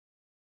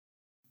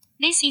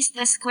This is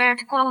the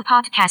SquaredCo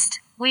podcast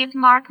with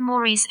Mark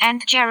Morris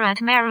and Jared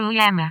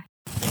Maruyama.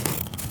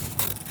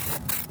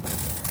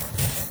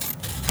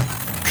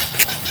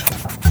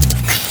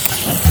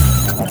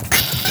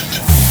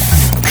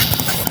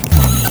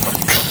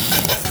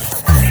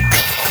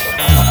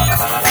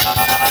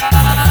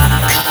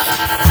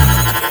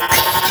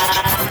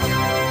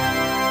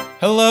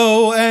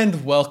 Hello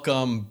and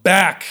welcome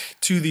back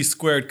to the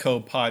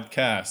SquaredCo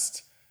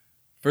podcast.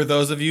 For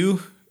those of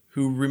you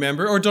who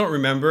remember or don't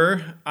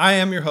remember, I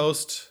am your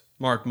host,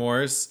 Mark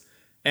Morris,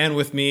 and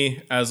with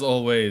me, as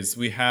always,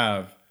 we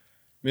have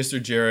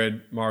Mr.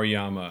 Jared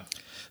Maruyama.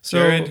 So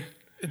Jared,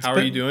 how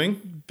are you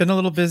doing? Been a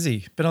little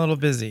busy.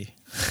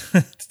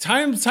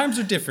 Times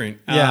are different.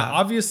 Yeah.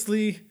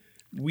 Obviously,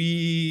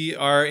 we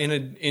are in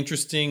an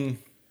interesting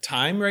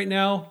time right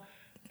now,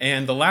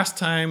 and the last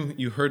time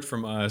you heard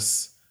from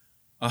us,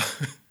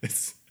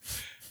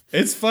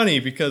 it's funny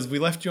because we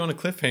left you on a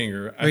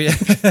cliffhanger.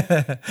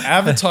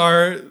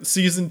 Avatar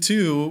season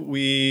 2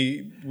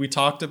 we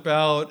talked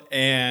about,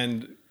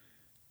 and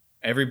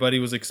everybody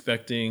was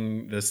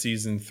expecting the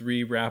season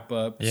 3 wrap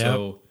up. Yep.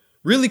 So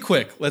really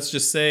quick, let's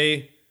just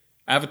say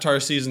Avatar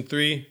season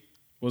 3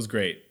 was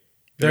great.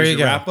 There you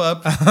go. Wrap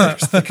up.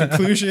 There's the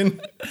conclusion.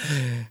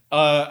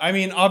 I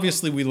mean,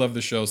 obviously we love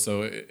the show,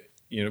 so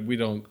we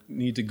don't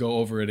need to go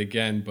over it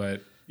again,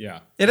 but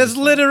yeah. It has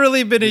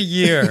literally been a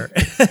year.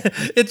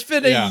 It's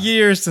been a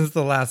year since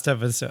the last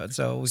episode.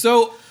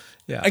 So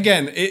yeah.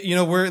 Again,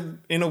 we're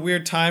in a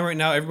weird time right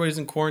now. Everybody's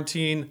in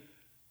quarantine.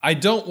 I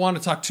don't want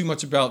to talk too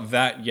much about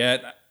that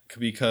yet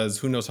because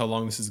who knows how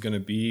long this is going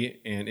to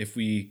be. And if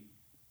we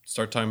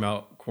start talking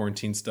about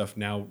quarantine stuff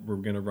now, we're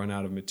going to run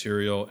out of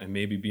material and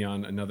maybe be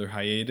on another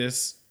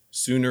hiatus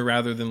sooner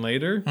rather than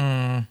later.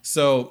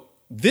 So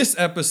this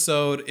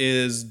episode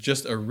is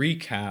just a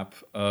recap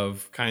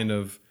of kind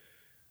of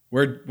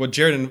what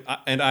Jared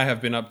and I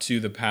have been up to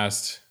the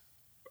past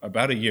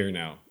about a year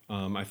now.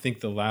 I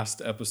think the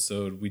last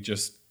episode we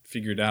just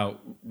figured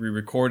out we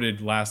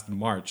recorded last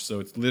March. So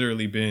it's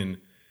literally been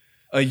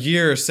a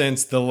year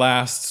since the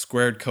last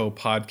SquaredCo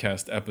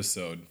podcast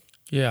episode.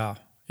 Yeah.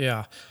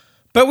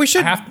 But we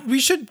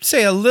should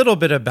say a little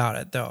bit about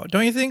it, though,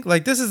 don't you think?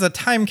 Like, this is a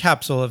time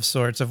capsule of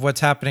sorts of what's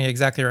happening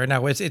exactly right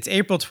now. It's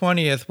April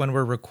 20th when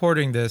we're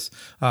recording this.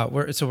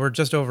 We're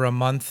just over a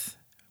month.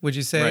 Would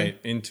you say? Right,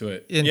 into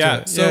it.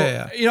 Yeah. So,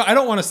 yeah. I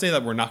don't want to say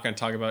that we're not going to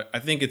talk about it. I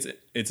think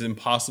it's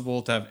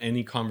impossible to have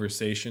any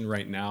conversation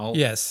right now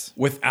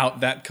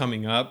without that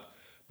coming up.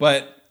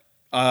 But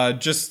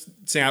just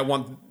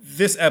saying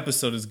this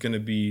episode is going to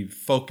be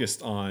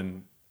focused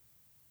on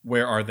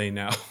where are they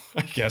now,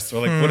 I guess. Or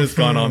like what has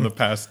gone on the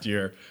past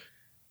year.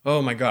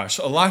 Oh my gosh,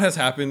 a lot has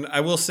happened. I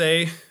will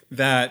say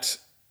that,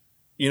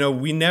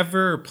 we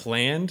never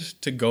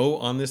planned to go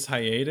on this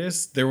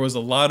hiatus. There was a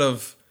lot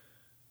of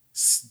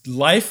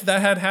life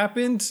that had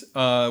happened,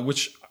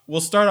 which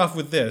we'll start off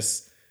with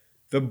this.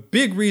 The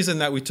big reason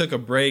that we took a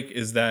break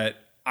is that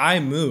I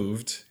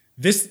moved.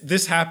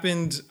 This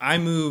happened. I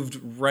moved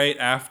right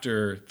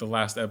after the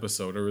last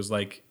episode. It was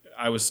like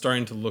I was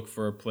starting to look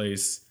for a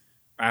place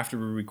after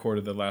we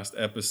recorded the last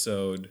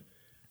episode,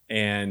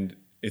 and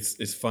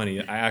it's funny.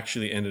 I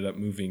actually ended up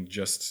moving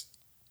just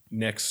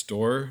next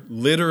door,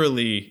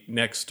 literally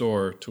next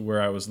door to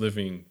where I was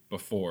living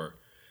before,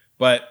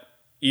 but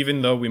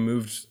even though we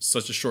moved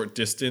such a short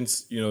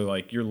distance,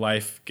 like your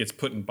life gets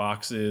put in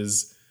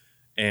boxes,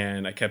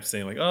 and I kept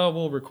saying like, oh,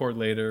 we'll record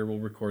later.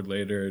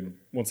 And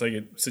once I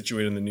get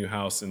situated in the new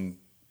house, and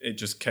it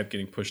just kept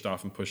getting pushed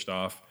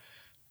off.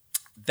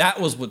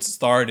 That was what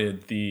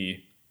started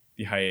the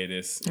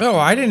hiatus. Oh,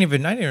 I didn't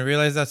even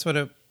realize that's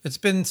what it's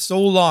been so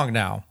long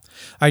now.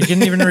 I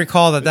didn't even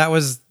recall that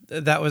was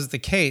the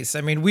case.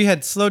 I mean, we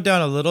had slowed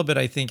down a little bit,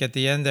 I think, at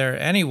the end there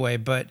anyway,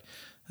 but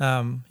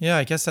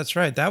I guess that's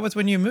right. That was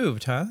when you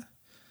moved, huh?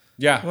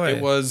 Yeah, Boy.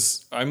 It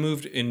was. I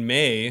moved in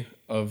May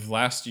of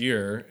last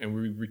year, and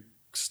we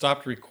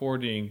stopped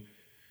recording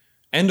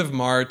end of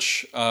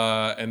March,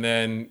 and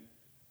then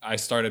I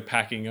started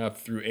packing up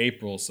through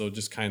April. So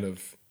just kind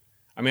of,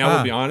 I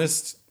will be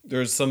honest,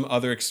 there's some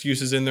other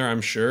excuses in there,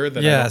 I'm sure,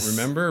 that I don't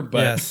remember,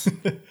 but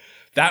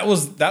that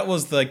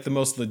was like the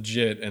most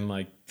legit and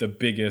like the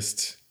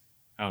biggest,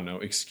 I don't know,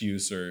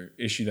 excuse or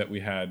issue that we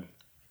had.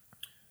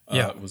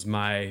 Was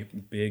my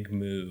big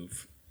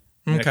move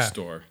next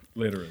door,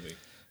 literally.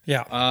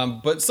 Yeah.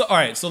 But all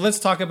right. So let's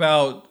talk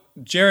about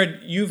Jared.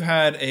 You've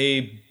had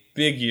a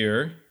big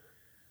year.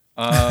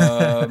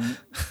 I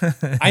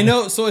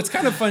know. So it's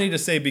kind of funny to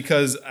say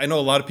because I know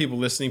a lot of people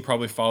listening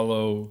probably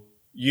follow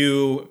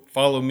you,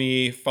 follow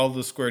me, follow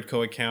the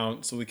SquaredCo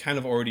account. So we kind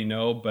of already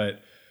know.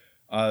 But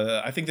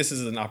I think this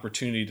is an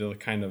opportunity to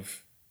kind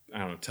of,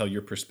 tell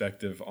your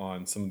perspective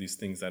on some of these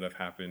things that have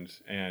happened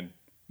and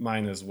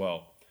mine as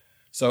well.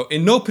 So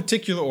in no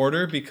particular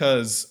order,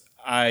 because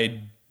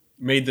I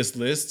made this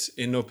list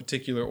in no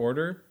particular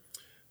order,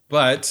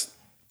 but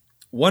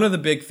one of the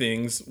big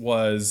things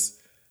was,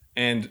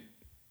 and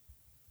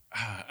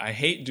I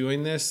hate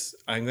doing this,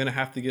 I'm going to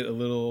have to get a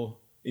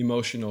little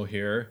emotional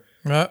here.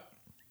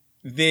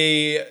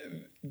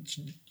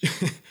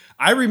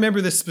 I remember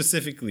this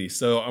specifically.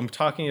 So I'm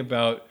talking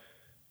about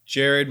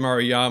Jared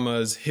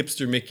Maruyama's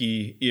Hipster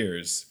Mickey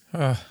ears.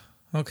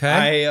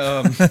 Okay.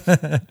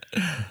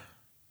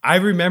 I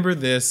remember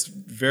this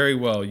very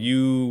well.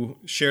 You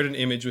shared an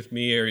image with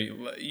me, or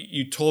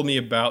you told me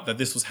about that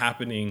this was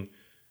happening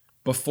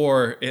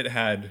before it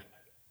had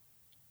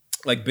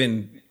like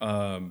been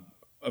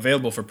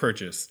available for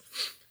purchase.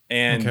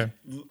 And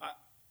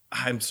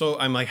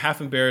I'm like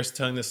half embarrassed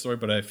telling this story,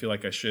 but I feel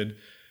like I should.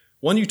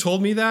 When you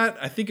told me that,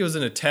 I think it was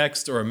in a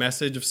text or a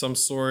message of some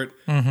sort.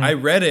 I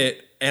read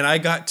it and I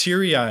got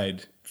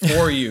teary-eyed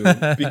for you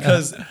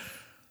because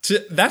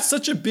that's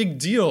such a big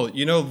deal.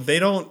 You know, they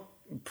don't,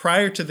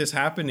 prior to this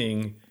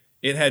happening,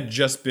 it had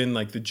just been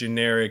like the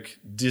generic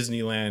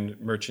Disneyland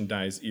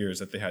merchandise ears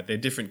that they had. They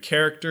had different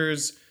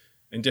characters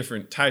and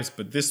different types,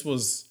 but this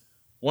was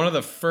one of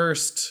the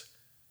first,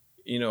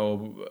 you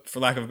know, for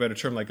lack of a better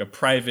term, like a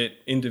private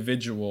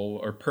individual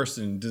or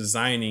person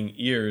designing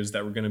ears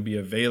that were going to be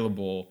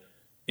available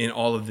in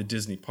all of the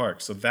Disney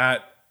parks. So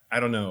that, I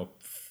don't know,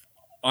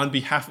 on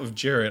behalf of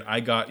Jared,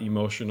 I got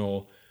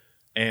emotional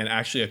and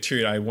actually a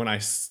teary-eyed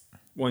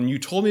when you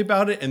told me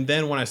about it, and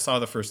then when I saw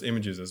the first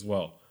images as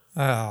well.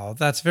 Oh,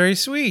 that's very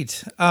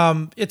sweet.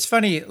 It's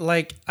funny,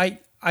 like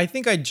I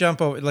think I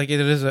jump over, like it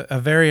is a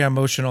very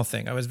emotional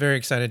thing. I was very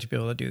excited to be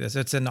able to do this.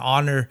 It's an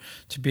honor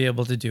to be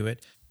able to do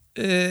it.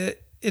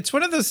 It's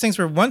one of those things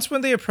where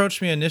when they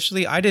approached me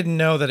initially, I didn't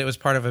know that it was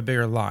part of a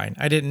bigger line.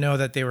 I didn't know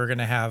that they were going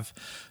to have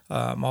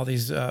all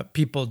these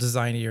people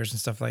design ears and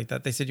stuff like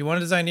that. They said, "You want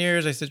to design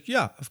ears?" I said,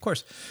 "Yeah, of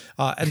course."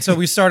 And so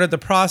we started the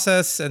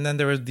process, and then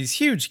there were these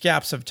huge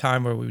gaps of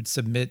time where we would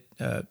submit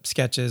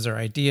sketches or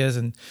ideas,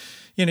 and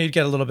you know, you'd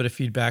get a little bit of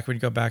feedback. We'd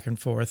go back and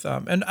forth.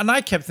 And I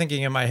kept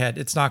thinking in my head,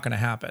 it's not going to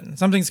happen.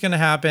 Something's going to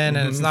happen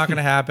and it's not going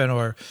to happen.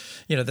 Or,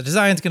 you know, the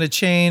design's going to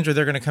change, or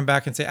they're going to come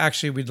back and say,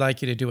 actually, we'd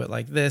like you to do it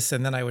like this.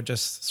 And then I would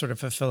just sort of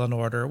fulfill an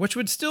order, which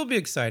would still be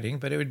exciting,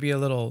 but it would be a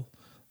little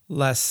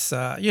less,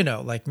 you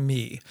know, like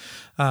me.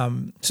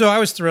 So I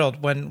was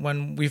thrilled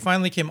when we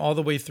finally came all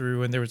the way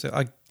through, and there was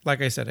like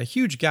I said, a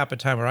huge gap of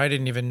time where I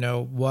didn't even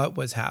know what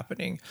was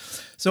happening.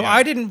 So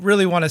I didn't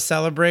really want to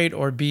celebrate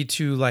or be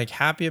too like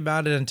happy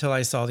about it until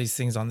I saw these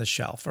things on the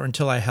shelf, or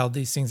until I held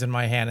these things in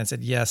my hand and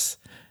said, yes,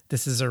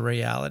 this is a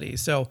reality.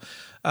 So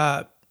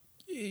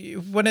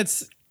when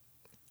it's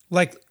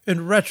like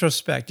in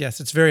retrospect, yes,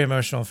 it's very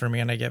emotional for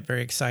me, and I get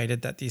very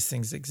excited that these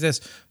things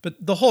exist. But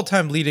the whole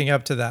time leading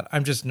up to that,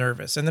 I'm just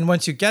nervous. And then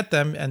once you get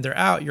them and they're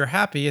out, you're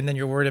happy, and then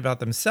you're worried about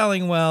them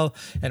selling well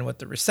and what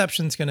the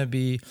reception's going to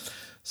be.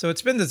 So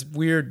it's been this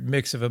weird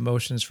mix of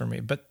emotions for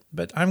me.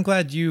 But I'm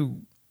glad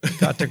you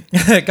got to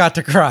got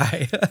to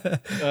cry.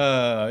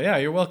 Yeah,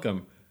 you're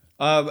welcome.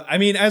 I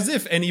mean, as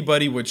if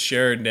anybody would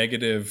share a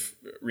negative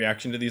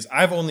reaction to these.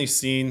 I've only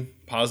seen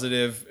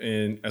positive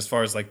in as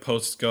far as like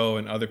posts go,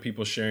 and other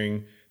people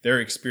sharing their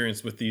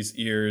experience with these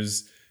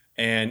ears.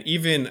 And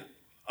even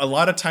a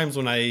lot of times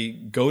when I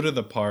go to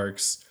the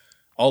parks,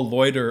 I'll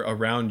loiter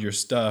around your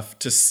stuff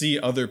to see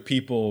other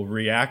people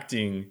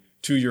reacting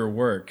to your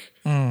work.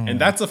 And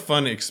that's a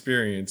fun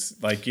experience,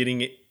 like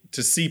getting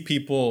to see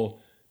people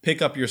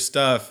pick up your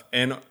stuff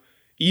and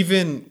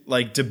even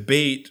like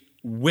debate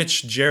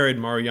which Jared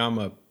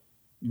Maruyama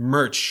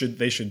merch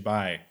they should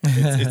buy.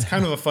 It's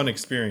kind of a fun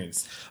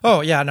experience.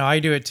 Oh yeah, no, I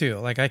do it too.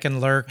 Like I can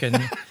lurk and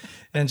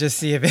and just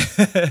see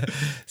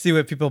see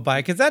what people buy,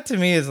 because that to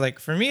me is like,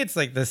 for me it's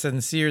like the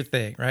sincere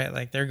thing, right?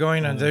 Like they're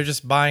going on, they're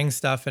just buying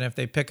stuff, and if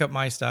they pick up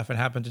my stuff and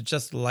happen to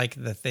just like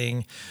the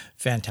thing,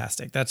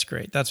 fantastic. That's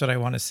great. That's what I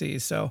want to see.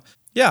 So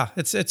yeah,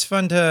 it's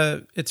fun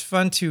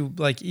to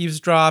like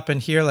eavesdrop and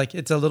hear, like,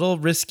 it's a little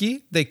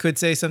risky. They could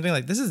say something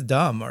like, "This is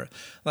dumb," or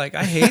like,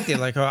 "I hate it,"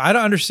 like, "Oh, I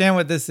don't understand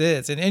what this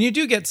is." And you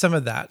do get some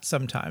of that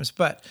sometimes,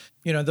 but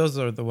you know, those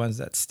are the ones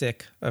that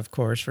stick, of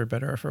course, for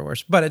better or for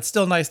worse. But it's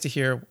still nice to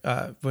hear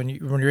when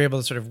you're able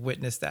to sort of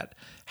witness that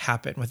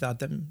happen without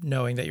them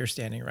knowing that you're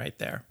standing right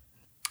there.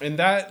 And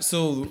that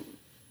So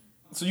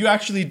you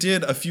actually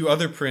did a few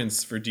other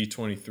prints for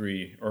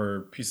D23,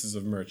 or pieces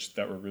of merch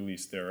that were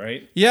released there,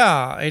 right?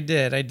 Yeah, I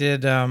did. I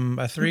did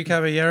a Three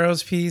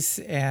Caballeros piece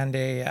and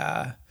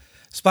a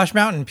Splash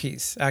Mountain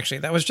piece, actually.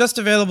 That was just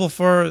available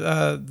for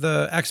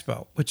the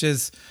expo, which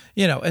is,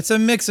 you know, it's a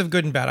mix of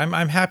good and bad.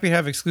 I'm happy to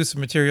have exclusive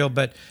material,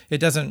 but it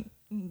doesn't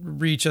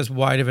reach as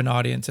wide of an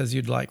audience as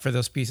you'd like for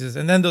those pieces.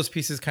 And then those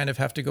pieces kind of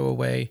have to go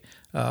away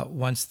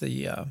once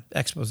the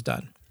expo's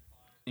done.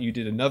 You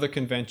did another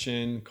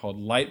convention called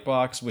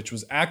Lightbox, which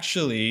was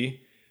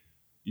actually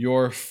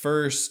your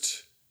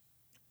first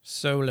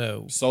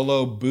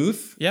solo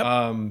booth. Yep.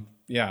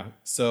 Yeah.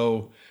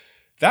 So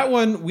that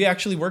one, we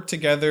actually worked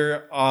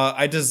together.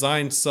 I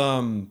designed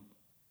some,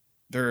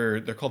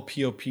 they're called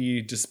POP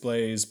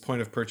displays,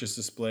 point of purchase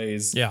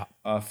displays. Yeah.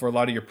 For a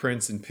lot of your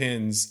prints and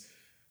pins.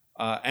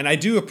 And I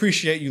do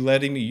appreciate you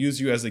letting me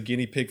use you as a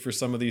guinea pig for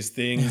some of these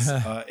things.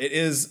 It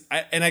is,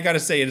 and I got to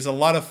say, it is a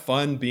lot of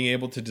fun being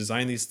able to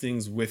design these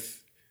things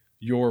with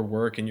your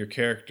work and your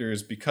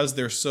characters, because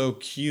they're so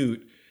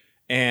cute.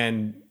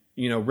 And,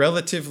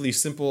 relatively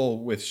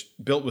simple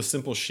built with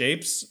simple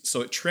shapes.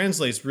 So it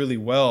translates really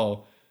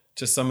well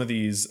to some of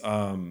these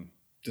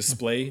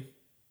display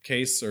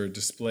case or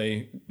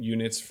display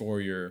units for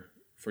your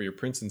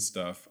prints and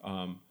stuff.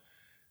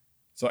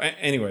 So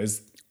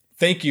anyways,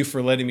 thank you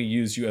for letting me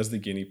use you as the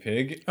guinea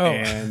pig. Oh.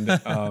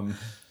 And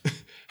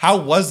how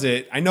was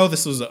it? I know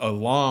this was a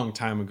long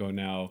time ago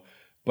now,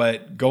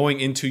 but going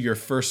into your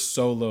first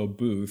solo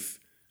booth,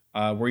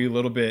 were you a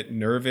little bit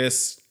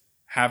nervous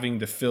having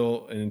to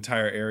fill an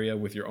entire area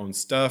with your own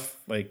stuff?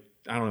 Like,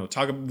 I don't know,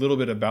 talk a little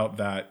bit about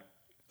that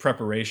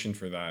preparation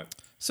for that.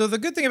 So the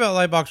good thing about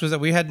Lightbox was that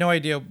we had no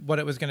idea what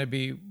it was going to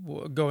be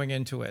going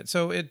into it.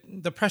 So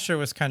the pressure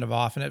was kind of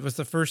off, and it was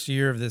the first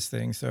year of this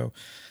thing. So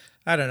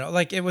I don't know,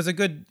 like it was a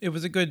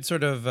good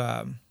sort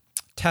of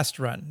test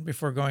run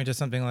before going to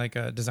something like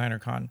a designer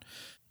con.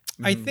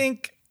 Mm-hmm. I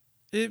think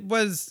it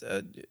was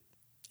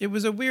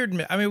a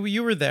weird. I mean,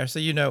 you were there, so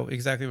you know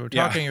exactly what we're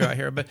talking about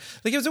here. But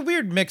like, it was a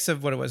weird mix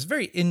of what it was.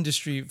 Very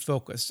industry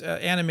focused,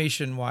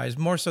 animation wise,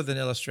 more so than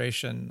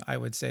illustration. I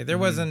would say there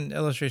was an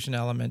illustration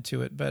element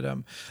to it, but I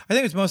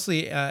think it's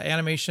mostly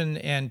animation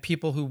and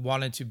people who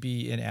wanted to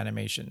be in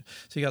animation.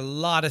 So you got a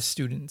lot of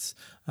students.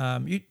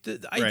 I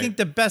think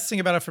the best thing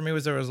about it for me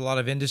was there was a lot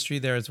of industry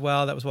there as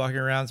well that was walking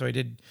around. So I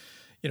did,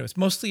 it's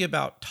mostly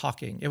about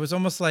talking. It was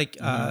almost like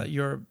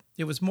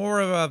it was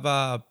more of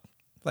a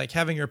like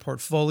having your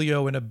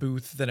portfolio in a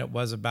booth than it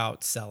was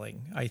about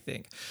selling, I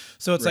think.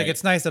 So it's like,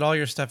 it's nice that all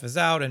your stuff is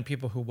out and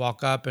people who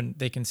walk up and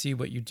they can see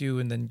what you do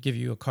and then give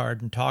you a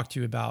card and talk to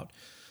you about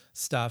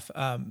stuff.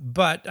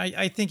 But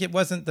I think it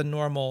wasn't the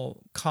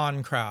normal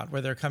con crowd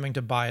where they're coming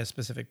to buy a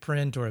specific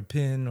print or a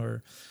pin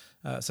or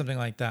something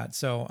like that.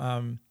 So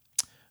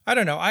I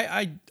don't know.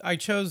 I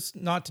chose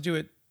not to do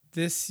it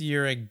this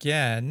year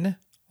again,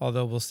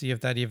 although we'll see if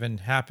that even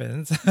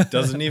happens.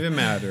 Doesn't even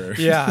matter.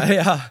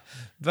 Yeah.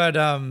 But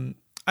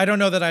I don't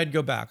know that I'd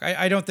go back.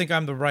 I don't think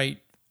I'm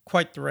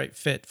quite the right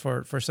fit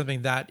for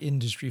something that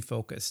industry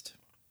focused.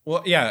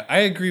 Well, yeah, I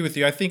agree with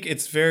you. I think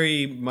it's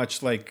very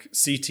much like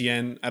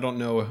CTN. I don't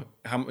know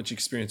how much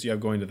experience you have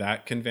going to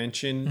that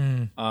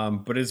convention,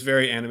 but it's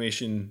very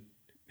animation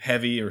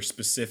heavy or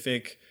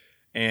specific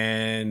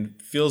and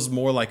feels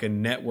more like a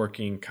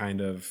networking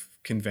kind of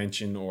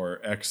convention or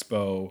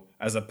expo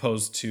as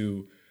opposed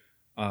to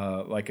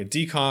like a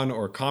DCon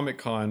or Comic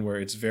Con where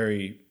it's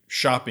very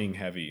shopping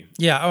heavy.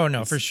 Yeah. Oh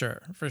no, for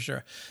sure.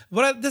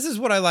 This is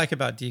what I like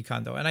about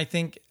DCon though. And I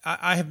think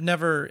I have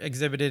never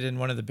exhibited in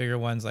one of the bigger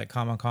ones like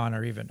Comic Con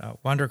or even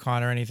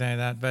WonderCon or anything like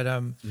that. But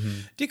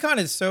DCon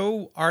is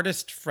so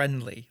artist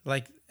friendly.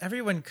 Like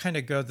everyone kind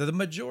of goes, the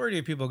majority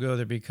of people go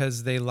there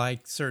because they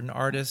like certain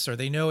artists or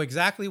they know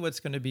exactly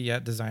what's going to be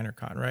at Designer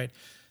Con, right?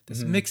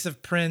 This mix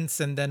of prints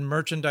and then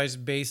merchandise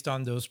based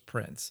on those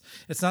prints.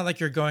 It's not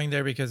like you're going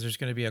there because there's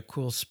going to be a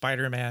cool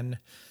Spider-Man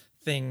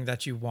thing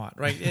that you want,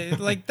 right?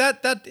 Like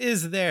that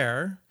is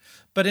there,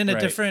 but in a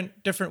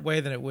different way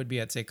than it would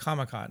be at, say,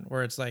 Comic-Con,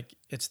 where it's like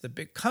it's the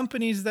big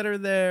companies that are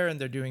there and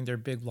they're doing their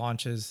big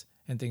launches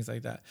and things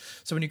like that.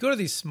 So when you go to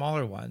these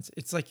smaller ones,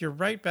 it's like you're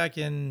right back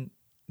in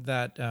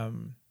that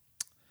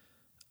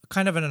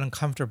kind of an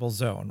uncomfortable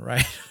zone,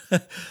 right?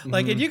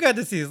 Like, and you got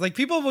to see this. Like,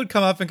 people would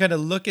come up and kind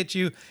of look at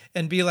you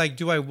and be like,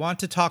 do I want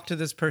to talk to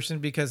this person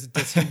because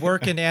does he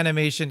work in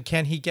animation?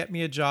 Can he get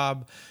me a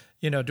job?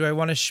 Do I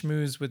want to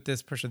schmooze with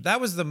this person?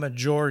 That was the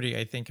majority,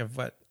 I think, of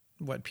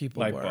what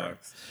people were.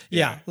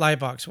 Yeah,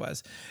 Lightbox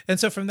was. And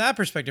so from that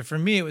perspective, for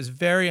me, it was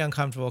very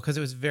uncomfortable because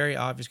it was very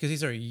obvious because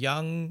these are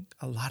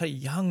a lot of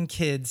young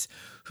kids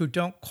who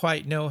don't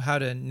quite know how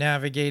to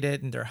navigate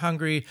it and they're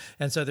hungry.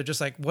 And so they're just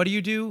like, what do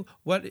you do?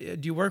 What do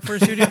you work for a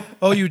studio?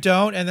 Oh, you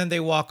don't? And then they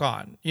walk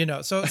on,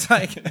 so it's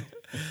like,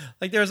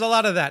 like there's a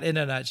lot of that in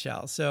a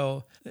nutshell.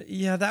 So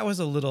yeah, that was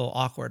a little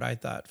awkward, I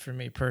thought, for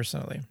me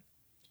personally.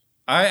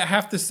 I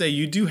have to say,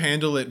 you do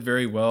handle it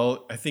very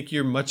well. I think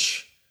you're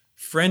much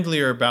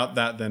friendlier about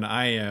that than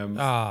I am.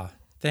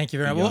 Thank you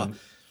very much. Well,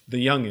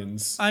 the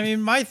youngins. I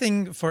mean, my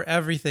thing for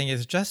everything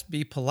is just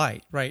be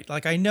polite, right?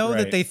 Like, I know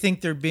that they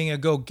think they're being a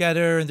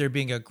go-getter and they're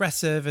being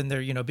aggressive and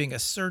they're, being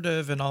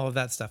assertive and all of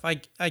that stuff.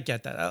 I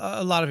get that.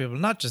 A lot of people,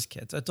 not just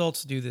kids,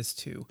 adults do this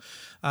too.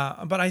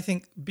 But I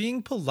think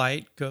being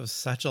polite goes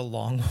such a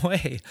long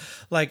way.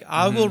 Like,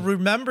 I will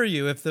remember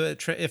you if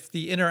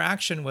the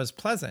interaction was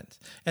pleasant,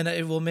 and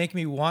it will make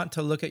me want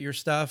to look at your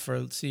stuff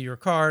or see your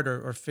card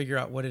or figure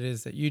out what it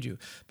is that you do.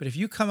 But if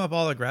you come up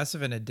all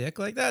aggressive and a dick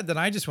like that, then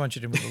I just want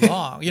you to move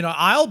along.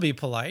 I'll be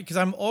polite because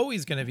I'm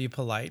always going to be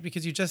polite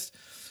because you just,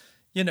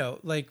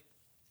 like,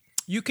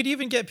 you could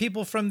even get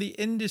people from the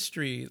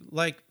industry,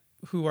 like,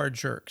 who are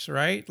jerks,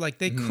 right? Like,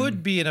 they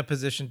could be in a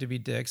position to be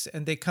dicks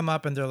and they come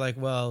up and they're like,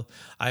 well,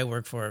 I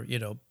work for,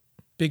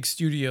 big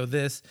studio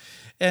this.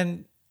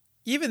 And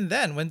even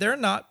then, when they're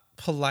not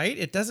polite,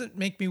 it doesn't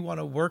make me want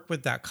to work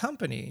with that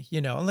company,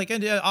 and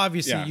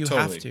obviously you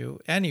have to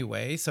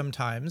anyway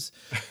sometimes,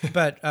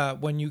 but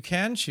when you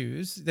can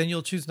choose, then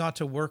you'll choose not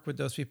to work with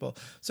those people.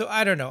 So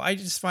I don't know. I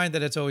just find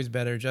that it's always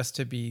better just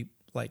to be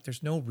Like,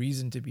 there's no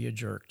reason to be a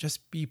jerk.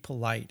 Just be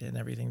polite and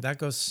everything. That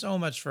goes so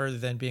much further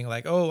than being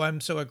like, oh, I'm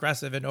so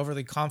aggressive and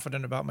overly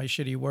confident about my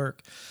shitty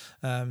work.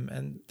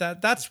 And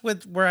that's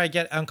where I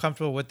get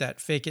uncomfortable with that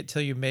fake it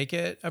till you make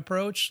it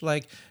approach.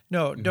 Like,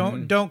 no,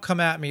 don't come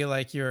at me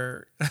like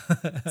you're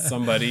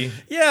somebody.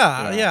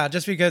 Yeah.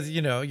 Just because,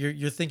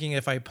 you're thinking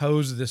if I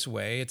pose this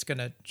way, it's going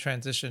to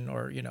transition,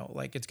 or,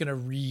 like it's going to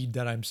read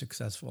that I'm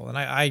successful. And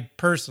I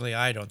personally,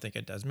 I don't think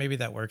it does. Maybe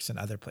that works in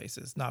other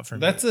places, not for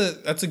me. That's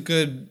a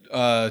good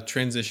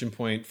transition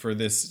point for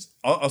this.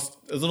 A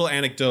little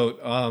anecdote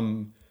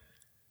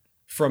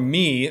from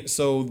me.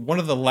 So one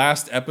of the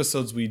last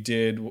episodes we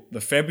did,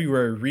 the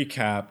February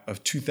recap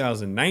of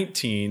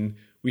 2019,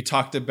 we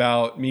talked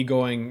about me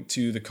going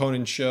to the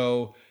Conan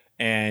show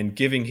and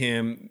giving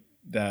him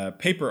the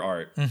paper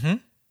art. Mm-hmm.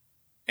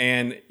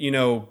 And,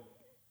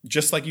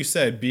 just like you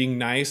said, being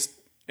nice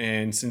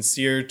and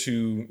sincere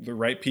to the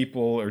right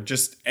people, or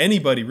just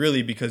anybody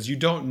really, because you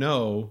don't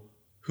know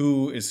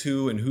who is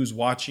who and who's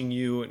watching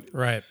you.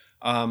 Right.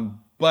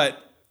 But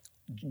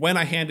when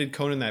I handed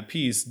Conan that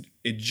piece,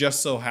 it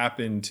just so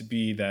happened to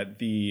be that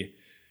the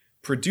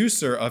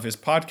producer of his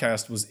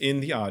podcast was in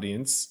the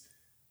audience,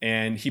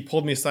 and he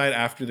pulled me aside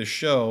after the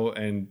show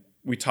and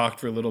we talked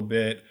for a little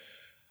bit.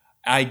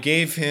 I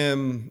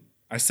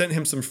sent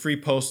him some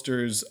free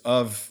posters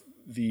of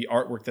the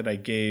artwork that I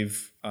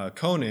gave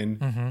Conan.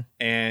 Mm-hmm.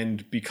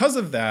 And because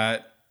of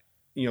that,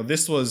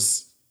 this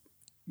was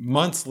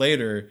months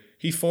later,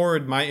 he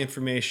forwarded my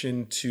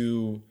information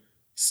to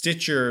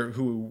Stitcher,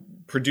 who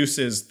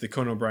produces the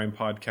Conan O'Brien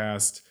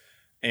podcast.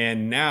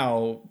 And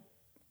now,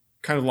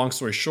 kind of long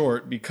story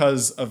short,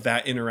 because of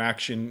that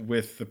interaction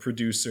with the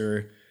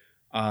producer,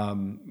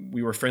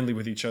 we were friendly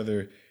with each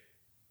other.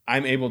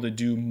 I'm able to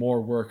do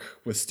more work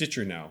with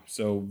Stitcher now.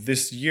 So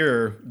this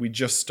year, we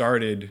just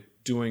started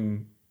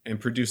doing and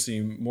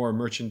producing more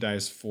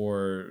merchandise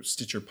for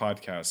Stitcher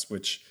podcasts,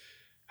 which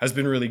has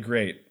been really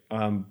great.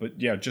 But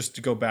yeah, just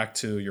to go back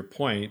to your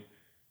point,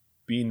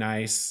 be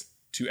nice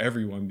to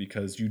everyone,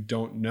 because you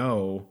don't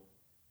know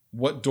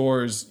what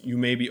doors you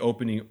may be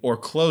opening or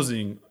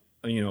closing,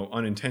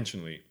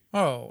 unintentionally.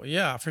 Oh,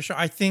 yeah, for sure.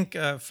 I think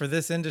for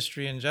this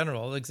industry in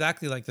general,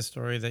 exactly like the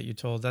story that you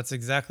told, that's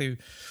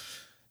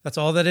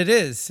all that it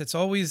is. It's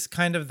always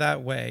kind of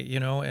that way,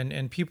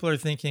 and people are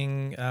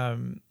thinking,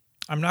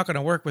 I'm not going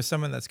to work with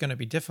someone that's going to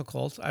be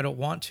difficult. I don't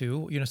want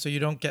to, so you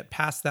don't get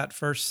past that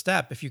first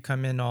step if you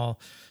come in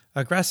all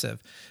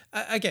aggressive.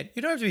 Again,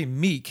 you don't have to be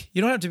meek.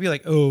 You don't have to be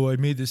like, oh, I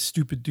made this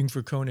stupid thing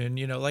for Conan.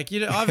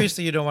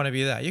 Obviously you don't want to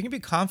be that. You can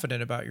be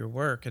confident about your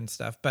work and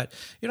stuff, but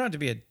you don't have to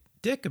be a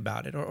dick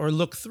about it or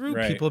look through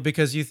people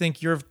because you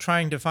think you're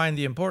trying to find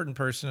the important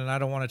person and I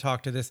don't want to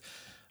talk to this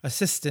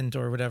assistant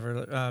or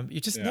whatever. You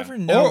just never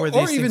know where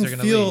these things are going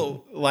to lead. Or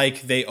even feel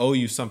like they owe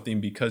you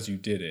something because you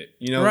did it.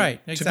 Right,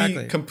 exactly.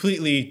 To be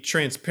completely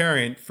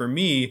transparent, for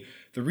me,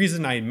 the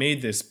reason I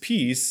made this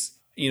piece,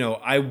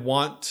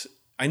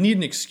 I need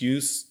an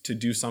excuse to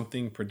do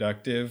something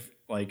productive.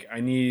 Like I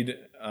need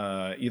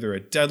either a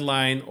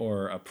deadline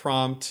or a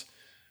prompt.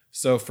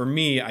 So for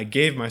me, I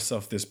gave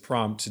myself this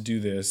prompt to do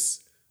this.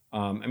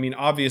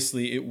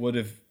 Obviously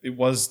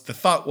the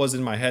thought was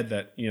in my head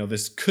that,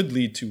 this could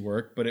lead to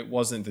work, but it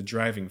wasn't the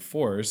driving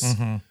force.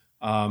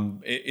 Mm-hmm.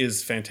 It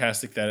is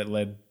fantastic that it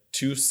led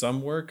to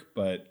some work,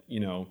 but,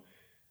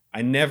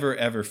 I never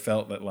ever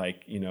felt that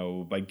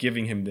by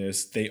giving him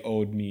this, they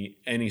owed me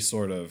any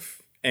sort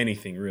of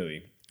anything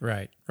really.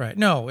 Right.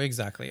 No,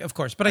 exactly. Of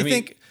course. But I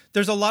think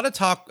there's a lot of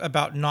talk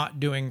about not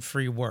doing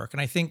free work.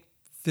 And I think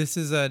this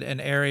is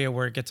an area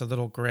where it gets a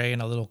little gray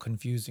and a little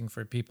confusing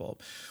for people.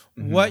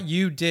 Mm-hmm. What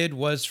you did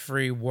was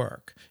free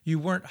work. You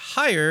weren't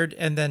hired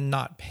and then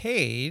not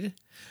paid,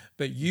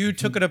 but you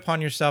took it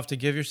upon yourself to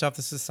give yourself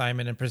this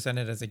assignment and present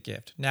it as a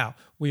gift. Now,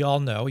 we all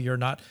know you're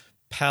not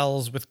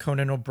pals with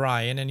Conan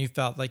O'Brien and you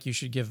felt like you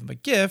should give him a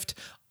gift.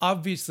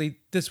 Obviously,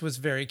 this was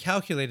very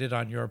calculated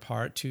on your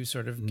part to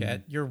sort of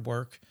get your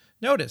work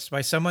noticed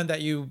by someone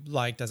that you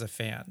liked as a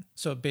fan.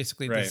 So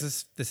basically,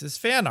 this is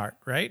fan art,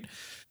 right?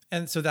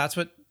 And so that's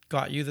what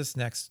got you this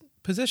next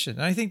position.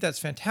 And I think that's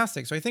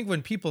fantastic. So I think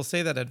when people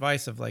say that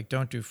advice of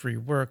don't do free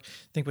work,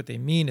 I think what they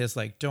mean is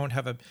don't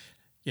have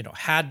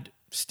had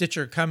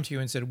Stitcher come to you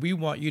and said, we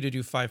want you to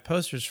do 5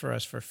 posters for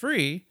us for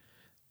free.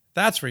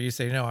 That's where you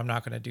say, no, I'm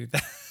not going to do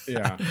that.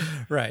 Yeah.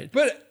 Right.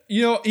 But,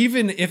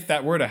 even if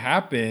that were to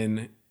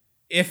happen,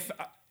 if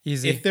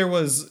there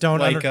was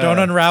don't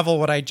unravel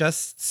what I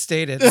just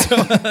stated.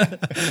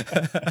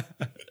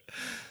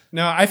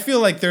 No, I feel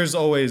like there's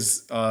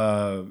always,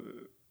 I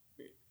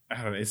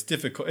don't know. It's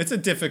difficult. It's a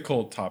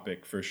difficult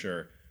topic for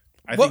sure.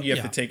 I think you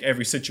have to take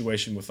every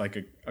situation with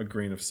a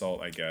grain of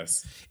salt, I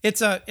guess.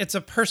 It's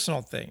a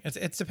personal thing.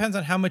 It depends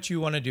on how much you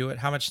want to do it,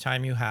 how much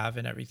time you have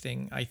and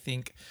everything. I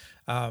think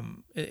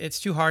It's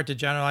too hard to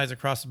generalize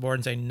across the board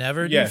and say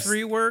never do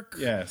free work.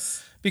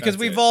 Yes. Because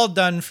we've all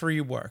done free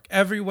work.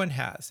 Everyone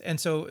has. And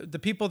so the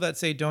people that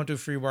say don't do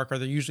free work are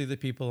usually the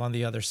people on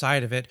the other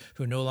side of it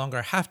who no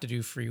longer have to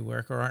do free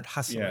work or aren't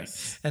hustling.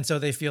 Yes. And so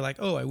they feel like,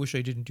 oh, I wish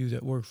I didn't do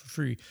that work for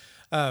free.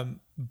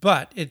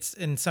 But it's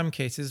in some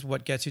cases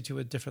what gets you to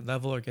a different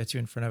level or gets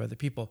you in front of other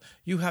people.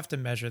 You have to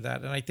measure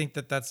that. And I think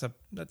that's a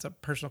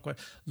personal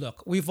question.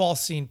 Look, we've all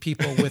seen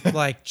people with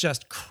like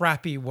just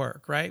crappy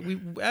work, right?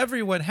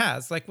 Everyone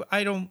has. Like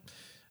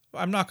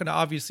I'm not going to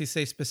obviously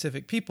say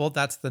specific people.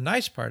 That's the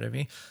nice part of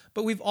me.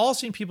 But we've all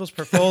seen people's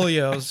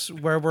portfolios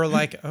where we're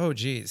like, oh,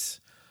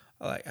 geez,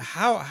 like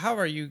how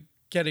are you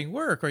getting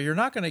work? Or you're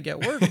not going to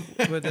get work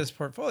with this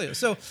portfolio.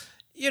 So,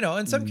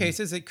 in some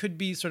cases, it could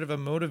be sort of a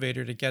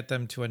motivator to get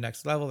them to a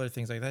next level or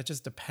things like that. It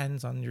just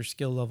depends on your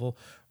skill level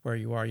where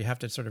you are. You have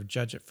to sort of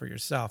judge it for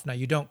yourself. Now,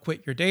 you don't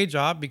quit your day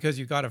job because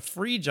you got a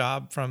free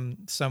job from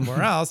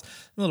somewhere else.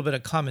 A little bit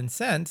of common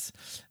sense.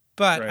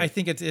 But I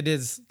think it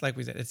is, like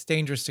we said, it's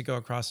dangerous to go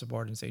across the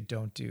board and say,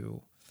 don't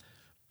do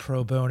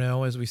pro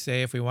bono, as we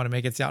say, if we want to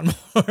make it sound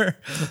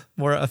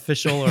more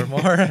official or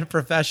more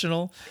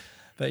professional.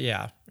 But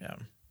yeah.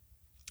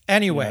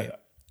 Anyway,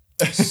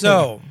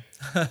 so.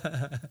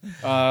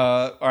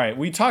 All right.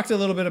 We talked a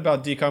little bit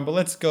about decon, but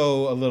let's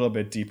go a little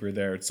bit deeper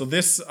there. So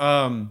this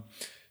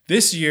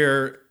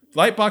year,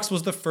 Lightbox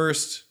was the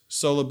first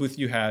solo booth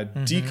you had.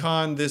 Mm-hmm.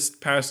 Decon this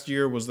past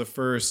year was the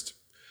first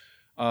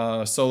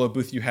solo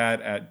booth you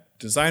had at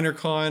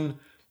DesignerCon.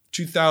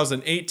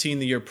 2018,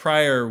 the year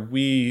prior,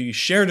 we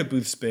shared a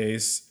booth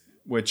space,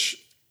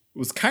 which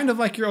was kind of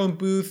like your own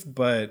booth,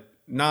 but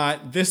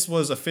not. This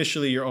was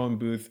officially your own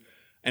booth.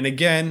 And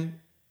again,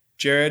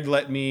 Jared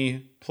let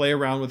me play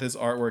around with his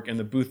artwork and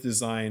the booth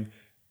design.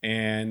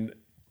 And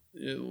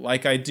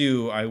like I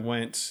do, I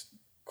went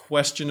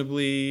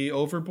questionably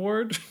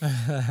overboard.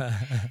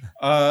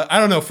 I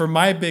don't know. For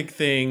my big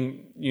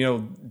thing,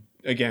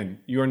 again,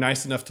 you were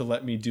nice enough to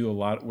let me do a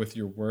lot with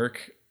your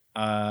work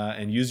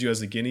and use you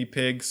as a guinea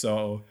pig.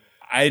 So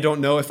I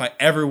don't know if I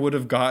ever would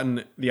have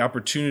gotten the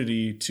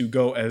opportunity to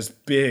go as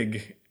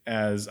big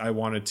as I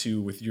wanted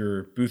to with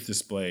your booth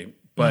display.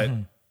 But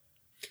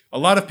a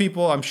lot of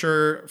people, I'm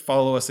sure,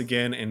 follow us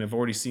again and have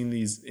already seen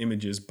these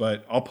images.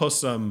 But I'll post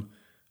some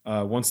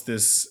once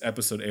this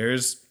episode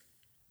airs.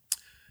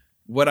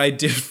 What I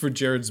did for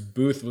Jared's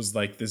booth was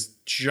like this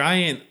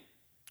giant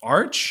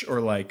arch,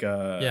 or like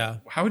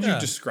how would you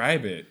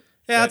describe it?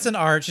 Yeah, it's an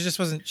arch. It just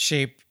wasn't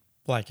shaped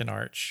like an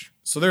arch.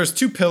 So there's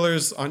two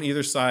pillars on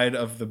either side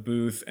of the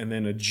booth, and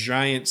then a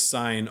giant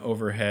sign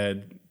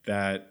overhead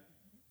that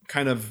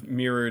kind of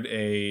mirrored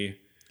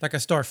like a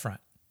storefront.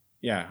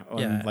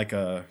 Like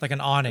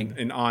an awning.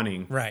 An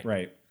awning.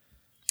 Right.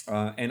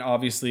 And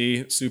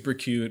obviously super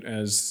cute,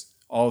 as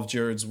all of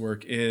Jared's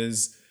work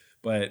is,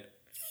 but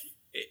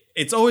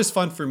it's always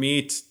fun for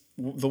me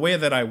the way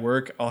that I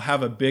work. I'll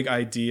have a big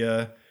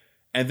idea,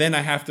 and then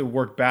I have to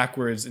work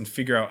backwards and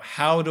figure out,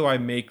 how do I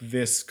make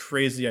this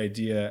crazy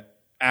idea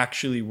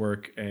actually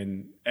work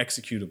and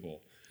executable?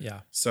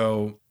 Yeah.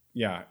 So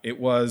it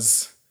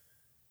was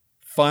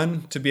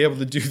fun to be able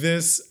to do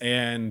this,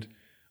 and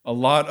a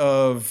lot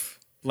of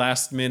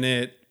last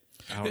minute.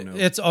 I don't know.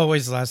 It's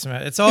always last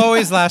minute.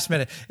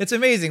 It's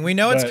amazing. We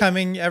know it's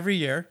coming every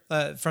year.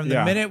 From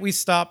the minute we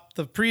stop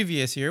the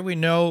previous year, we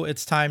know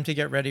it's time to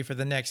get ready for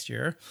the next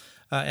year.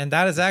 And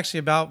that is actually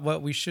about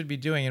what we should be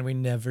doing, and we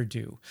never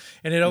do.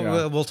 And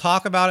we'll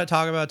talk about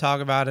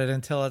it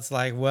until it's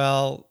like,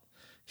 well,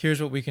 here's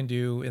what we can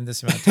do in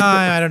this amount of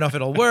time. I don't know if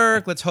it'll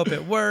work. Let's hope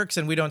it works.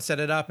 And we don't set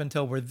it up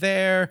until we're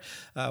there.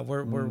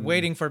 We're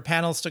waiting for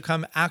panels to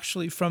come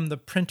actually from the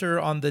printer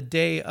on the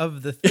day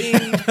of the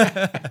thing.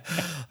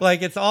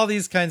 Like, it's all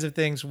these kinds of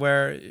things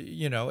where,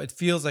 it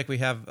feels like we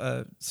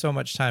have so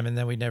much time, and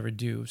then we never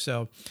do.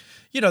 So,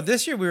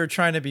 this year we were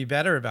trying to be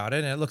better about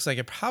it, and it looks like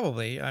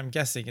I'm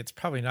guessing it's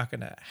probably not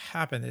going to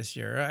happen this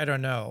year. I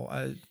don't know.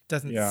 It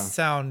doesn't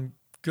sound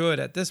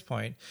good at this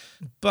point,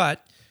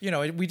 but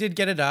we did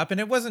get it up, and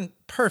it wasn't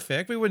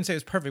perfect. We wouldn't say it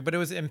was perfect, but it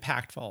was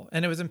impactful,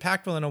 and it was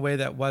impactful in a way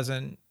that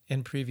wasn't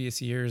in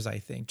previous years, I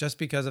think, just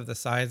because of the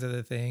size of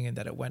the thing and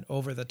that it went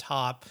over the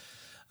top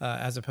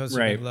as opposed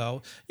to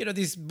below.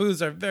 These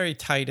booths are very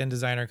tight in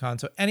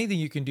DesignerCon, so anything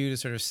you can do to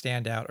sort of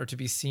stand out or to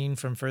be seen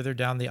from further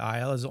down the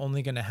aisle is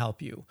only going to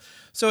help you.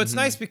 So it's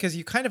nice because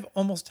you kind of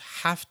almost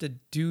have to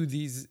do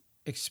these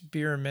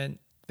experiment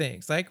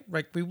things. Like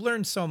we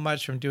learned so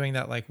much from doing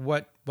that, like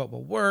what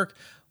will work,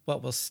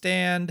 what will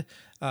stand,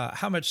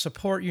 how much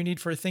support you need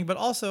for a thing, but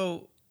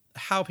also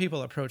how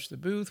people approach the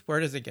booth. Where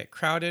does it get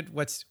crowded?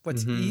 What's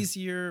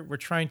easier? We're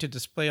trying to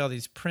display all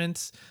these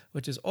prints,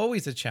 which is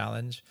always a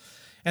challenge.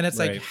 And it's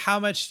like, how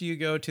much do you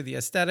go to the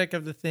aesthetic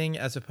of the thing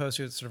as opposed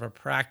to sort of a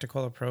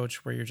practical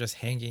approach where you're just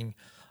hanging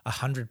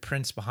 100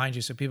 prints behind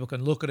you so people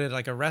can look at it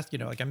like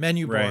like a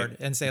menu board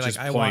and say, like,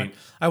 I want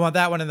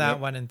that one and that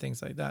one and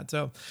things like that.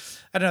 So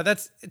I don't know.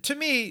 That's, to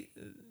me,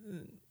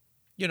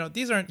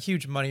 these aren't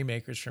huge money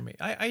makers for me.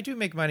 I do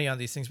make money on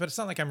these things, but it's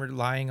not like I'm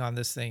relying on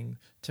this thing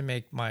to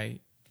make my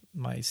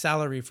my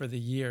salary for the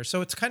year.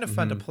 So it's kind of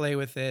fun to play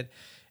with it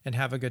and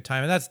have a good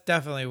time. And that's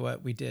definitely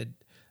what we did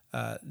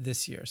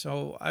this year.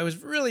 So I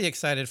was really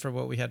excited for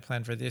what we had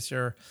planned for this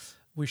year.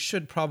 We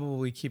should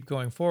probably keep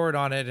going forward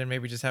on it and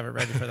maybe just have it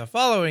ready for the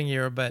following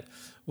year, but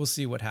we'll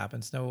see what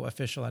happens. No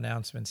official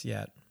announcements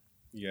yet.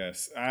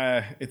 Yes.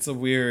 It's a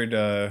weird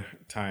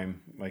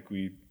time, like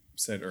we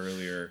said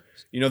earlier.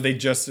 They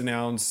just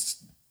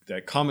announced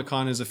that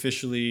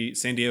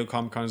San Diego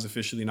Comic-Con is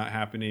officially not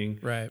happening.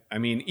 Right. I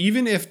mean,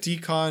 even if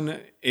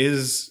DCon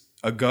is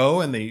a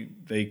go and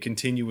they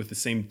continue with the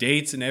same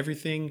dates and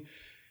everything,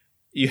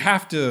 you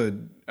have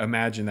to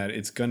imagine that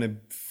it's going to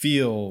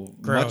feel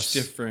much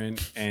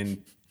different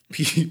and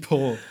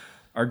people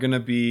are going to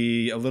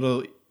be a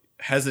little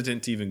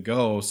hesitant to even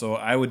go. So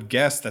I would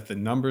guess that the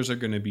numbers are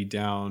going to be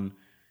down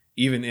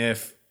even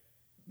if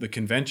the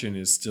convention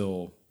is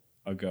still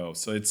a go.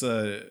 So it's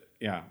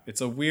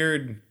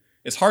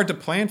hard to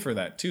plan for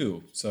that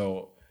too.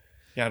 So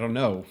yeah, I don't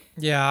know.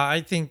 Yeah,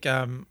 I think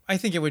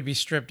it would be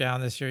stripped down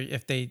this year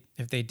if they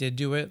did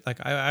do it. Like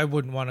I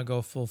wouldn't want to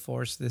go full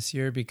force this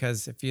year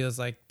because it feels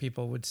like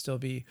people would still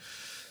be,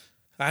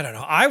 I don't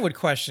know. I would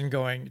question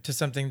going to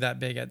something that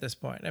big at this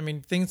point. I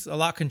mean, a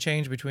lot can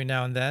change between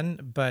now and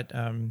then, but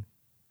I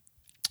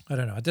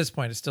don't know. At this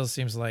point, it still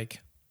seems like,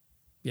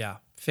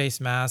 face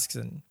masks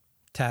and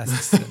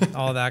tests and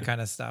all that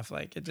kind of stuff.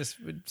 Like it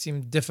just would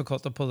seem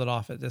difficult to pull it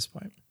off at this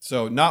point.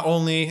 So not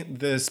only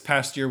this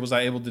past year was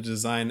I able to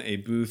design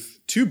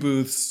two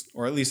booths,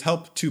 or at least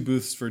help two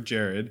booths for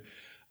Jared.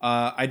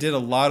 I did a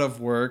lot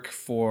of work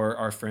for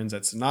our friends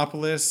at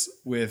Cinépolis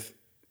with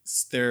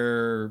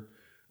a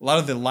lot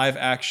of the live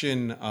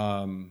action,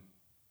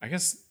 I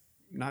guess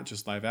not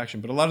just live action,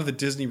 but a lot of the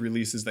Disney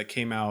releases that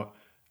came out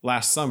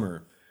last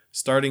summer,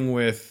 starting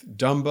with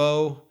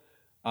Dumbo,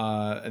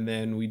 and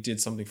then we did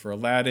something for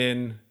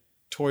Aladdin,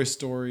 Toy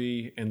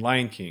Story, and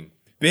Lion King.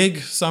 Big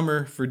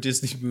summer for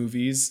Disney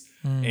movies.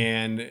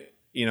 And,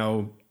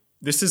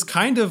 this is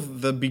kind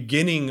of the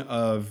beginning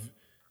of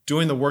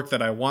doing the work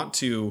that I want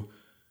to.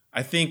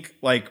 I think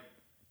like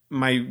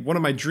one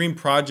of my dream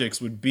projects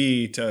would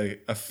be to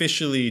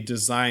officially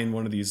design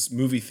one of these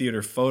movie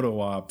theater photo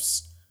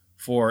ops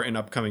for an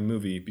upcoming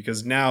movie.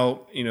 Because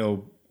now,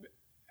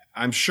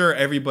 I'm sure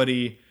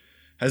everybody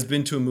has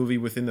been to a movie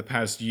within the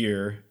past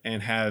year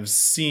and have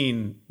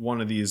seen one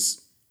of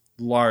these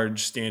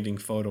large standing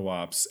photo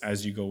ops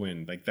as you go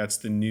in. Like that's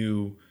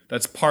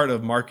part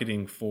of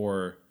marketing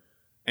for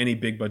any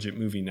big budget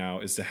movie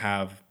now, is to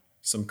have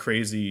some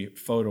crazy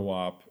photo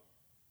op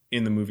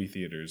in the movie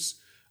theaters.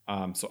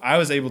 So I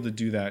was able to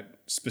do that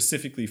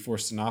specifically for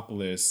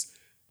Cinépolis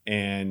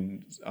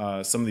and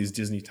some of these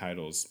Disney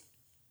titles,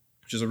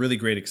 which is a really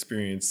great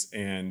experience.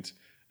 And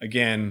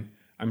again,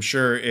 I'm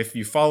sure if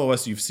you follow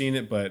us, you've seen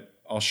it, but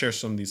I'll share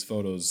some of these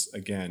photos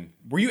again.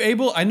 Were you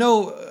able? I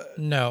know.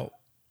 No.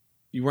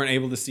 You weren't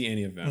able to see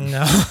any of them.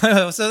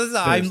 No.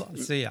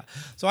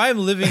 So I'm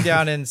living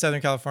down in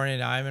Southern California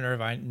now. I'm in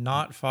Irvine,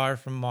 not far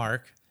from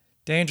Mark,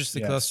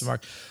 dangerously close to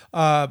Mark.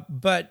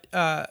 But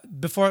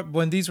before,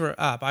 when these were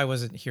up, I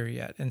wasn't here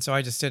yet, and so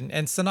I just didn't.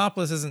 And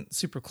Cinépolis isn't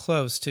super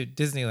close to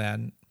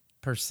Disneyland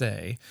per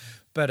se,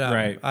 but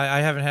I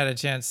haven't had a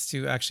chance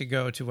to actually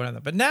go to one of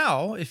them. But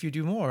now, if you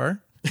do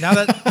more. Now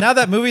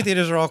that movie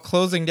theaters are all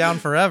closing down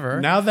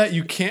forever. Now that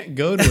you can't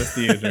go to a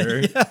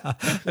theater.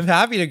 I'm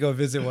happy to go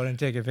visit one and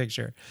take a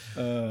picture.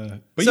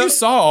 But you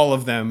saw all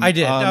of them. I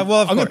did.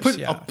 Well, of course.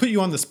 I'll put you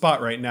on the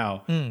spot right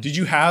now. Did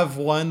you have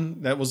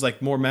one that was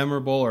like more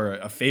memorable or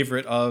a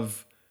favorite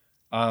of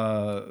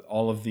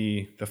all of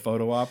the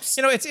photo ops?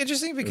 It's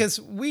interesting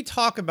because we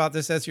talk about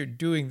this as you're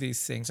doing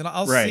these things, and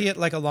I'll see it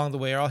like along the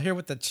way, or I'll hear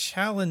what the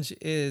challenge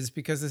is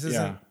because this isn't.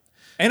 Yeah.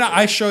 And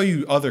I show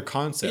you other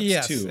concepts too.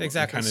 Yes,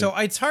 exactly. So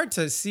it's hard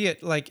to see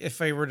it like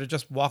if I were to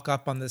just walk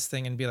up on this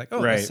thing and be like, "Oh,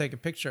 let's take a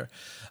picture."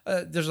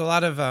 There's a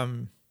lot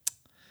of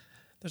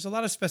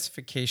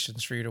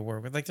specifications for you to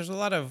work with. Like there's a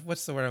lot of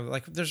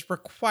there's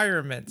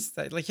requirements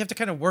that like you have to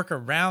kind of work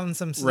around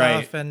some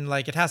stuff, and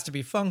like it has to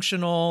be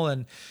functional,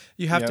 and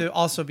you have to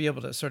also be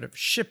able to sort of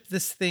ship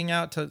this thing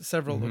out to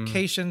several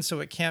locations, so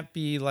it can't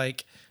be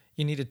like.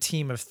 You need a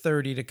team of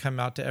 30 to come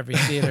out to every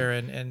theater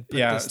and put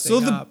this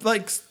thing up.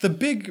 The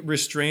big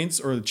restraints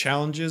or the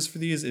challenges for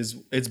these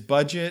is it's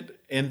budget,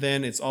 and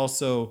then it's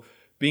also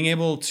being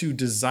able to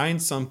design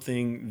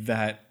something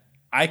that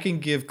I can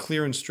give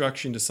clear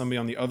instruction to somebody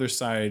on the other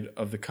side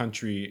of the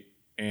country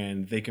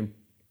and they can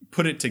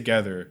put it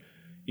together,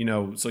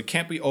 so it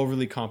can't be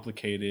overly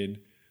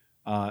complicated,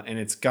 and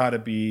it's got to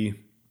be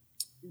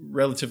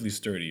relatively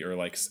sturdy, or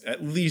like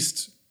at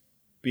least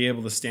be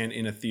able to stand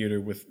in a theater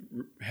with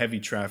heavy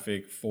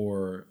traffic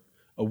for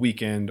a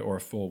weekend or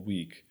a full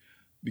week,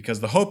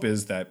 because the hope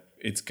is that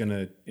it's going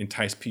to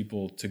entice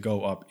people to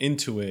go up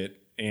into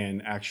it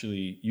and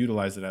actually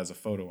utilize it as a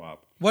photo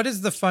op. What is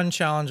the fun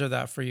challenge of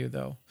that for you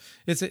though?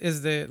 Is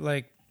it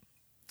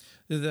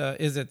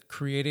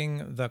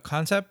creating the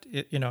concept,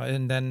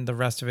 and then the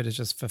rest of it is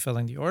just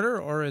fulfilling the order,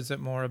 or is it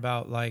more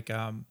about like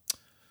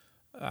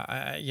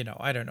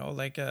I don't know,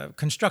 like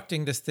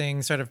constructing this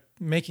thing, sort of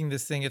making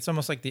this thing. It's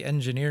almost like the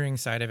engineering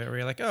side of it, where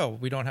you're like, oh,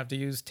 we don't have to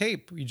use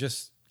tape. We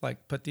just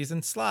like put these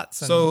in slots.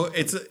 So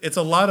it's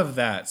a lot of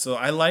that. So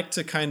I like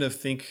to kind of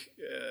think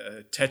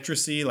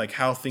Tetrisy, like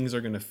how things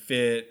are going to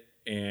fit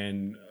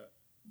and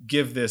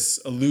give this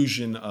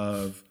illusion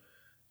of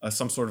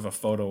some sort of a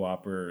photo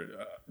op or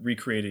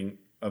recreation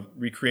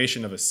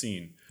of a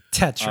scene.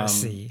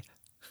 Tetrisy.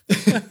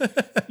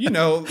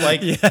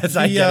 Like yes,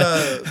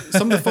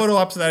 some of the photo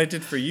ops that I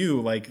did for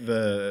you, like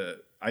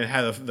I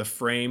had the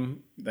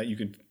frame that you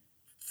could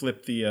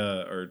flip the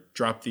or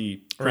drop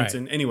the prints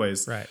in.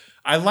 Anyways, right.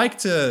 I like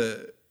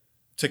to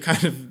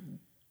kind of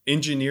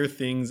engineer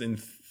things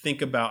and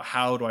think about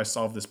how do I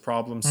solve this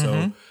problem.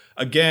 So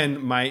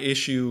again, my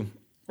issue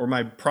or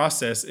my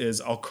process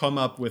is I'll come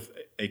up with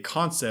a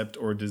concept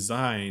or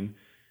design.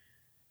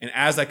 And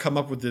as I come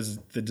up with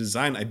the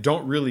design, I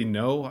don't really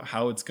know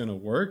how it's going to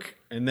work.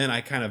 And then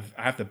I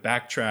have to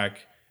backtrack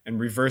and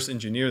reverse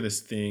engineer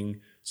this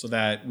thing so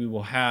that we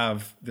will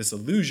have this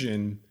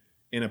illusion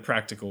in a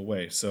practical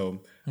way.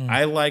 So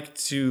I like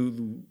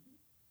to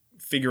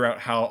figure out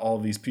how all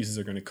these pieces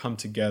are going to come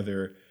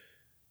together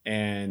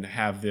and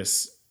have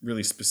this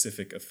really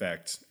specific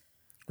effect.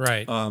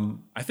 Right.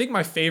 I think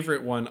my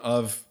favorite one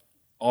of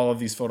all of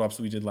these photo ops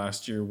we did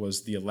last year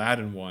was the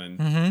Aladdin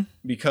one,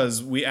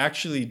 because we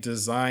actually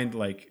designed,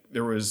 like,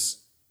 there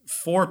was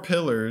 4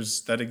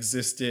 pillars that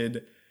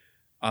existed,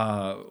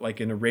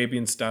 like an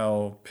Arabian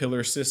style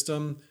pillar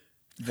system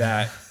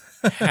that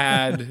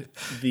had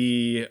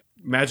the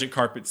magic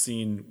carpet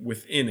scene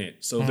within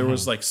it. So there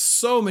was like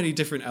so many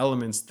different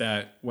elements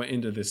that went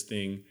into this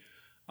thing.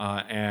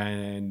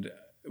 And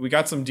we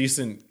got some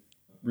decent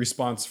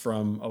response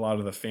from a lot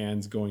of the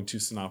fans going to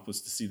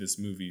Sinopolis to see this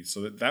movie.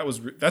 So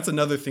that's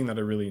another thing that I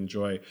really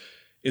enjoy,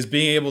 is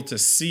being able to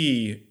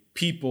see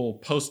people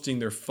posting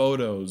their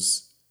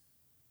photos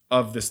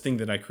of this thing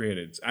that I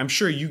created. I'm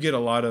sure you get a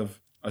lot of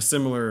a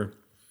similar,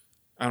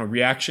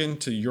 reaction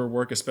to your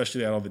work,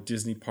 especially at all the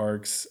Disney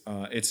parks.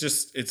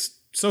 It's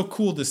so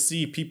cool to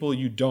see people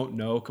you don't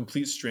know,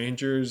 complete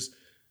strangers,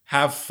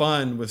 have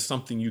fun with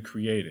something you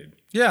created.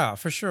 Yeah,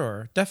 for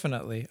sure.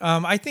 Definitely.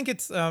 I think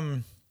it's,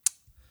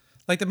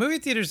 like the movie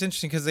theater is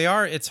interesting because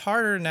it's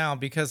harder now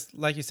because,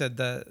 like you said,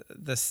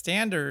 the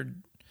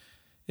standard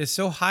is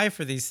so high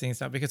for these things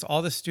now because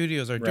all the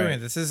studios are doing it.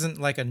 This isn't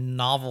like a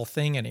novel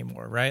thing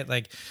anymore, right?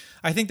 Like,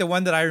 I think the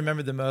one that I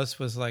remember the most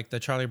was like the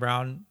Charlie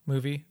Brown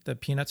movie, the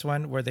Peanuts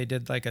one, where they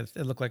did it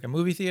looked like a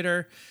movie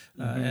theater,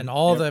 and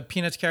all the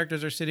Peanuts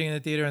characters are sitting in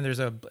the theater, and there's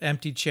a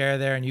empty chair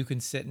there, and you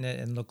can sit in it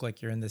and look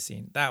like you're in the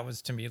scene. That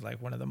was, to me,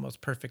 like one of the most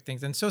perfect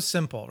things, and so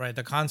simple, right?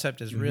 The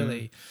concept is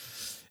really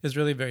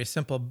very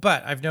simple.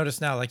 But I've noticed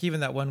now, like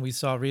even that one we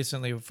saw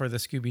recently for the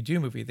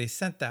Scooby-Doo movie, they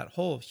sent that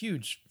whole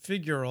huge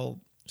figural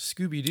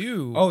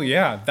Scooby-Doo. Oh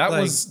yeah,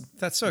 that's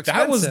so expensive.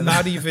 That was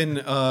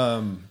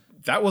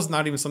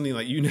not even something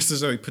that you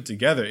necessarily put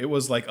together. It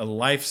was like a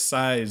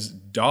life-size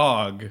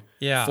dog,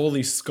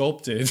 fully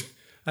sculpted,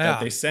 that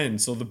they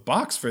send. So the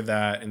box for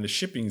that and the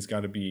shipping's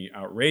got to be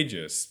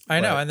outrageous. I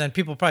know, and then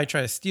people probably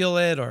try to steal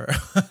it, or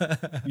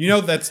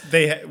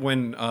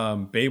when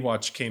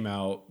Baywatch came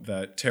out,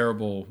 that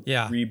terrible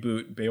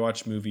reboot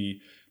Baywatch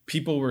movie,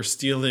 people were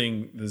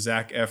stealing the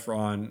Zac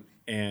Efron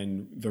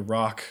and The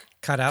Rock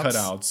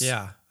cutouts.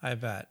 Yeah, I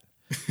bet.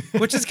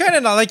 Which is kind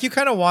of not like, you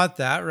kind of want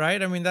that,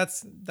 right? I mean,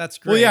 that's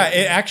great. Well,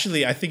 yeah,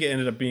 I think it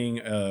ended up being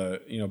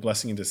a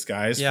blessing in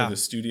disguise for the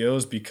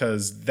studios,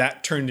 because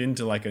that turned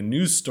into like a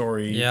news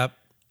story. Yep.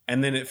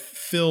 And then it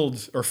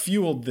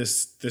fueled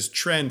this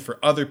trend for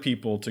other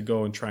people to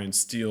go and try and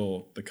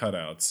steal the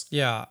cutouts.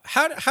 Yeah.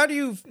 How do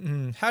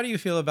you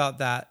feel about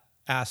that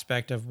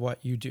aspect of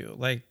what you do?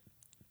 Like,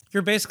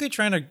 you're basically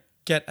trying to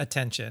get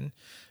attention.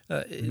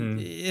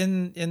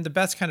 In the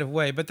best kind of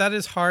way, but that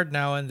is hard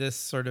now in this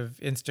sort of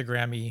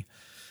Instagram-y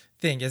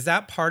thing. Is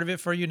that part of it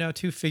for you now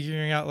too?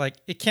 Figuring out, like,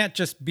 it can't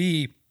just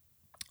be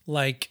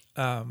like,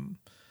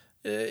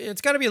 it's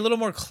got to be a little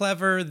more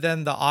clever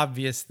than the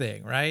obvious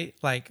thing, right?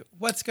 Like,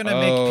 what's going to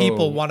make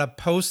people want to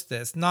post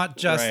this? Not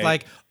just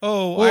like,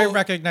 I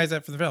recognize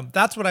that from the film.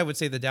 That's what I would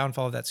say the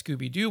downfall of that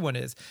Scooby-Doo one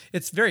is.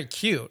 It's very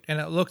cute and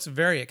it looks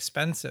very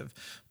expensive,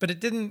 but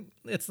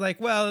it's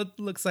like, well, it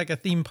looks like a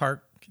theme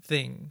park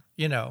thing,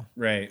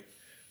 Right.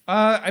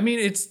 I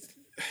mean,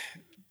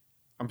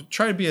 I'm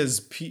trying to be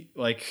as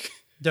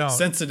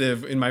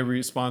sensitive in my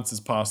response as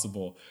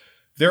possible.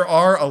 There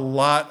are a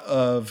lot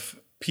of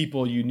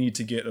people you need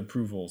to get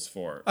approvals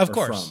for. Of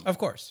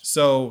course.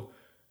 So,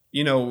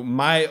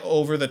 my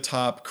over the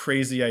top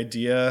crazy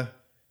idea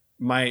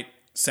might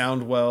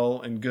sound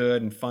well and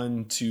good and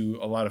fun to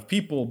a lot of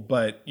people,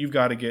 but you've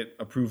got to get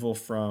approval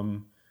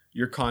from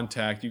your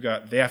contact.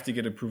 They have to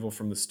get approval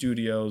from the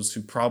studios,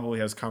 who probably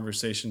has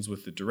conversations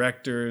with the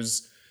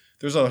directors.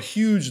 There's a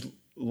huge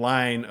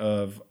line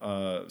of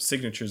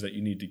signatures that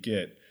you need to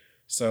get.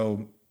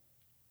 So,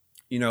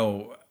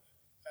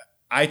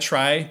 I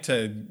try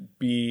to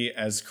be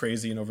as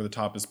crazy and over the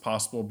top as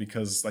possible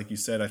because, like you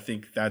said, I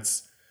think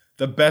that's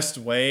the best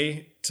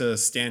way to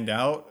stand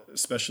out,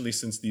 especially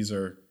since these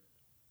are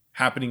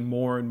happening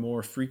more and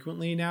more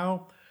frequently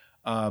now.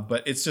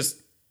 But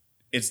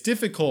it's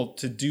difficult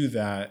to do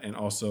that and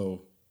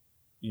also,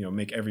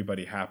 make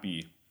everybody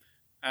happy.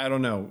 I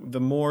don't know. The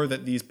more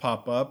that these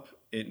pop up,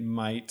 it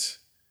might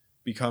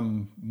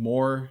become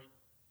more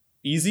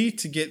easy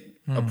to get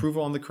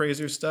approval on the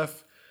crazier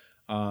stuff.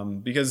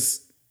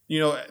 Because,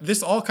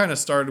 this all kind of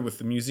started with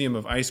the Museum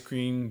of Ice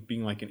Cream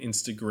being like an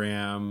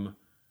Instagram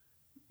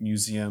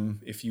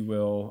museum, if you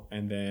will.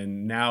 And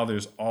then now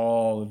there's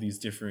all of these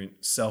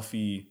different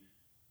selfie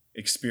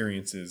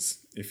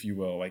experiences, if you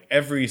will. Like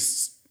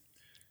everything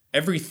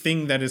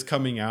that is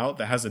coming out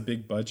that has a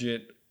big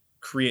budget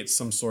creates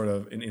some sort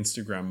of an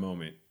Instagram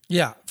moment.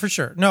 Yeah, for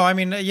sure. No, I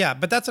mean, yeah,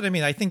 but that's what I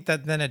mean. I think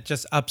that then it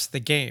just ups the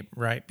game,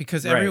 right?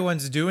 Because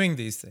everyone's doing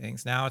these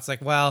things. Now it's like,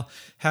 well,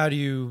 how do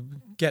you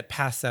get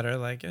past that? Or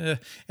like,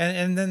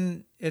 and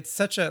then it's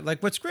such a,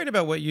 like, what's great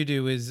about what you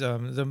do is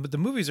the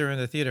movies are in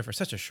the theater for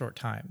such a short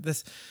time.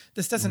 This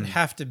doesn't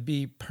have to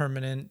be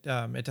permanent.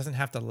 It doesn't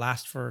have to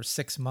last for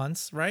 6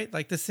 months, right?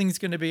 Like this thing's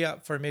going to be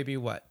up for maybe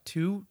what,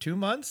 two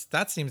months?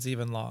 That seems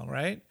even long,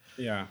 right?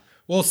 Yeah.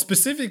 Well,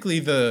 specifically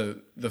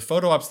the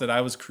photo ops that I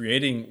was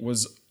creating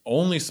was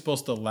only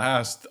supposed to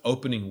last the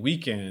opening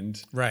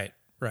weekend. Right.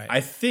 I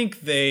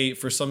think they,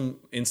 for some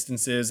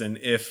instances, and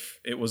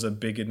if it was a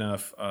big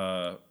enough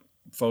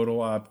photo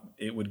op,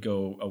 it would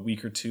go a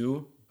week or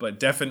two. But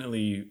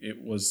definitely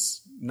it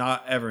was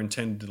not ever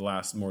intended to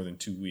last more than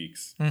 2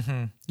 weeks.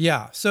 Mm-hmm.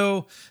 Yeah.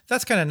 So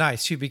that's kind of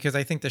nice too, because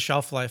I think the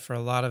shelf life for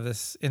a lot of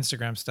this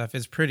Instagram stuff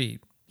is pretty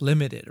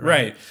limited,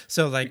 right?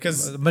 So like,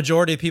 because the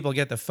majority of people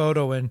get the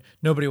photo and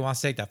nobody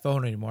wants to take that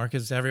photo anymore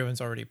because everyone's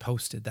already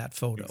posted that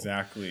photo.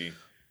 Exactly.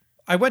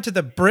 I went to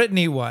the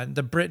Britney one,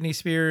 the Britney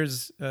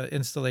Spears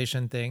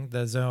installation thing,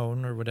 the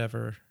Zone or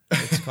whatever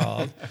it's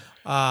called.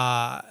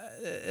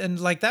 And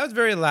like that was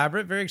very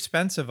elaborate, very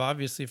expensive,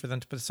 obviously, for them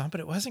to put this on, but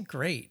it wasn't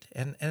great.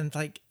 And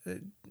like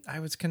I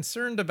was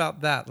concerned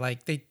about that.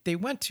 Like they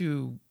went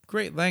to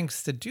great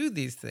lengths to do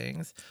these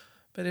things,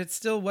 but it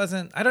still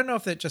wasn't. I don't know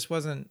if it just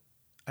wasn't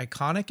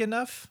iconic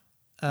enough.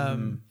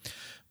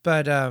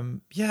 But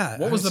yeah.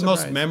 What was the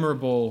most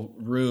memorable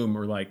room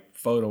or like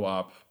photo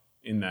op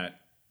in that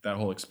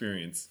whole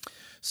experience?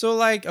 So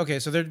like, okay,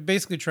 so they're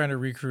basically trying to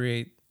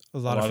recreate a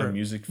lot of her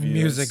music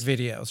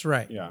videos,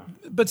 right? Yeah.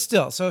 But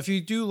still, so if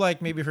you do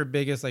like maybe her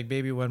biggest, like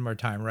Baby One More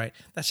Time, right?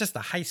 That's just the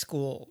high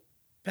school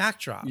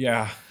backdrop.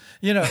 Yeah.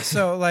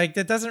 So like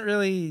that doesn't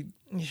really.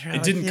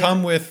 It didn't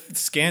come with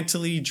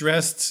scantily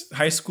dressed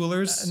high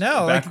schoolers,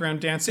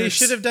 background dancers. They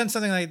should have done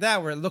something like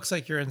that where it looks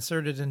like you're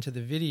inserted into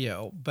the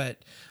video,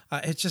 but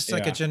it's just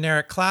like a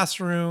generic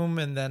classroom,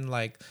 and then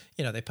like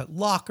they put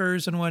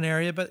lockers in one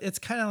area, but it's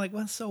kind of like,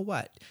 well, so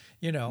what,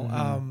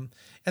 And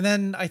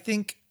then I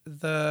think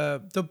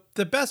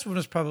the best one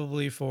was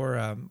probably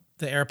for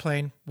the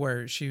airplane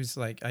where she was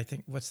like, I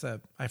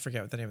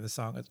forget what the name of the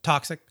song is,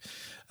 Toxic,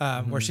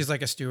 where she's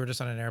like a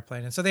stewardess on an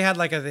airplane. And so they had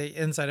like the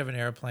inside of an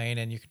airplane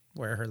and you could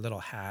wear her little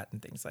hat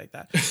and things like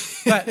that.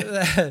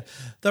 But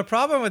the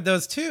problem with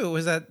those two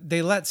was that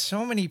they let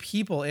so many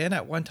people in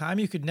at one time,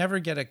 you could never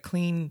get a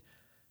clean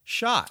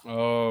shot.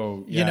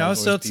 Oh, yeah.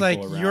 So it's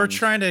like you're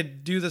trying to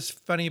do this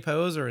funny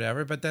pose or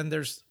whatever, but then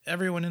there's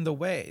everyone in the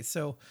way.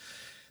 So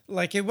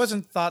like it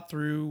wasn't thought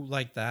through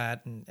like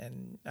that.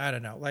 And I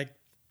don't know, like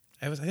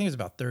I think it was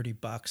about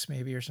 $30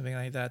 maybe or something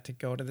like that to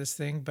go to this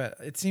thing, but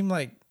it seemed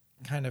like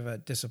kind of a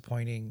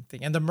disappointing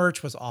thing. And the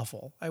merch was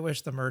awful. I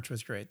wish the merch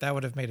was great. That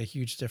would have made a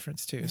huge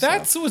difference too.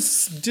 That's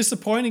what's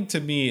disappointing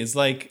to me is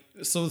like,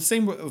 so the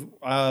same,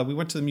 we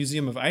went to the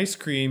Museum of Ice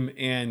Cream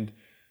and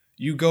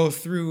you go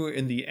through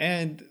in the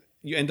end,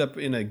 you end up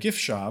in a gift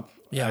shop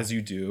as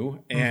you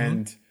do.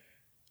 And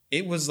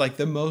it was like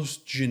the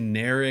most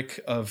generic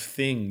of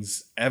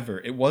things ever.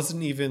 It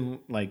wasn't even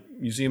like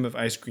Museum of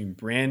Ice Cream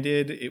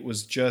branded. It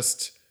was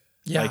just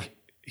like,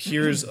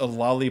 here's a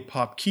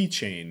lollipop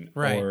keychain,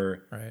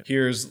 or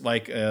here's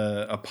like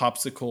a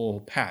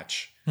popsicle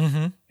patch.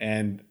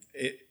 And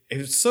it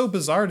was so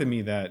bizarre to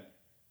me that,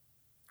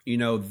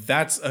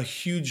 that's a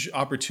huge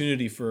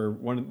opportunity for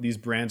one of these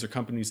brands or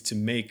companies to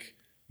make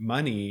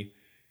money.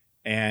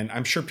 And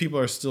I'm sure people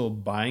are still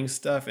buying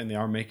stuff and they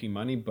are making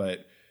money,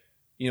 but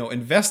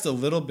invest a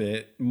little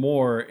bit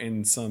more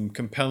in some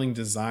compelling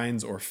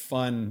designs or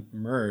fun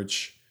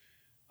merch.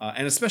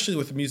 And especially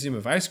with the Museum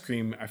of Ice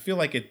Cream, I feel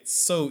like it's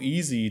so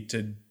easy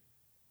to,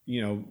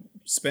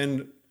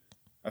 spend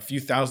a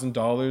few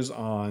 $1,000s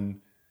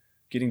on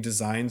getting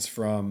designs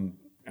from,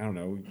 I don't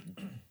know,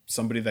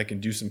 somebody that can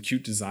do some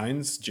cute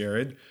designs,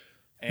 Jared.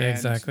 And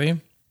exactly.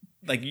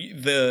 Like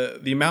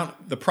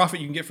the profit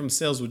you can get from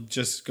sales would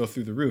just go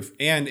through the roof.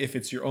 And if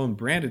it's your own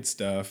branded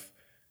stuff,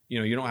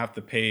 you don't have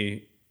to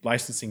pay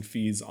licensing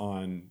fees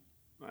on,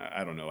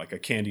 I don't know, like a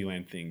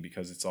Candyland thing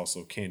because it's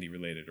also candy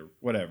related or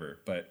whatever.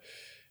 But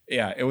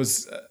yeah, it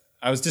was,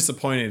 I was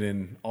disappointed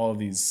in all of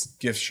these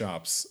gift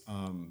shops.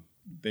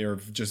 They are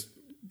just,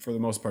 for the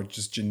most part,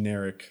 just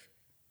generic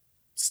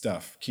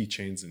stuff,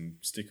 keychains and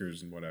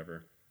stickers and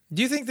whatever.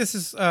 Do you think this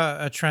is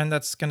a trend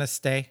that's going to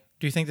stay?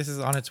 Do you think this is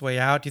on its way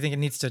out? Do you think it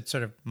needs to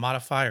sort of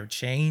modify or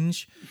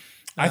change?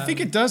 I think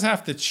it does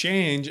have to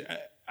change.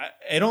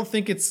 I don't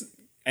think it's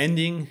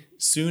ending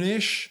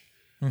soonish.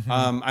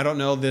 I don't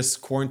know. This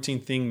quarantine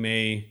thing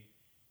may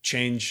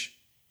change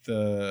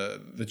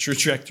the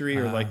trajectory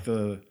or like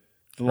the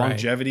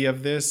longevity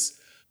of this.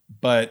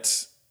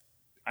 But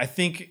I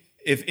think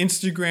if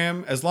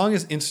Instagram, as long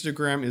as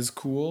Instagram is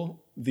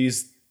cool,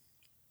 these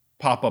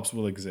pop-ups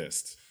will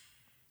exist.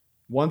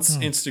 Once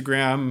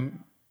Instagram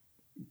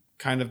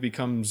kind of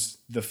becomes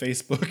the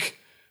Facebook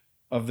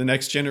of the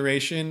next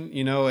generation,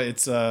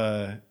 it's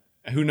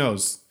who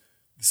knows?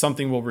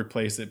 Something will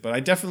replace it. But I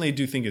definitely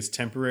do think it's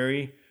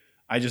temporary.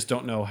 I just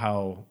don't know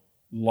how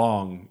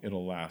long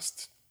it'll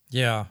last.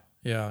 Yeah,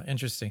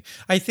 interesting.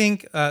 I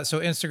think so.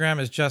 Instagram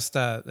is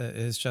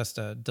just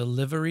a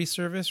delivery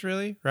service,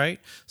 really, right?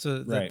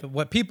 So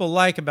what people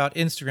like about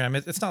Instagram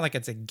is it's not like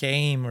it's a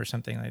game or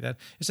something like that.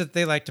 It's that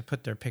they like to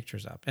put their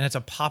pictures up, and it's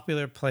a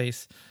popular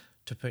place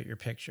to put your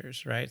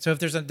pictures, right? So if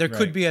there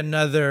could be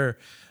another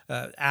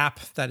app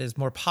that is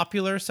more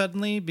popular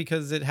suddenly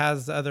because it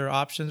has other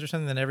options or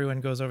something, then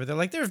everyone goes over there.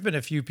 Like there have been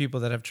a few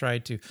people that have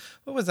tried to.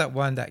 What was that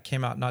one that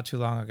came out not too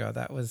long ago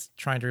that was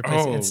trying to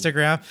replace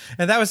Instagram,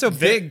 and that was so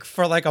big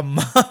for like a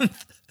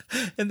month.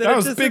 And then that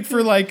was big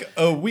for like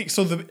a week.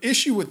 So the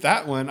issue with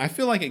that one, I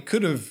feel like it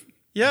could have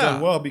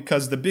done well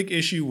because the big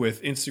issue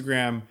with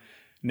Instagram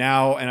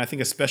now, and I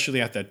think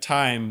especially at that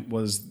time,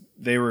 was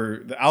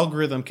the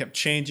algorithm kept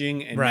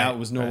changing, and now it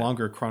was no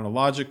longer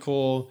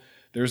chronological.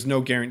 There's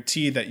no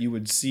guarantee that you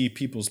would see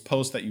people's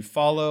posts that you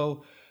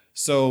follow.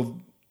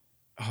 So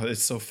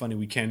it's so funny.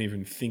 We can't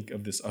even think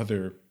of this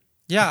other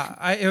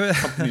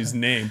company's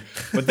name.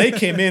 But they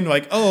came in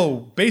like,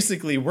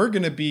 basically we're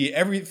going to be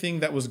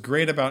everything that was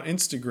great about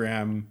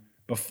Instagram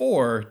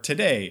before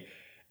today.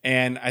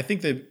 And I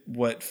think that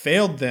what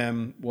failed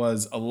them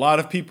was a lot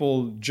of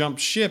people jumped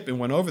ship and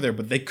went over there,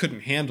 but they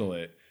couldn't handle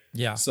it.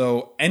 Yeah.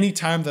 So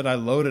anytime that I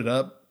loaded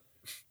up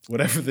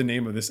whatever the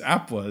name of this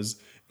app was,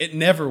 it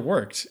never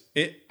worked.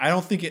 I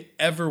don't think it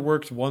ever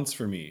worked once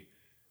for me.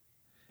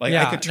 Like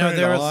I could turn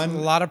it on a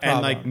lot of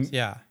problems.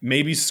 and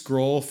maybe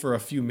scroll for a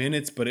few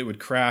minutes, but it would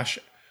crash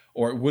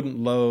or it wouldn't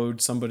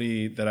load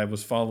somebody that I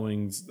was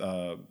following's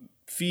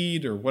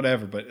feed or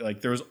whatever. But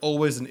like there was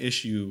always an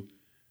issue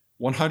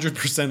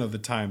 100% of the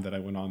time that I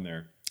went on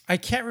there. I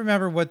can't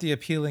remember what the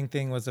appealing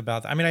thing was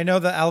about. I mean, I know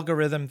the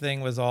algorithm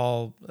thing was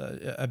all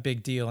a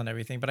big deal and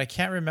everything, but I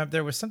can't remember.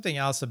 There was something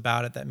else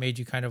about it that made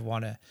you kind of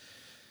want to,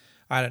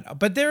 I don't know.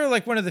 But they're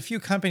like one of the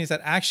few companies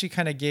that actually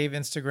kind of gave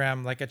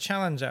Instagram like a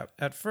challenge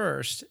at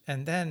first.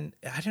 And then,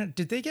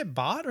 did they get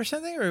bought or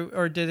something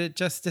or did it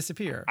just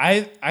disappear?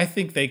 I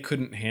think they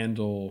couldn't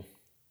handle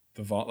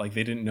the vault. Like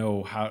they didn't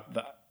know how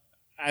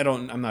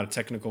I'm not a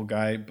technical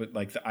guy, but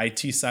like the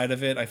IT side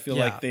of it, I feel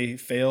like they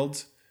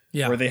failed.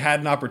 Yeah. Where they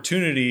had an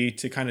opportunity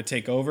to kind of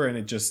take over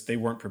and they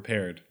weren't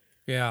prepared.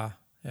 Yeah.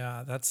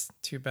 That's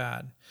too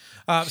bad.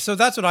 So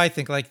that's what I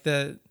think.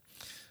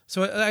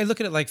 So I look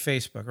at it like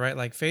Facebook, right?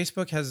 Like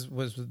Facebook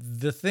was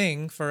the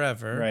thing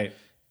forever. Right.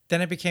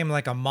 Then it became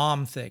like a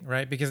mom thing,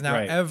 right? Because now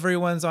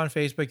everyone's on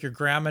Facebook. Your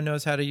grandma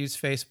knows how to use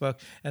Facebook.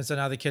 And so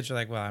now the kids are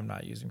like, well, I'm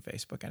not using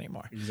Facebook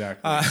anymore.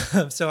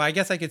 Exactly. So I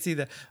guess I could see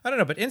that. I don't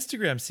know, but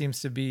Instagram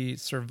seems to be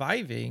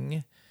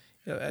surviving.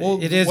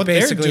 Well, it is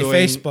basically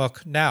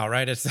Facebook now,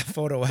 right? It's the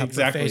photo app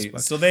for Facebook.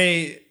 So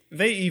they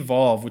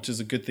evolve, which is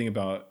a good thing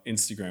about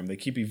Instagram. They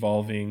keep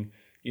evolving,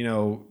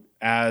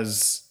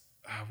 as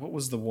what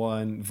was the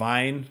one?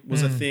 Vine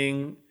was a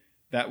thing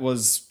that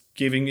was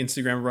giving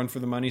Instagram a run for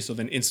the money. So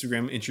then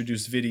Instagram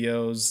introduced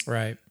videos.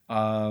 Right.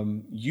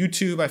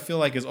 YouTube, I feel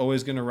like, is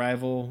always going to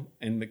rival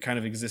and kind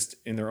of exist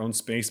in their own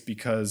space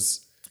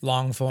because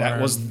long form. That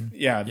was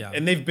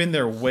and they've been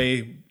there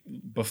way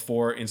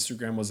before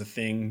Instagram was a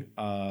thing.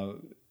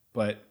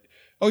 But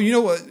you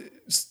know what?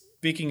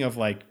 Speaking of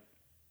like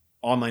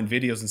online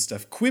videos and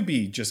stuff,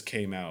 Quibi just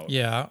came out.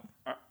 Yeah.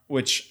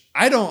 Which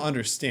I don't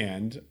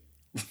understand.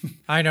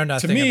 I know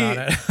nothing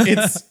about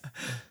it.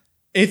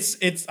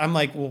 It's I'm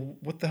like, well,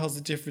 what the hell's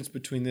the difference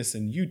between this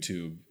and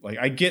YouTube? Like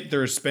I get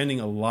they're spending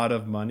a lot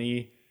of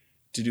money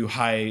to do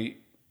high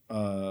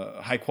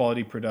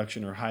quality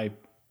production or high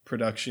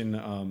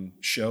production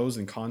shows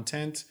and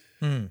content.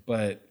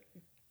 But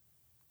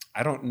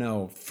I don't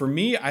know. For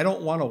me, I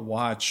don't want to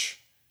watch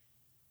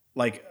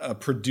like a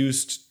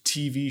produced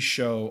TV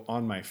show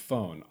on my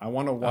phone. I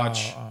want to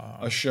watch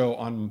a show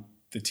on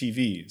the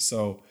TV.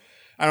 So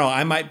I don't know.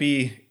 I might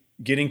be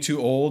getting too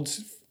old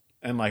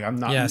and like I'm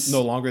not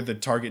no longer the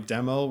target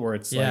demo where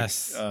it's like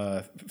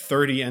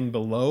 30 and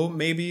below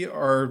maybe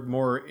are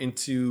more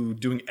into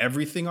doing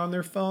everything on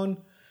their phone.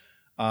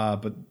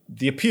 But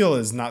the appeal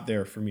is not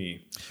there for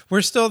me.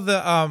 We're still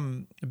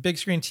the big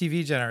screen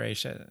TV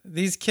generation.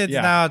 These kids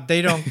now,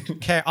 they don't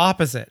care.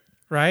 Opposite,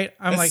 right?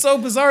 It's so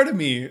bizarre to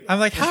me. I'm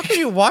like, how can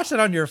you watch it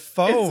on your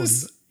phone?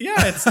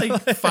 It's like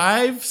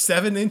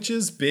 5-7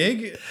 inches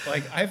big.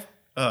 Like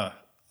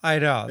I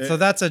know. So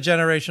that's a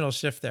generational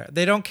shift there.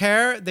 They don't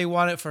care. They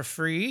want it for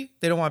free.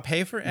 They don't want to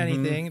pay for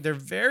anything. They're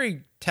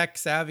very tech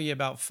savvy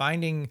about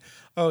finding,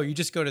 oh, you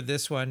just go to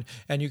this one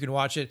and you can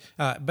watch it.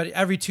 But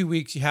every 2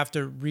 weeks you have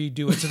to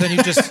redo it. So then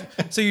you just,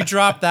 so you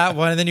drop that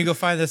one and then you go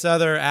find this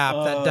other app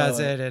that does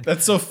it. And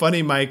that's so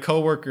funny. My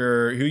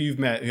coworker who you've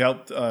met, who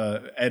helped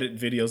edit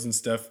videos and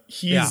stuff,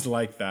 he's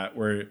like that.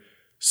 We're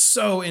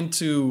so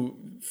into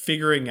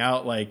figuring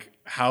out like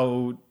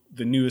how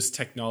the newest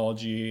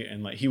technology,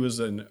 and like he was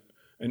an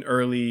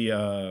early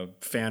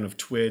fan of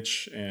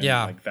Twitch and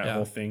like that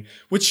whole thing,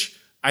 which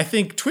I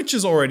think Twitch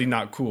is already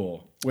not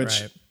cool,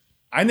 which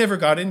I never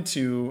got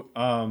into.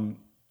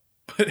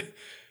 But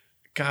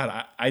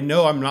God, I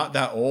know I'm not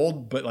that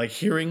old, but like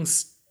hearing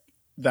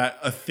that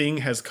a thing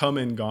has come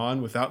and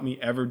gone without me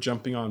ever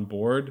jumping on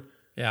board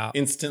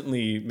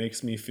instantly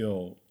makes me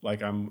feel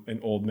like I'm an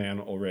old man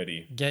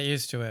already. Get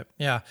used to it.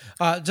 Yeah.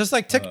 Just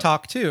like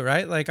TikTok too,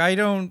 right? Like I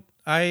don't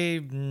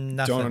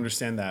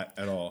understand that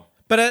at all.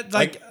 But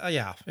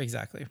yeah,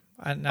 exactly.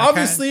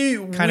 Obviously,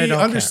 we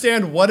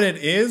understand what it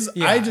is.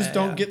 I just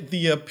don't get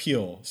the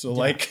appeal.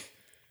 So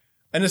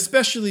and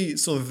especially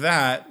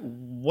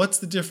what's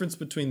the difference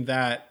between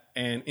that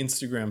and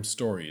Instagram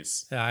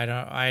stories? Yeah,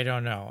 I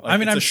don't know. Like, I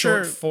mean, I'm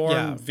sure short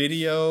form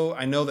video.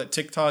 I know that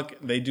TikTok,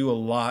 they do a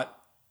lot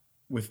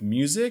with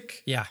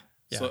music. Yeah.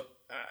 So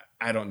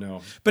I don't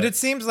know. But it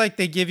seems like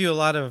they give you a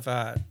lot of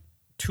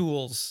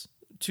tools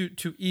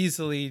to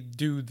easily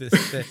do this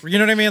thing. You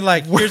know what I mean?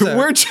 Like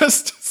we're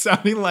just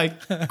sounding like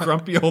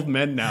grumpy old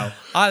men now.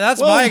 That's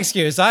my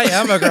excuse. I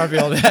am a grumpy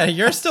old man.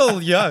 You're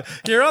still young.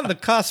 You're on the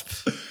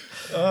cusp.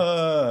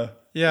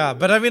 Yeah,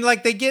 but I mean,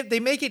 like they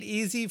make it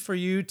easy for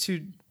you to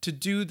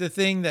do the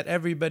thing that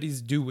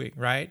everybody's doing,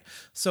 right?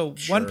 So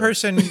one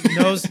person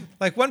knows,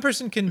 like one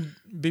person can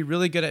be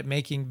really good at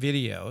making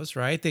videos,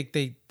 right?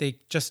 They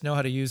just know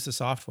how to use the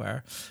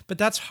software, but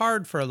that's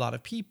hard for a lot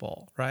of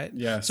people, right?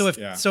 Yes. So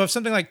if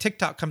something like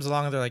TikTok comes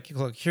along and they're like,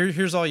 look,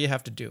 here's all you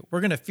have to do.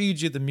 We're gonna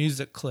feed you the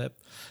music clip,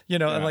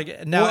 and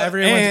like now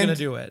everyone's gonna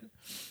do it.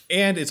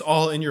 And it's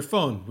all in your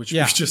phone, which we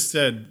just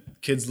said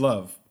kids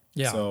love.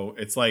 Yeah. So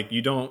it's like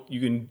you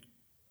can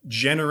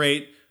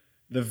generate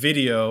the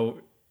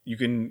video, you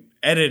can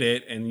edit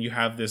it, and you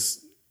have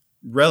this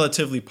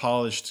relatively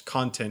polished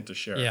content to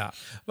share. Yeah.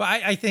 Well,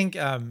 I think,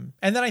 and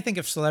then I think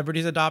if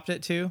celebrities adopt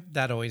it too,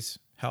 that always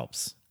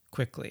helps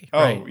quickly.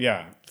 Oh, right?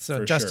 yeah.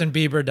 So Justin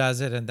Bieber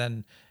does it, and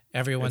then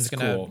everyone's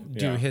going to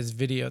do his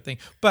video thing.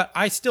 But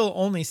I still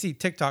only see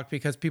TikTok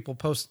because people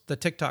post the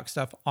TikTok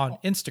stuff on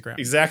Instagram.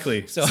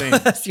 Exactly. So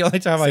that's the only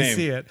time I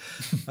see it.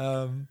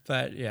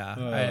 But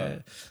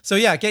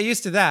get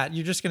used to that.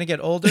 You're just going to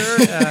get older.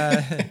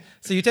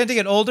 So you tend to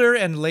get older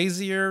and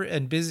lazier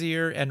and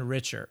busier and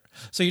richer.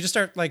 So you just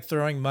start like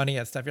throwing money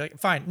at stuff. You're like,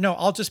 fine, no,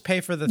 I'll just pay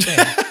for the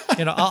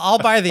thing. I'll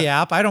buy the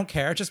app. I don't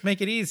care. Just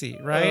make it easy,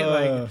 right?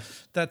 Like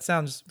that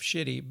sounds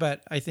shitty,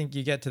 but I think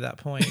you get to that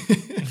point.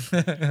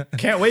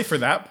 Can't wait for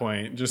that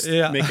point. Just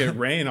make it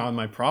rain on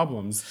my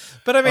problems.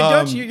 But I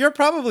mean, you're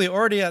probably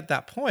already at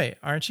that point,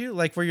 aren't you?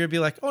 Like where you'd be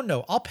like, oh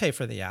no, I'll pay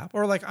for the app.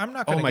 Or like, I'm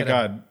not going to get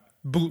a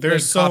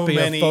bootleg copy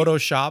of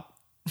Photoshop.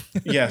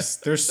 Yes.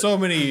 There's so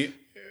many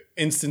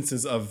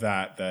instances of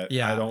that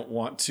I don't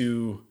want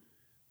to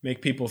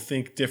make people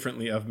think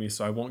differently of me,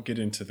 so I won't get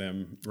into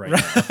them right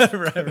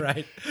now.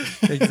 right.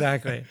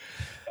 Exactly.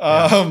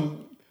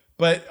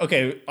 But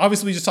okay,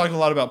 obviously we just talked a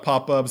lot about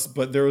pop-ups,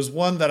 but there was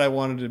one that I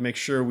wanted to make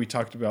sure we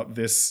talked about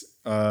this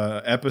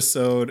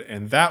episode,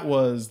 and that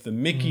was the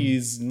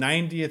Mickey's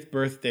 90th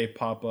birthday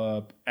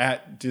pop-up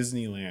at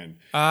Disneyland.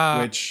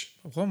 Which,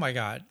 oh my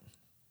God.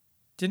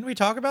 Didn't we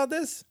talk about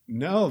this?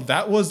 No,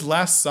 that was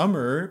last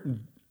summer,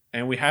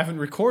 and we haven't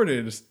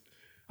recorded.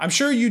 I'm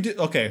sure you did.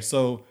 Okay,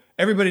 so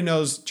everybody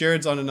knows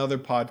Jared's on another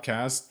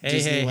podcast,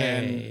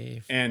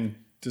 Disneyland and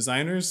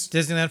Designers.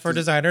 Disneyland for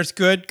Designers.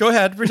 Good. Go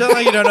ahead. Pretend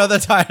like you don't know the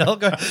title.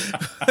 Go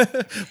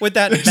with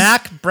that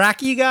Mac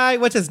Bracky guy.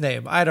 What's his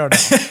name? I don't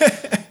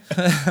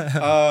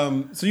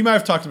know. So you might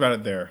have talked about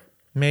it there.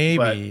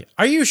 Maybe.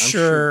 Are you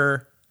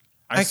sure?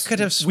 I could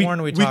have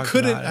sworn we talked about it. We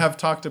couldn't have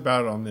talked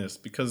about it on this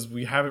because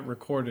we haven't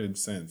recorded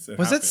since.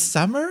 Was it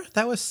summer?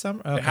 That was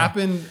summer? Okay. It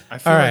happened, I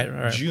feel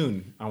like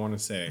June, I want to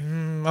say.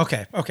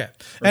 Okay.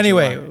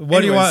 Anyway,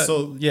 what do you want?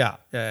 So, yeah.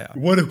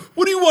 What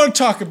do you want to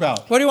talk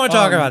about? What do you want to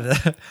talk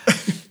about?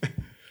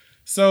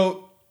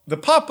 So the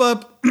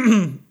pop-up, all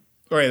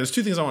right, there's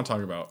two things I want to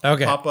talk about.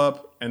 Okay.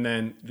 Pop-up and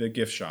then the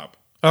gift shop,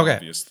 okay.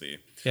 Obviously.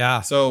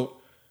 Yeah. So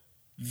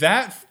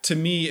that to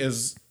me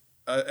is...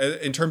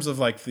 in terms of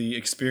like the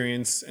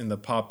experience and the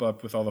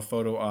pop-up with all the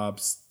photo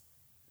ops,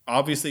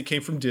 obviously it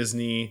came from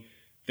Disney.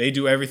 They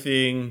do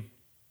everything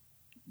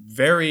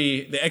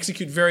they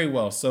execute very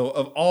well. So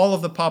of all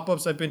of the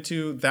pop-ups I've been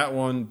to, that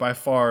one by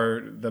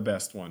far the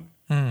best one.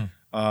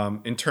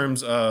 In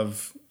terms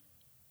of,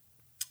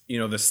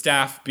 the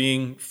staff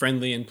being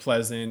friendly and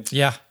pleasant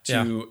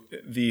to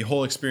the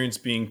whole experience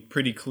being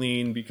pretty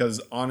clean,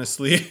 because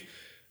honestly,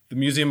 the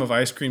Museum of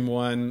Ice Cream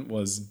one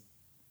was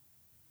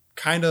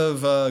kind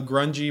of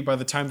grungy by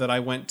the time that I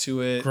went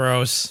to it.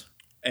 Gross.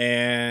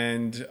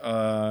 And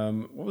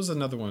what was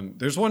another one?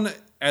 There's one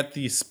at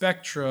the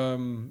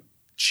Spectrum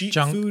Cheat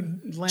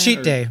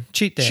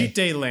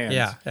Day Land.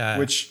 Yeah.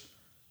 Which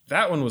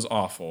that one was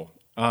awful.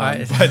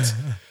 But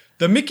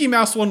the Mickey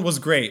Mouse one was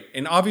great.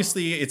 And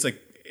obviously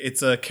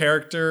it's a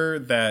character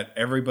that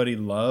everybody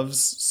loves.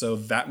 So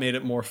that made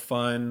it more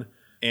fun.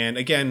 And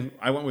again,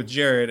 I went with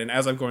Jared. And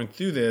as I'm going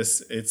through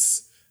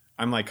this,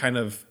 I'm like kind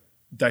of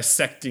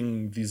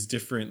dissecting these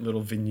different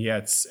little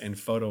vignettes and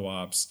photo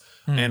ops.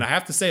 And I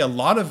have to say a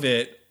lot of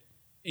it,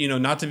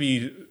 not to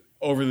be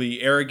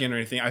overly arrogant or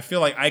anything, I feel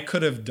like I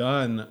could have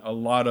done a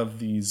lot of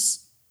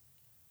these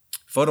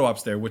photo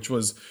ops there, which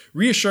was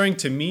reassuring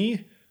to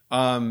me,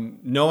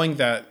 knowing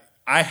that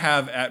I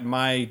have at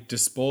my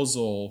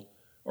disposal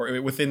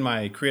or within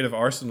my creative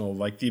arsenal,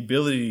 like the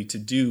ability to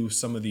do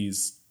some of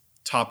these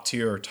top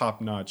tier or top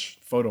notch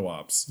photo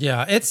ops.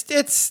 Yeah,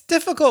 it's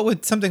difficult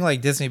with something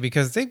like Disney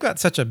because they've got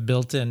such a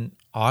built-in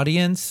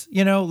audience,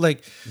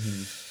 like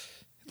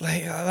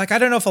I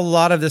don't know if a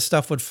lot of this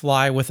stuff would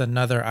fly with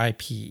another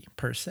IP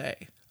per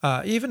se.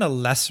 Even a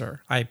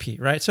lesser IP,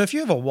 right? So if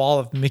you have a wall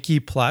of Mickey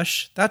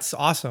plush, that's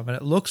awesome and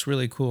it looks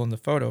really cool in the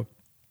photo.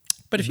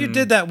 But if you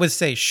did that with,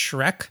 say,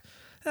 Shrek,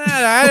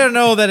 I don't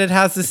know that it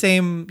has the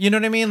same, you know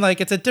what I mean? Like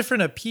it's a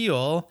different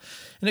appeal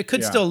and it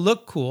could still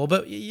look cool,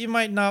 but you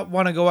might not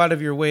want to go out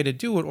of your way to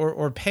do it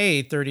or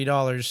pay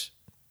 $30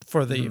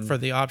 for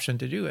the option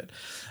to do it.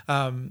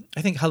 I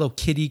think Hello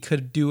Kitty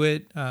could do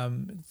it.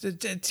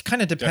 It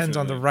kind of depends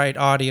on the right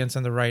audience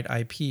and the right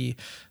IP.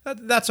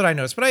 That's what I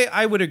noticed. But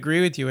I would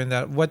agree with you in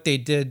that what they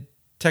did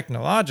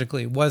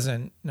technologically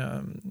wasn't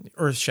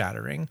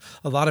earth-shattering.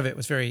 A lot of it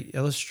was very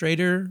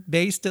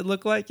Illustrator-based, it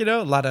looked like,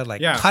 a lot of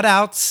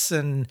cutouts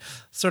and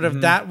sort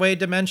of that way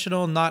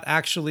dimensional, not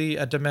actually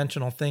a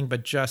dimensional thing,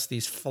 but just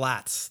these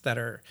flats that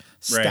are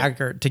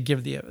staggered to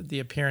give the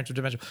appearance of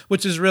dimension,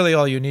 which is really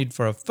all you need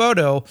for a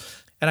photo.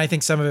 And I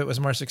think some of it was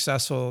more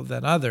successful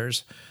than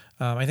others.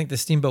 I think the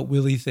Steamboat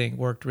Willie thing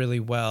worked really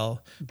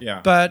well.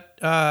 Yeah. But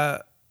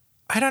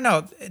I don't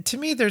know. To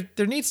me,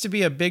 there needs to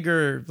be a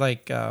bigger,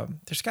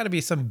 there's got to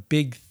be some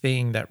big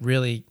thing that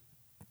really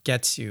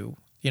gets you,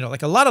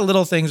 like a lot of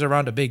little things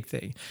around a big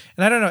thing.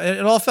 And I don't know.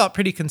 It all felt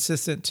pretty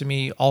consistent to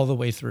me all the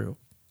way through.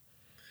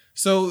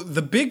 So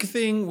the big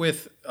thing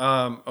with,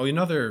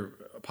 another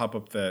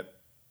pop-up that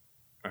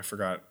I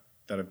forgot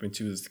that I've been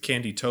to is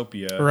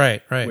Candytopia.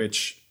 Right.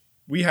 Which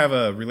we have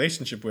a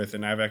relationship with,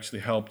 and I've actually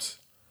helped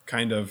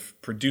kind of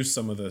produce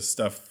some of the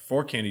stuff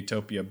for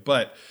Candytopia.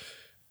 But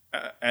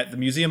at the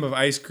Museum of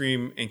Ice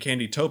Cream and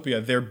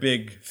Candytopia, their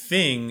big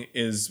thing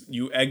is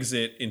you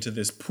exit into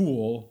this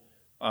pool.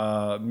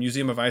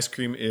 Museum of Ice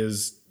Cream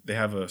they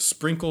have a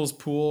sprinkles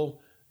pool,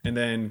 and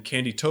then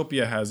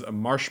Candytopia has a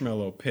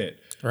marshmallow pit,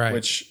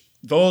 which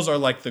those are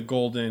like the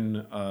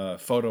golden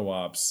photo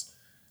ops.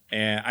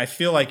 And I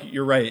feel like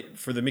you're right.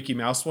 For the Mickey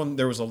Mouse one,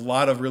 there was a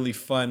lot of really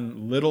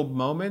fun little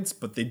moments,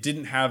 but they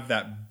didn't have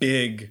that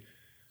big,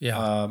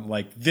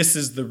 this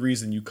is the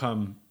reason you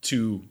come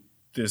to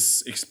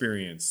this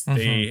experience.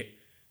 There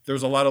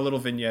was a lot of little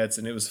vignettes,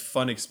 and it was a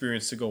fun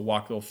experience to go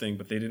walk the whole thing,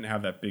 but they didn't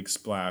have that big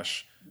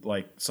splash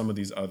like some of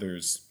these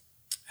others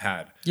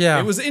had. Yeah.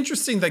 It was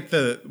interesting, like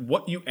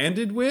what you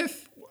ended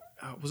with,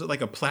 was it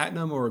like a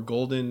platinum or a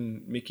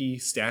golden Mickey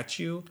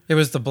statue? It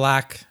was the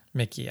black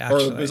Mickey,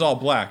 actually. Or it was all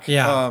black.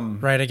 Yeah,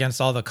 right against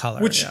all the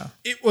color. Which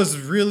it was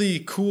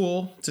really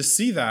cool to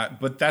see that,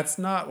 but that's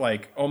not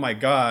like, oh my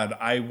God,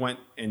 I went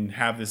and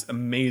have this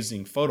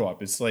amazing photo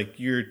op. It's like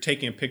you're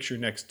taking a picture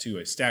next to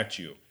a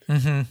statue.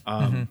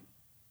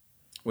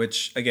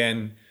 Which,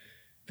 again,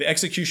 the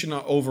execution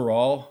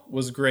overall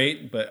was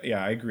great, but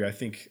yeah, I agree. I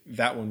think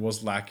that one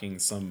was lacking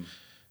some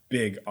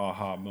big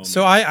aha moment.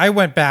 So I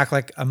went back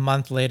like a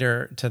month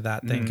later to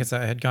that thing because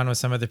I had gone with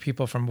some other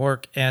people from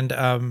work,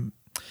 and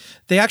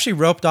they actually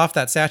roped off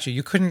that statue.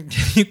 You could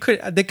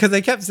because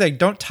they kept saying,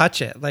 don't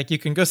touch it. Like you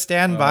can go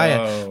stand by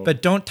it,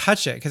 but don't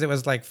touch it because it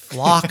was like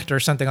flocked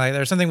or something like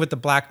that, or something with the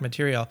black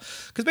material.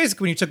 Because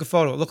basically when you took a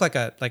photo, it looked like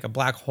a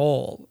black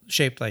hole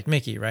shaped like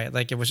Mickey, right?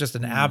 Like it was just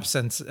an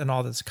absence in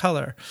all this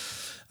color.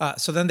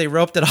 So then they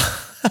roped it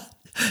off.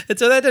 And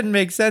so that didn't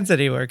make sense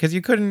anywhere because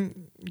you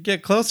couldn't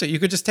get closer. You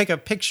could just take a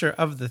picture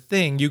of the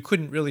thing. You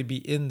couldn't really be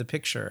in the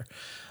picture.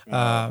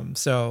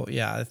 So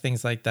yeah,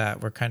 things like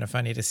that were kind of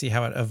funny to see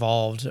how it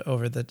evolved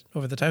over the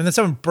time. And then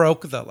someone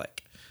broke the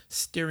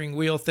steering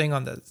wheel thing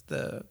on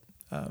the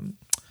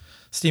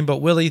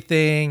Steamboat Willie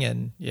thing,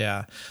 and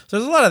yeah, so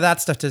there's a lot of that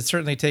stuff to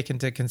certainly take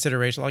into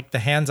consideration, like the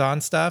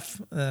hands-on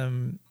stuff.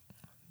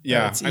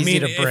 It's easy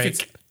to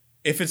break.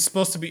 If it's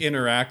supposed to be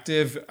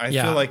interactive, I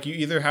feel like you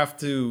either have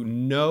to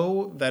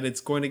know that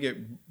it's going to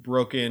get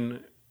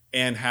broken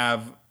and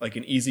have like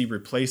an easy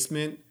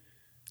replacement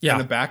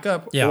and a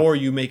backup, or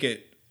you make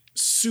it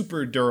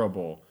super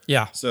durable.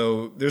 Yeah.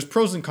 So there's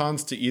pros and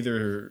cons to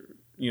either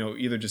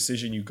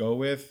decision you go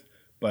with,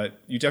 but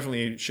you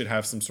definitely should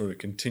have some sort of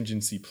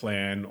contingency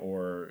plan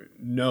or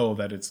know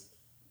that it's,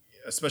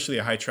 especially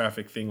a high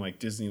traffic thing like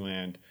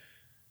Disneyland,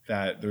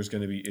 that there's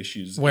going to be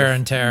issues. Wear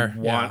and tear.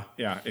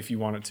 If you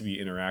want it to be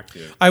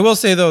interactive. I will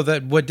say, though,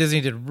 that what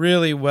Disney did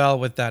really well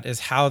with that is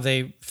how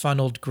they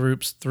funneled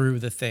groups through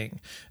the thing.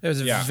 It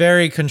was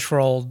very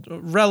controlled,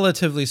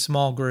 relatively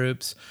small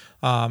groups.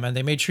 And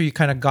they made sure you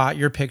kind of got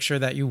your picture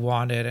that you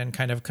wanted and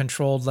kind of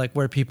controlled like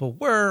where people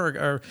were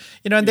or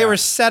and they were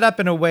set up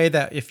in a way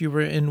that if you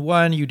were in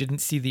one, you didn't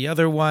see the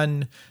other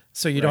one.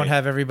 So you don't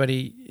have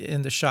everybody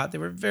in the shot. They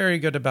were very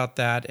good about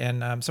that.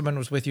 And someone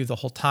was with you the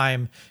whole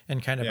time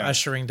and kind of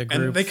ushering the group.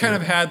 And they kind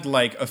of had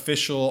like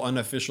official,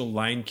 unofficial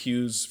line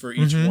cues for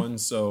each one.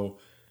 So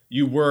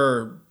you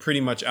were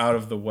pretty much out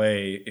of the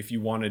way if you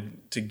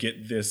wanted to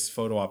get this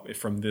photo op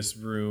from this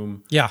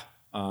room. Yeah.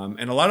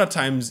 And a lot of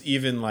times,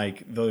 even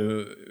like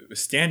the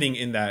standing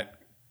in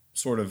that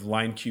sort of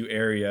line queue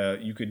area,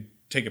 you could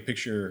take a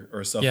picture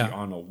or a selfie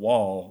on a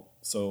wall.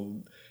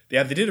 So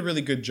they did a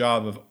really good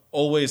job of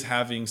always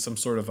having some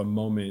sort of a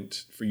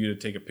moment for you to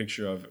take a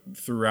picture of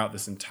throughout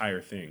this entire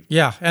thing.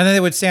 Yeah, and then they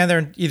would stand there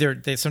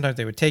and sometimes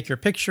they would take your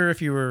picture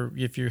if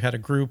you had a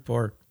group,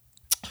 or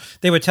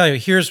they would tell you,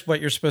 here's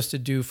what you're supposed to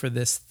do for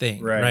this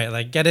thing, right?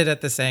 Like get it at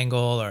this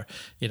angle, or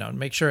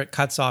make sure it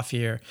cuts off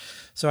here.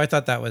 So I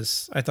thought that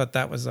was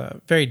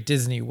a very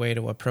Disney way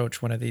to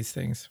approach one of these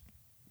things.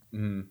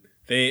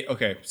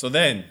 So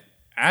then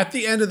at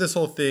the end of this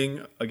whole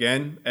thing,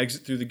 again,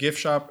 exit through the gift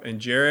shop, and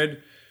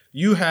Jared,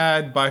 you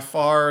had by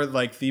far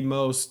like the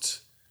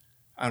most,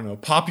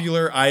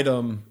 popular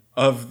item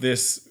of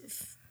this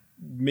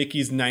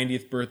Mickey's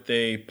 90th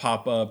birthday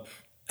pop-up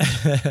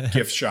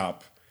gift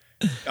shop.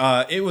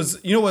 It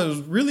was, what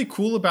was really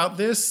cool about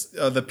this,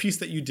 the piece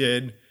that you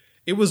did,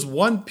 it was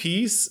one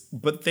piece,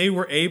 but they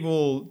were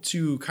able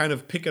to kind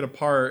of pick it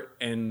apart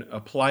and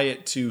apply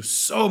it to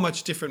so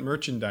much different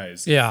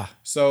merchandise. Yeah.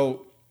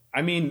 So,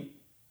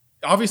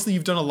 obviously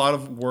you've done a lot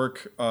of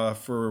work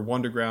for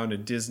Wonderground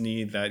and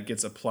Disney that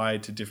gets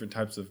applied to different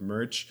types of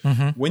merch.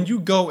 When you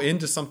go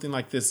into something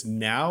like this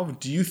now,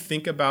 do you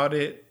think about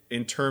it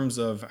in terms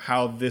of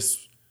how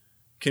this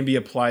can be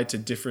applied to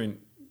different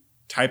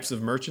types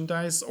of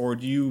merchandise, or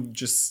do you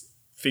just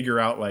figure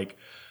out like,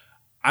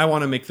 I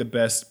want to make the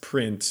best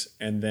print,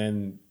 and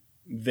then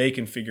they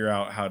can figure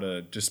out how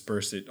to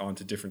disperse it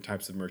onto different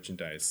types of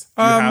merchandise?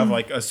 Do you have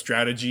like a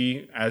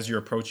strategy as you're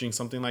approaching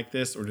something like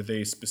this, or do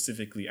they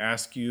specifically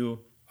ask you?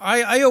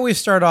 I always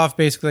start off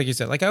basically, like you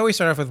said, like I always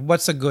start off with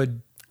what's a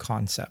good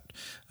concept.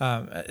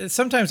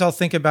 Sometimes I'll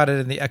think about it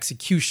in the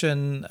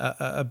execution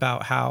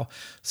about how,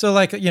 so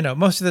like,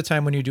 most of the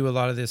time when you do a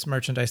lot of this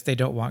merchandise, they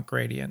don't want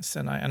gradients.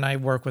 And I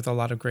work with a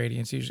lot of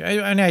gradients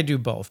usually. I do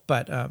both,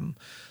 but,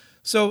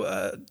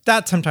 so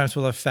that sometimes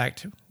will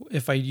affect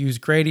if I use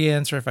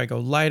gradients or if I go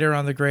lighter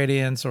on the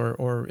gradients,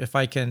 or if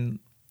I can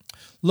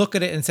look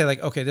at it and say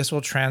like, okay, this will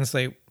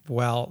translate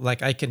well.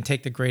 Like I can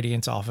take the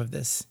gradients off of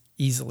this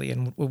easily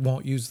and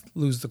won't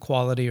lose the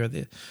quality of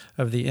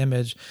the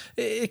image.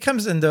 It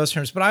comes in those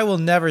terms, but I will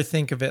never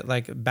think of it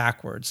like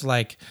backwards.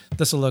 Like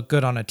this will look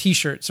good on a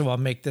t-shirt, so I'll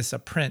make this a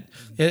print.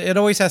 It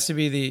always has to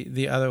be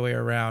the other way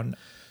around.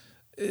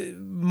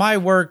 My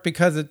work,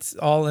 because it's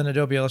all in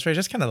Adobe Illustrator,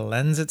 just kind of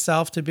lends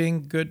itself to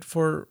being good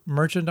for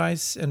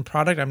merchandise and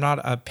product. I'm not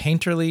a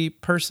painterly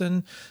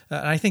person.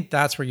 And I think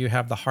that's where you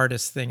have the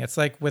hardest thing. It's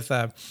like with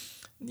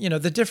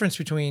the difference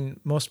between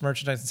most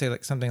merchandise and say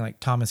like something like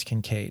Thomas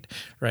Kincaid,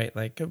 right?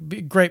 Like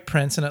great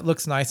prints and it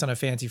looks nice on a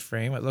fancy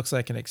frame. It looks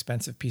like an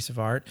expensive piece of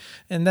art.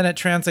 And then it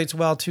translates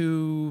well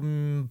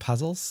to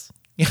puzzles.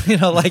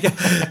 Like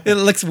it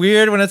looks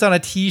weird when it's on a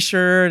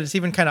t-shirt. It's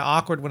even kind of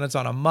awkward when it's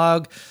on a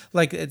mug.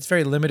 Like it's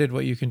very limited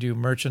what you can do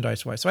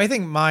merchandise wise. So I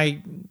think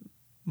my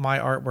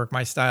artwork,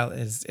 my style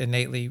is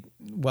innately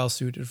well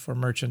suited for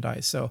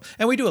merchandise. So,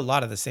 and we do a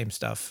lot of the same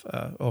stuff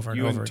over and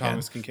you over and again.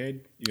 Thomas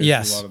Kincaid?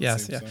 Yes.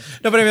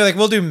 Stuff? No, but I mean, like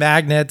we'll do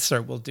magnets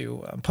or we'll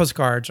do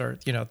postcards or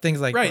things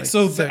like right.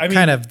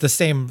 Kind of the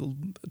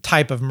same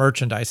type of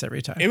merchandise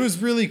every time. It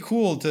was really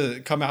cool to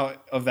come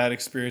out of that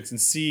experience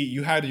and see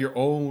you had your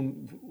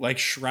own like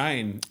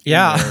shrine.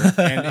 Yeah,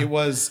 and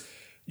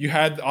you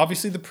had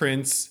obviously the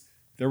prints.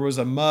 There was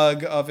a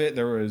mug of it.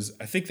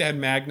 I think they had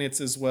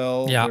magnets as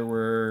well. Yeah. There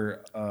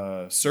were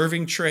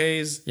serving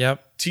trays.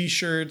 Yep.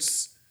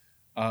 T-shirts.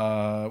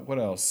 What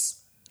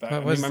else?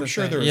 I'm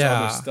sure thing? there was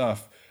other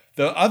stuff.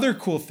 The other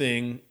cool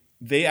thing,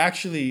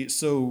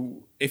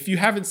 so if you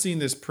haven't seen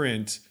this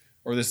print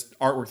or this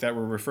artwork that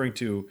we're referring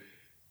to,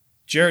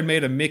 Jared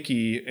made a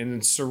Mickey and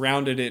then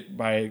surrounded it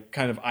by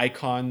kind of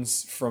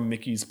icons from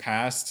Mickey's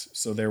past.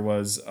 So there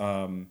was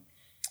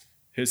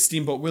his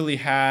Steamboat Willie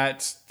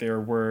hat.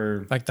 There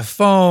were like the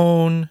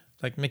phone,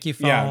 like Mickey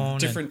phone. Yeah,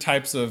 different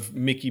types of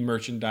Mickey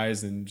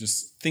merchandise and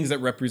just things that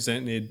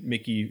represented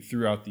Mickey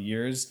throughout the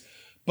years.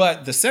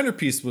 But the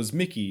centerpiece was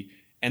Mickey,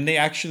 and they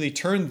actually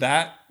turned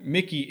that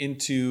Mickey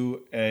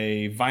into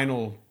a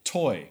vinyl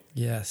toy.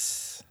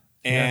 Yes.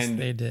 And yes,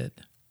 they did.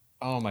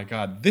 Oh my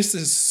God. This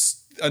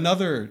is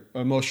another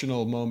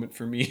emotional moment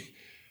for me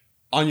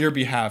on your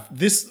behalf.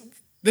 This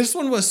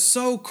one was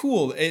so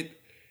cool.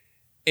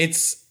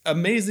 It's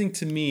amazing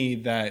to me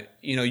that,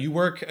 you know, you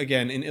work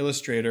again in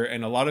Illustrator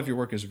and a lot of your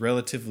work is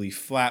relatively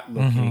flat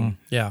looking.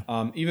 Yeah.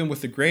 Even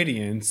with the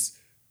gradients,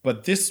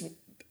 but this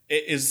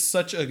is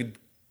such a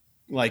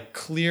like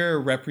clear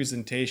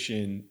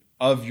representation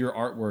of your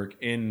artwork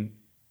in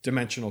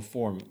dimensional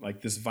form.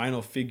 Like this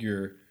vinyl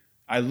figure,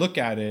 I look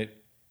at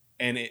it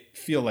and it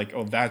feel like,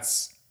 oh,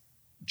 that's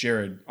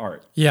Jared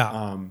art.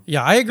 Yeah.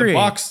 Yeah, I agree.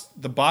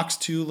 The box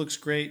too looks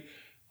great.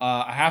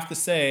 I have to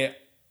say,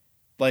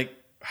 like,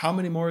 how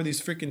many more of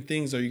these freaking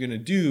things are you going to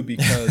do?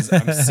 Because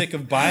I'm sick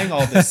of buying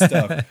all this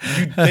stuff.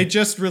 They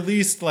just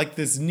released like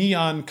this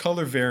neon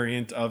color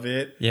variant of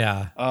it.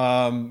 Yeah.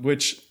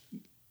 Which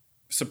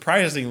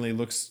surprisingly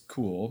looks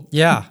cool.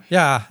 Yeah.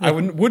 Yeah. I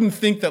wouldn't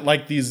think that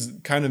like these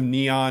kind of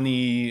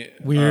neon-y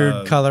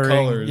weird coloring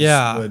colors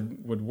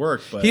would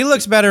work. But he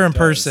looks better in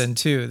person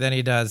too than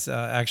he does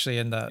actually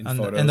in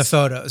the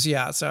photos.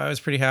 Yeah. So I was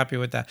pretty happy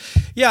with that.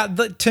 Yeah.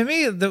 To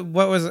me,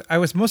 I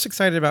was most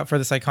excited about for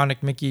this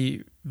iconic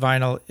Mickey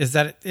vinyl is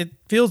that it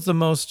feels the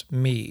most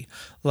me.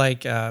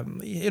 Like,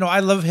 you know, I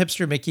love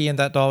hipster Mickey and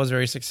that doll was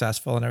very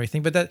successful and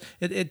everything, but that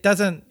it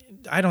doesn't,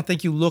 I don't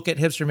think you look at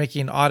hipster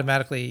Mickey and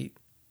automatically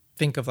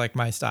think of like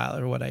my style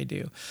or what I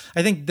do.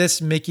 I think this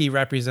Mickey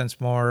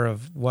represents more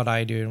of what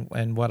I do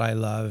and what I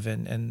love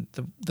and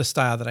the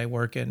style that I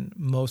work in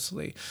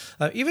mostly.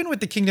 Even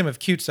with the Kingdom of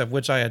Cute stuff,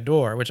 which I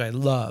adore, which I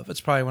love,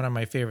 it's probably one of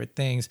my favorite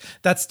things.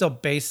 That's still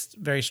based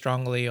very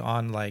strongly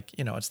on like,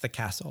 you know, it's the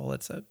castle.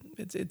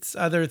 It's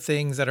other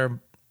things that are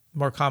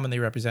more commonly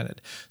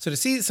represented. So to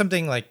see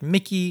something like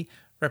Mickey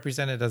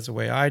represented as the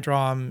way I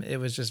draw him, it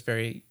was just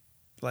very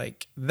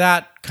like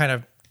that kind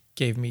of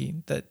gave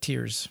me the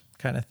tears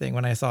kind of thing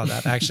when I saw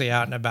that actually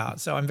out and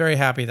about. So I'm very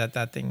happy that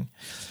that thing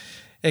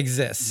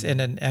exists in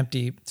an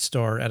empty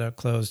store at a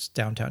closed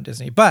downtown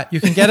Disney. But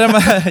you can get them.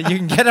 You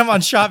can get them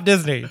on Shop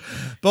Disney.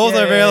 Both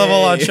are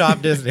available on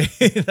Shop Disney.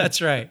 That's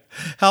right.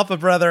 Help a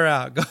brother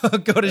out.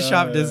 Go to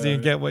Shop Disney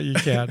and get what you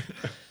can.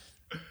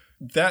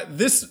 That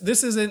this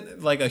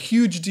isn't like a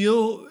huge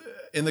deal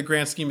in the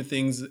grand scheme of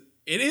things.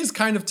 It is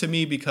kind of to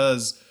me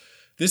because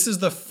this is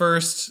the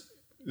first.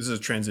 This is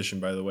a transition,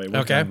 by the way.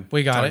 Okay,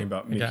 we got talking it.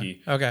 About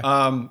Mickey. Okay.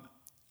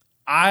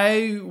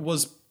 I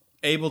was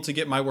able to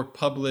get my work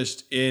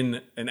published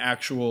in an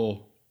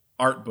actual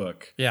art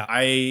book. Yeah.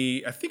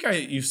 I think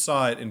you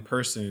saw it in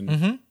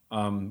person.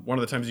 One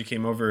of the times you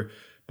came over,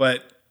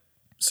 but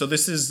so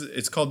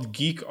it's called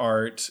Geek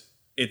Art.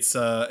 It's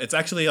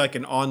actually like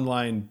an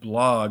online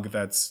blog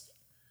that's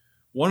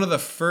one of the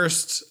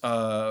first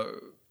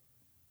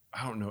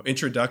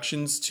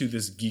introductions to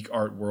this geek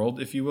art world,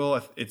 if you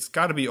will. It's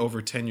got to be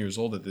over 10 years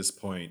old at this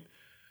point.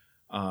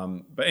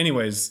 But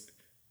anyways,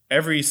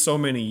 every so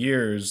many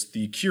years,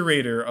 the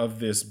curator of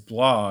this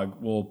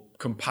blog will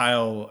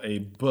compile a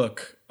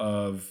book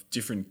of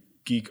different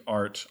geek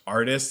art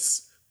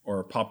artists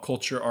or pop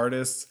culture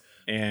artists.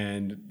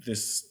 And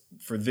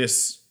for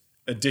this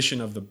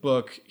edition of the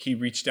book, he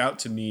reached out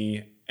to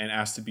me and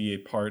asked to be a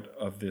part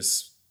of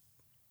this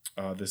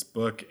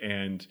book.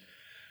 And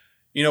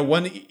you know,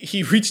 when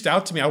he reached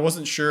out to me, I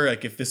wasn't sure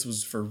like if this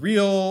was for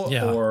real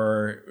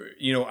or,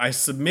 you know, I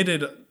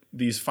submitted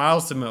these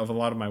files to him of a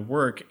lot of my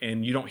work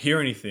and you don't hear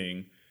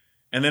anything.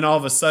 And then all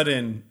of a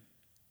sudden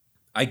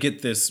I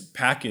get this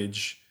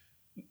package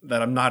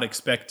that I'm not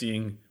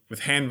expecting with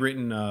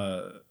handwritten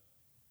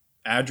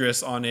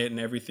address on it and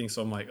everything.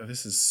 So I'm like, oh,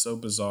 this is so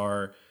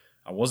bizarre.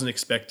 I wasn't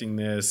expecting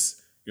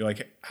this. You're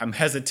like, I'm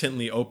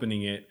hesitantly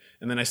opening it.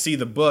 And then I see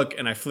the book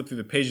and I flip through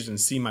the pages and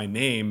see my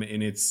name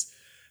and it's,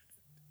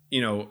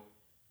 you know,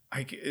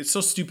 it's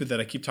so stupid that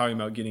I keep talking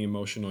about getting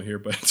emotional here,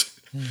 but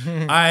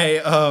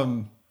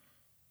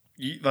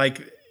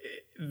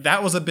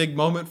that was a big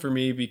moment for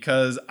me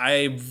because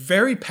I'm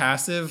very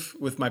passive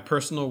with my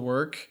personal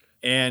work,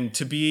 and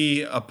to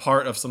be a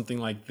part of something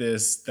like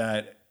this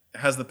that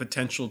has the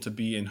potential to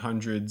be in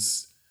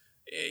hundreds,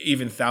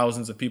 even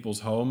thousands of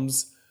people's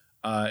homes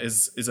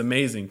is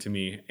amazing to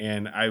me.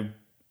 And I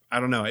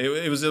don't know,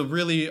 it was a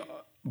really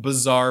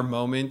bizarre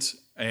moment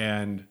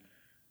and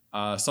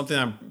something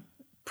I'm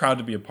proud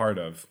to be a part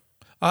of.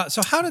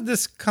 So how did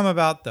this come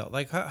about though?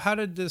 Like how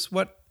did this,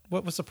 what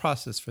was the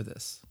process for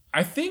this?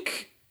 I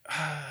think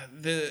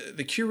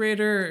the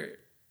curator,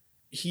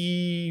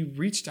 he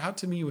reached out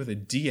to me with a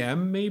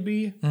DM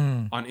maybe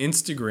on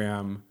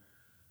Instagram.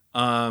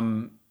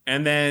 And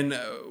then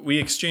we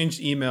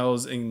exchanged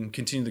emails and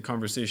continued the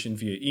conversation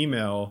via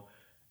email.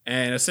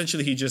 And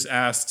essentially he just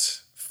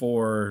asked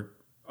for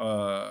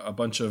a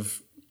bunch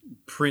of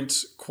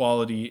print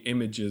quality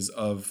images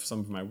of some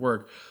of my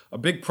work. A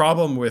big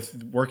problem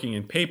with working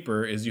in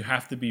paper is you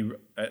have to be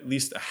at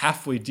least a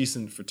halfway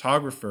decent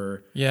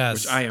photographer,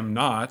 which I am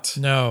not.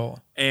 No.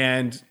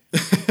 And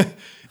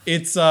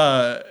it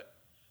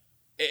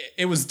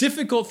was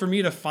difficult for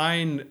me to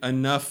find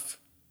enough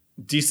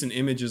decent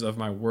images of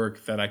my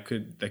work that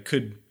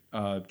could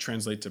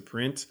translate to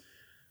print.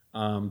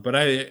 But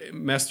I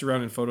messed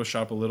around in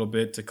Photoshop a little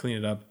bit to clean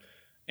it up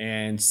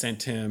and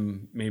sent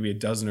him maybe a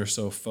dozen or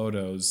so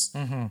photos.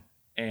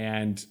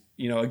 And,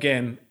 you know,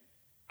 again,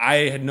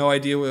 I had no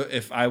idea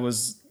if I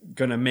was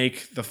going to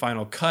make the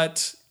final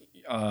cut,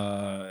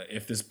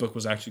 if this book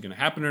was actually going to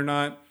happen or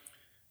not.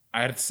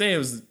 I'd say it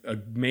was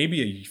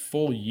maybe a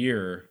full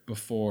year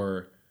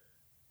before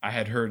I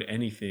had heard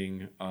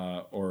anything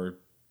or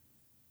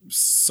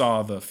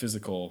saw the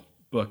physical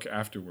book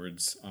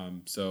afterwards.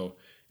 So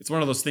it's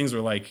one of those things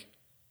where like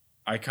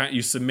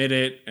you submit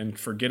it and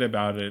forget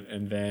about it,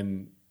 and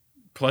then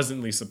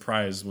pleasantly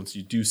surprised once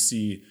you do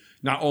see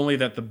not only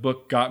that the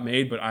book got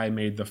made, but I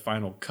made the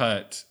final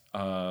cut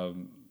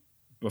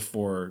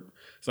before.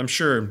 So I'm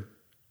sure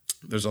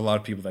there's a lot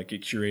of people that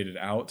get curated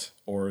out,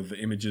 or the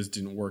images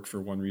didn't work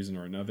for one reason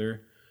or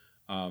another.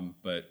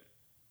 But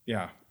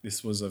yeah,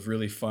 this was a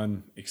really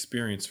fun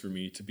experience for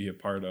me to be a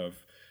part of.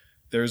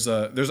 There's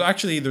other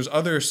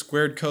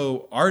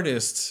SquaredCo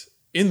artists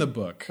in the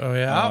book. Oh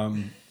yeah.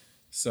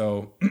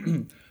 So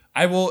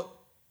I will,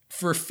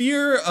 for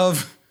fear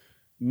of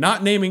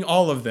not naming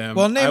all of them.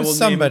 Well, name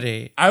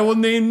somebody. I will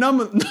name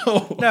no.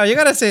 You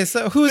gotta say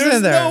so. Who's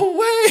in there? No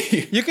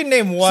way. You can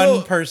name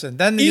one person.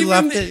 Then you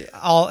left it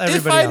all.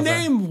 Everybody if I else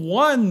name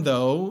one,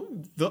 though,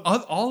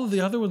 all of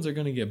the other ones are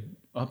gonna get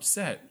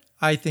upset.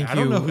 I think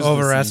you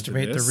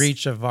overestimate the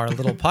reach of our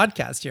little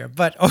podcast here.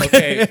 But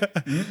okay.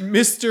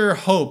 Mr.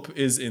 Hope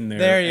is in there.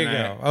 There you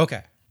go.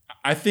 Okay.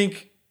 I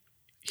think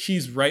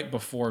he's right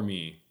before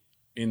me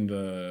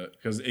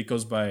because it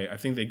goes by. I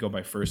think they go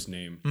by first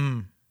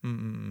name.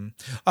 And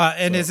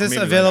is this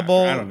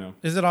available? I don't know.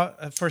 Is it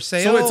for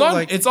sale? So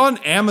it's on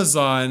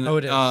Amazon. Oh,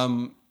 it is.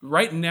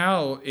 Right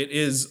now, it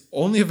is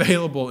only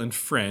available in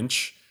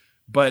French,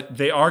 but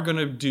they are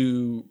going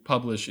to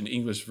publish an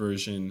English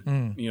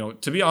version.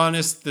 To be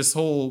honest, this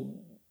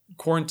whole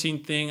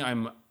quarantine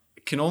thing,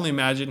 can only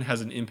imagine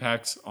has an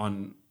impact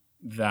on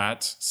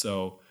that.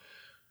 So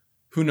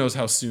who knows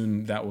how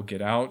soon that will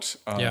get out?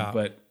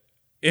 But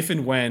if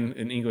and when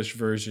an English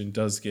version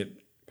does get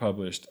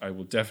published, I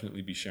will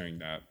definitely be sharing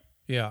that.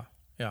 Yeah.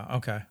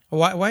 Okay.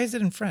 Why is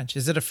it in French?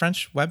 Is it a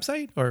French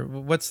website, or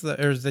what's the?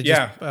 Or is it just?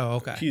 Yeah. Oh,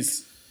 okay.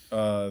 He's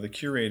the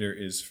curator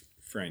is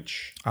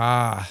French.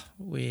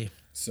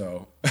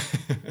 So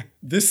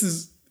this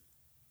is.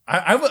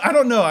 I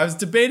don't know. I was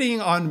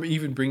debating on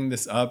even bringing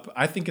this up.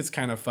 I think it's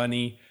kind of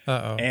funny.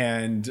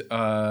 And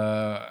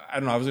I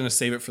don't know. I was going to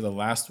save it for the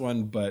last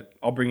one, but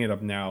I'll bring it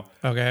up now.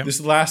 Okay.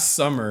 This last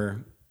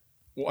summer,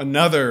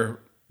 another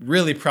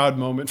really proud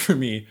moment for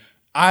me.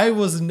 I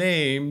was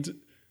named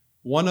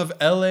one of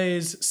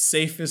LA's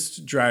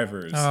safest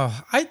drivers.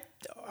 Oh,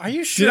 are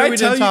you sure we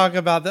didn't talk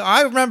about that?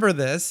 I remember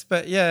this,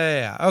 but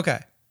yeah.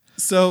 Okay.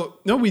 So,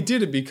 no, we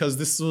did it because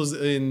this was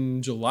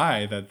in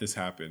July that this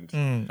happened.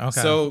 Okay.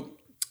 So,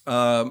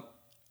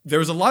 there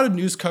was a lot of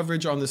news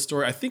coverage on this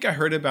story. I think I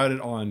heard about it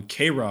on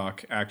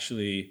K-Rock,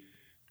 actually.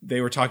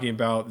 They were talking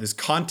about this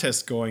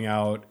contest going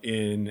out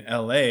in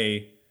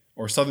LA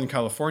or Southern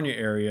California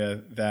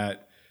area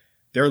that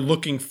they're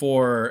looking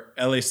for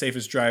LA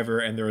safest driver,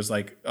 and there was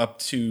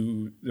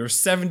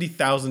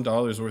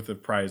 $70,000 worth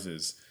of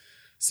prizes.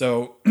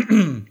 So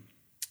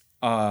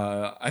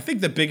I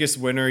think the biggest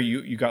winner,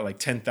 you got like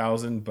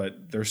 10,000,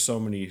 but there's so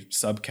many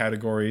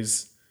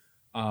subcategories.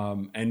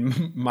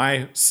 And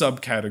my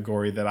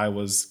subcategory that I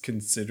was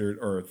considered,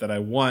 or that I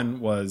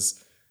won,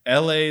 was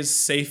LA's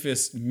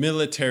safest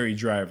military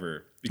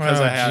driver.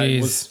 Because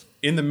was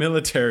in the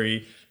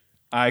military,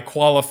 I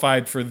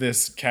qualified for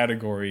this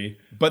category.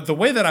 But the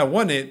way that I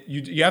won it,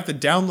 you have to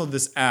download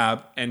this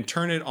app and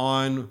turn it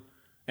on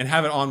and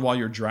have it on while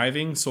you're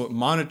driving. So it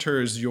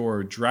monitors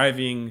your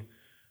driving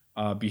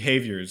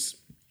behaviors.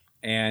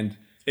 And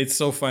it's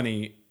so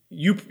funny.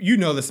 You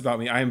know this about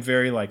me. I am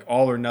very like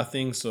all or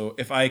nothing. So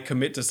if I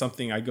commit to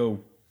something, I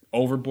go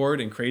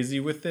overboard and crazy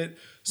with it.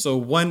 So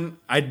when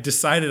I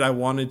decided I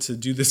wanted to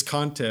do this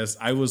contest,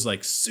 I was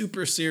like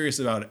super serious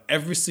about it.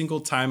 Every single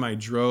time I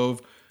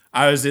drove,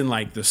 I was in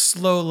like the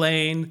slow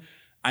lane.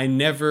 I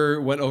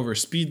never went over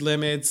speed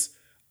limits.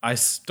 I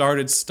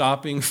started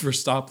stopping for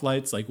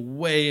stoplights like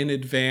way in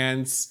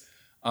advance.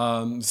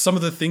 Some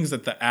of the things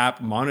that the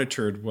app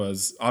monitored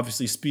was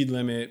obviously speed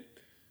limit,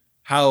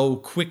 how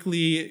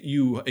quickly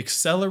you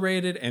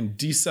accelerated and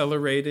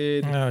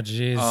decelerated. Oh,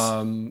 geez.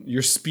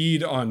 Your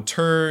speed on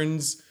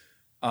turns.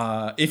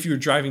 If you're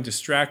driving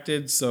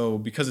distracted, so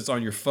because it's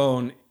on your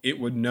phone, it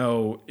would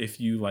know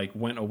if you like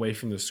went away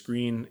from the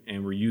screen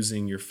and were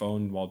using your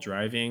phone while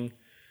driving.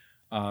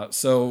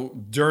 So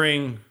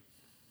during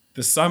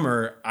the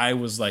summer, I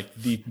was like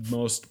the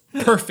most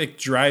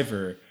perfect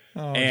driver.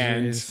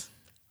 And geez.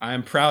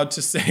 I'm proud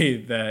to say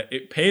that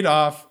it paid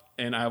off,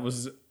 and I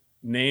was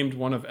named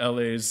one of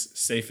LA's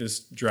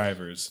safest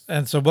drivers.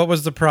 And so what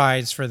was the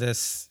prize for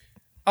this?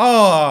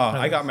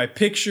 I got my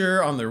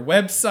picture on their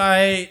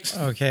website.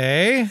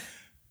 Okay.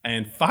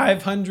 And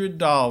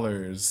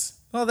 $500.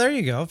 Well, there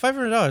you go.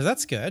 $500.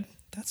 That's good.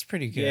 That's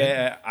pretty good.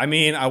 Yeah. I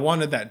mean, I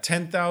wanted that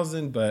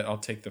 10,000, but I'll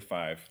take the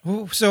 5.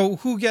 So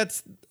who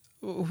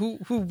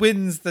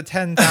wins the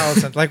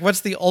 10,000? Like,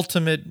 what's the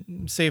ultimate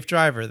safe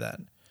driver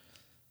then?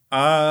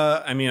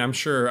 I mean, I'm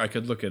sure I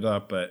could look it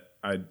up, but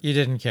you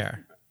didn't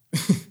care.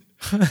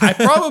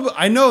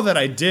 I know that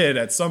I did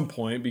at some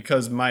point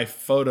because my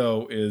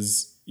photo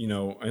is in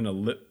a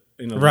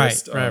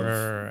list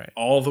of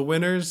all the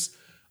winners.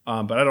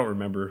 But I don't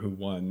remember who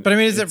won. But I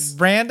mean, is it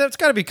random? It's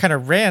got to be kind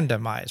of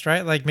randomized,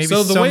 right? Like maybe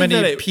so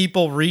many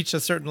people reach a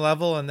certain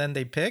level and then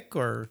they pick,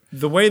 or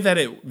the way that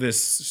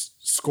this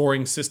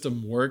scoring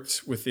system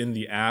worked within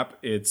the app.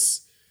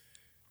 It's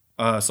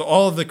so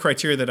all of the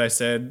criteria that I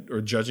said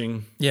or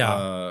judging.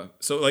 Yeah.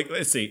 So like,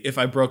 let's see, if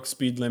I broke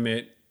speed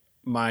limit,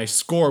 my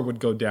score would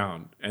go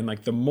down, and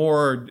like the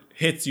more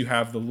hits you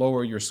have, the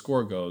lower your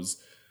score goes.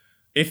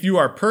 If you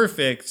are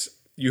perfect,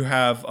 you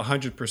have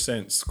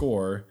 100%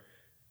 score.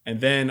 And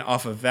then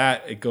off of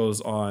that, it goes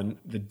on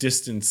the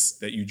distance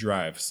that you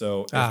drive.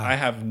 So if I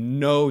have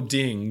no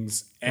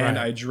dings and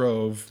I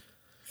drove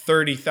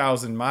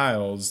 30,000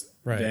 miles,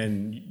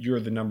 then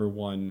you're the number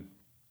one,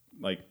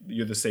 like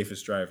you're the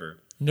safest driver.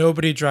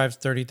 Nobody drives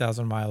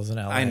 30,000 miles in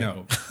LA. I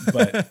know,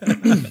 but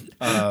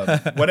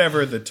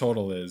whatever the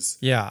total is.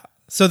 Yeah.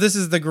 So this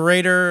is the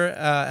greater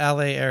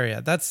LA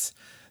area. That's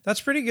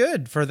pretty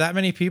good for that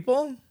many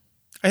people.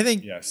 I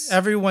think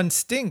everyone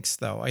stinks,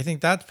 though. I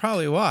think that's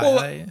probably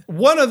why.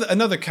 Well,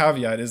 another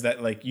caveat is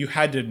that like you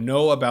had to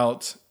know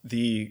about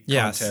the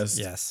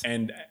contest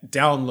and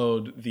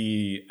download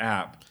the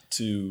app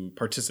to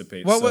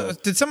participate.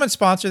 What did someone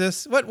sponsor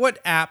this? What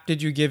app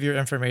did you give your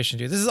information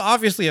to? This is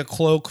obviously a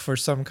cloak for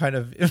some kind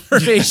of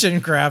information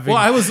grabbing.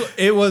 Well,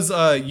 it was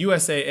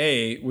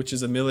USAA, which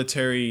is a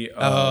military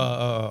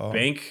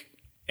bank,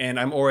 and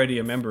I'm already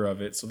a member of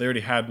it, so they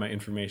already had my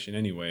information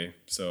anyway,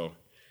 so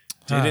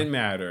it didn't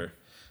matter.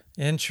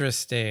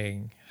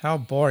 Interesting. How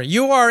boring.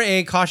 You are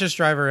a cautious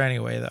driver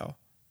anyway, though.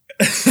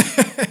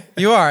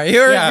 You are.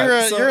 You're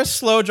a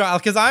slow driver,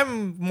 because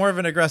I'm more of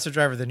an aggressive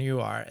driver than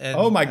you are. And,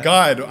 oh my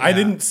God. I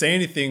didn't say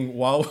anything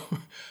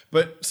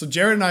so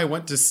Jared and I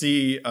went to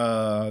see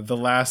the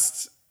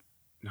last,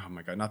 oh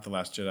my God, not The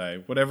Last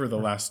Jedi, whatever the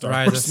last Star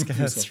Wars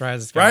movie was.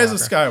 Rise of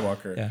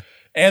Skywalker. Yeah.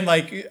 And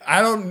like,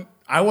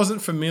 I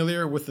wasn't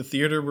familiar with the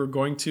theater we're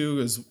going to,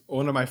 as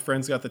one of my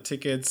friends got the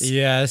tickets.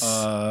 Yes.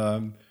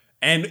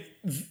 And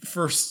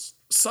for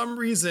some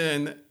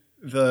reason,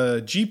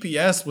 the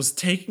GPS was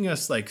taking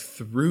us like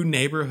through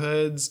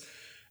neighborhoods,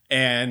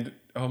 and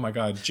oh my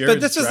God, Jared's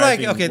this is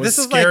driving like, okay, was this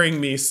is scaring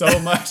me so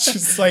much.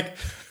 It's like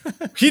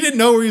he didn't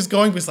know where he was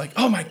going, but he's like,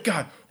 oh my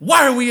God,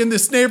 why are we in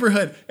this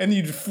neighborhood? And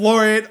you'd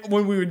floor it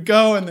when we would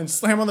go and then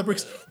slam on the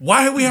brakes.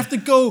 Why do we have to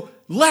go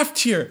left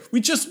here?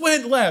 We just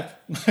went left.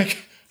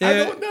 Like, I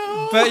don't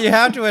know. But you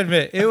have to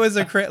admit, it was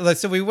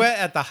so we went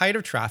at the height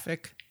of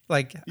traffic.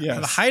 Like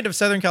the height of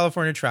Southern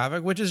California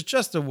traffic, which is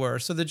just the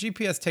worst. So the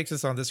GPS takes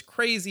us on this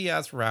crazy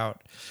ass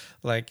route,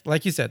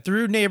 like you said,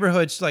 through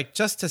neighborhoods, like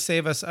just to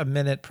save us a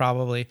minute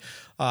probably.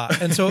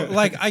 And so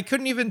like I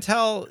couldn't even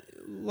tell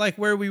like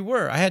where we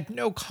were. I had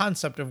no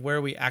concept of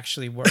where we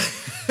actually were.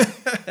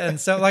 And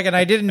so and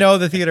I didn't know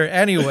the theater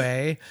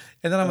anyway.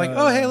 And then I'm like,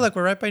 oh, hey, look,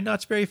 we're right by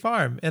Knott's Berry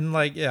Farm. And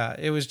like, yeah,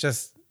 it was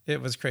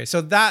crazy.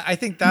 So I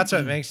think that's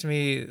what makes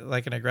me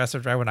like an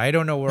aggressive driver when I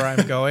don't know where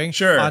I'm going.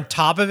 Sure. On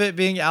top of it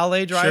being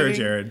LA driving. Sure,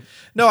 Jared.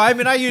 No, I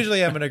mean, I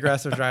usually am an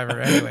aggressive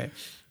driver anyway.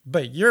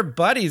 But your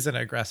buddy's an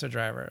aggressive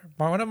driver.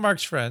 One of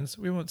Mark's friends,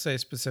 we won't say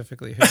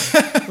specifically who.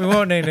 We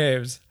won't name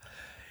names.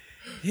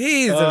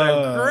 He's an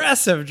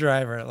aggressive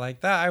driver.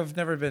 Like that, I've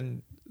never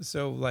been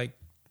so like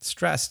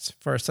stressed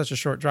for such a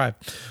short drive.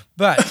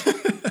 But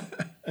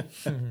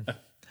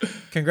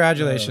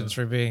congratulations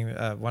for being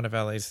one of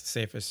LA's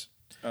safest.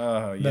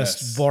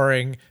 Most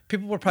boring.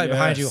 People were probably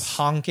behind you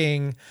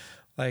honking.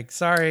 Like,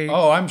 sorry.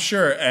 Oh, I'm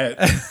sure.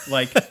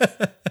 Like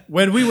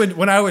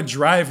when I would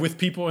drive with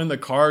people in the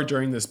car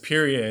during this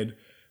period,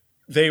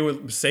 they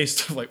would say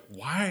stuff like,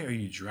 "Why are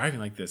you driving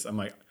like this?" I'm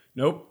like,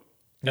 "Nope,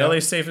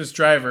 LA's safest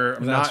driver.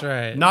 I'm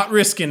not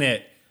risking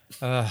it."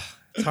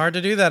 It's hard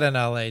to do that in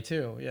LA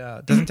too. Yeah,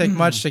 it doesn't take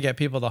much to get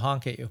people to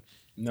honk at you.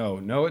 No,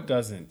 it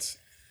doesn't.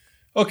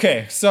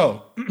 Okay,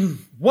 so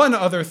one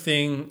other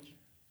thing,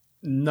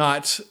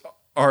 not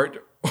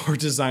art or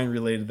design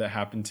related, that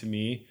happened to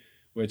me,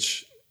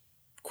 which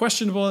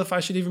questionable if I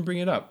should even bring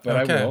it up, but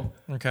I will.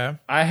 Okay.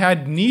 I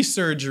had knee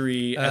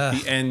surgery at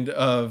the end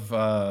of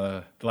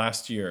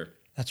last year.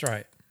 That's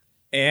right.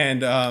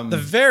 And the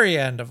very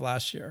end of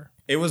last year.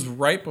 It was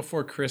right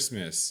before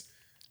Christmas.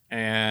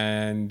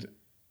 And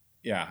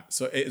yeah,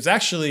 so it was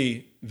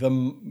actually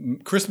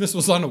Christmas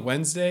was on a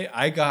Wednesday.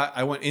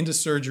 I went into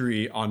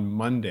surgery on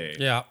Monday.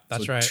 Yeah,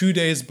 that's right. 2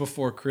 days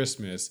before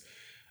Christmas.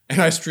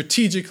 And I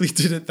strategically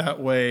did it that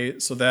way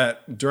so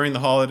that during the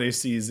holiday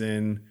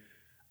season,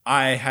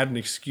 I had an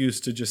excuse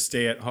to just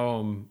stay at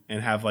home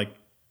and have like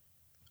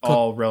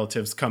all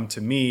relatives come to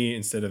me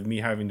instead of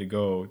me having to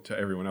go to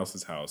everyone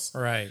else's house.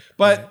 Right.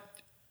 But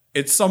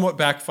it somewhat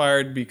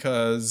backfired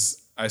because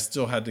I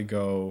still had to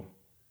go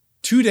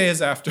 2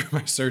 days after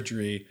my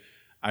surgery.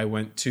 I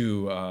went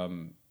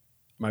to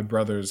my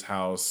brother's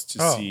house to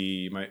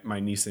see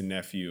my niece and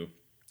nephew.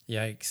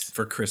 Yikes.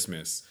 For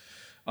Christmas.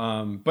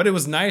 But it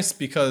was nice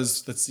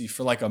because, let's see,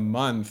 for like a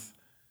month,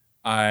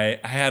 I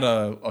had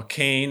a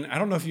cane. I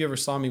don't know if you ever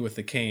saw me with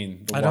the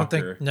cane. I don't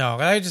think. No,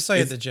 I just saw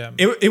you at the gym.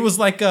 It was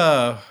like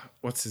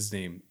what's his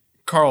name?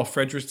 Carl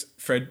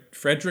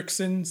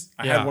Fredrickson's.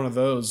 I had one of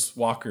those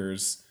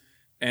walkers,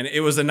 and it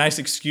was a nice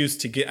excuse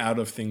to get out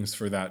of things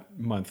for that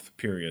month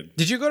period.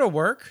 Did you go to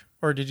work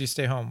or did you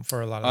stay home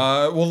for a lot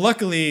of Well,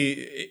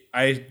 luckily,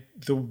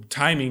 the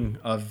timing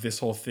of this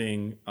whole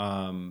thing,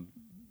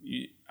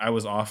 I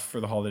was off for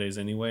the holidays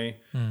anyway.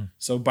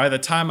 So by the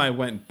time I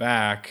went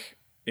back,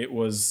 it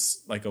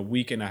was like a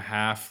week and a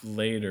half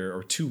later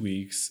or 2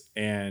 weeks,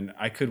 and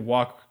I could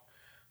walk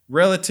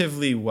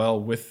relatively well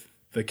with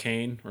the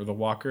cane or the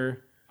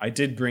walker. I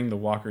did bring the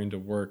walker into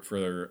work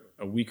for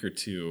a week or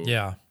two.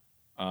 Yeah.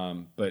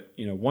 But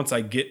once I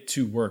get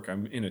to work,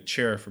 I'm in a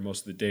chair for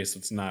most of the day, so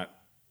it's not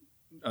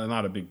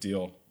a big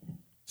deal.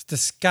 It's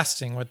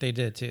disgusting what they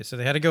did too. So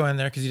they had to go in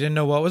there because you didn't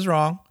know what was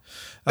wrong.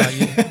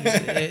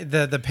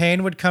 The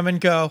pain would come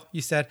and go.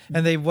 You said,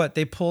 and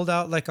they pulled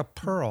out like a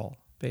pearl.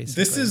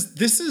 Basically,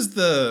 this is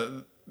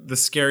the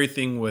scary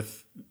thing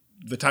with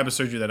the type of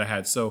surgery that I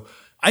had. So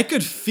I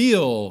could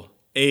feel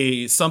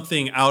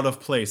something out of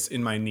place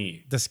in my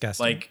knee.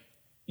 Disgusting. Like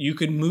you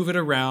could move it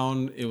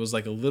around. It was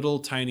like a little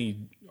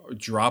tiny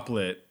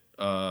droplet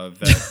that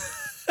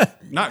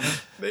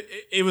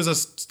it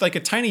was like a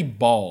tiny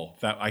ball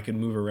that I could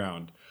move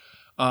around.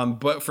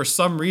 But for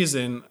some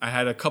reason I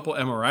had a couple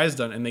MRIs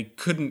done and they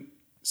couldn't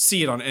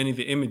see it on any of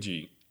the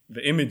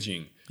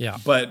imaging. Yeah.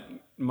 But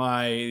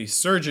my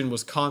surgeon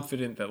was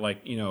confident that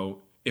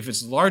if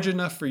it's large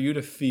enough for you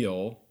to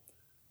feel,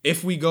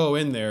 if we go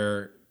in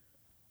there,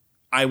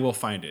 I will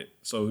find it.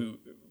 So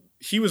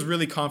he was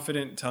really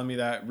confident, telling me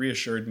that,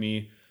 reassured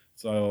me.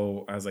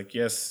 So I was like,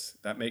 yes,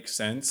 that makes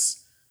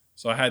sense.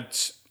 So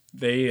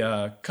they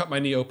cut my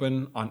knee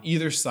open on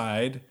either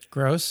side.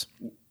 Gross.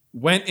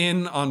 Went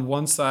in on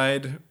one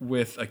side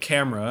with a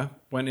camera,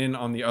 went in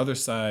on the other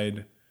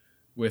side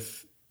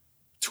with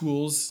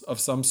tools of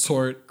some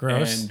sort.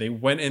 Gross. And they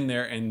went in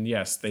there and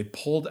yes, they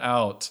pulled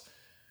out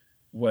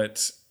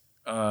what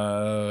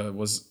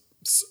was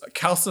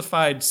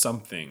calcified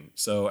something.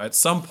 So at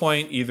some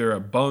point, either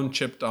a bone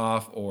chipped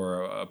off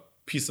or a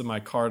piece of my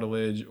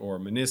cartilage or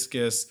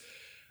meniscus.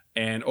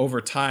 And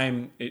over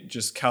time, it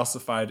just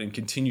calcified and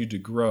continued to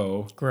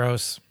grow.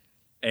 Gross.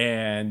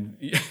 And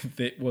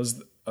it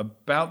was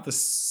about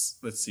this,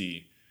 let's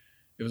see,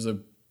 it was a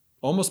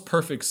almost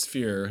perfect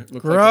sphere. It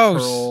looked Gross. like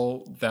a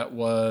pearl that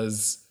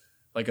was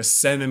like a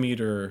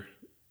centimeter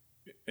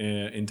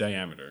in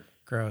diameter.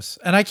 Gross.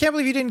 And I can't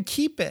believe you didn't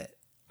keep it.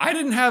 I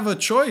didn't have a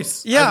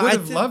choice. Yeah, I would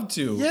have loved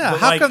to. Yeah,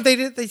 how come they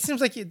did? It seems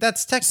like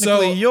that's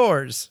technically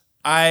yours.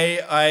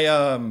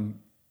 The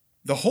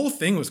whole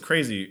thing was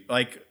crazy.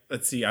 Like,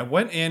 let's see, I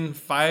went in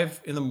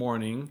 5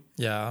 a.m.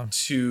 Yeah.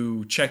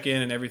 to check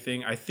in and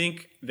everything. I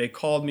think they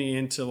called me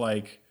in to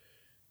like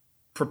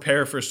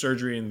prepare for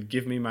surgery and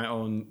give me my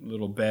own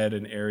little bed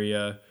and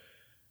area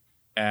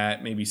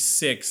at maybe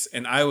 6,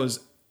 and I was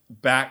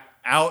back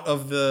out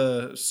of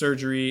the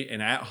surgery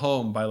and at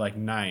home by like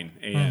 9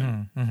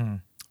 a.m. Mm-hmm.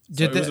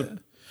 So it was a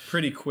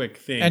pretty quick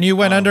thing. And you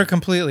went under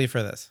completely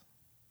for this.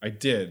 I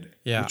did.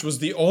 Yeah. Which was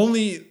the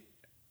only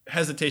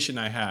hesitation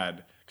I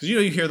had. Because, you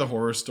hear the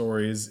horror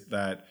stories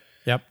that,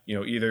 yep,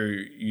 either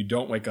you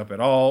don't wake up at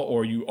all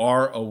or you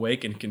are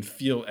awake and can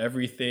feel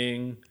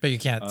everything. But you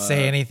can't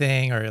say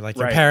anything or like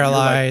you're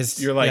paralyzed.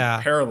 You're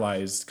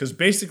paralyzed. Because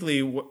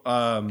basically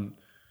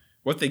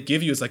what they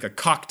give you is like a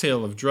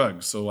cocktail of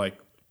drugs. So like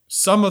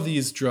some of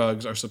these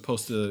drugs are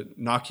supposed to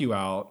knock you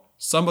out.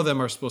 Some of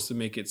them are supposed to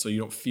make it so you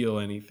don't feel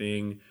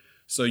anything.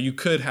 So you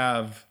could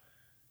have,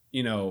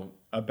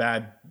 a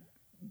bad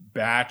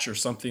batch or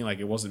something, like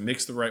it wasn't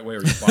mixed the right way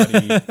or your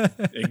body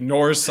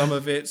ignores some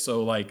of it.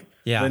 So like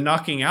the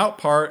knocking out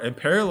part and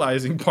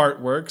paralyzing part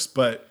works,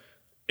 but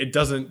it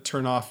doesn't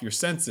turn off your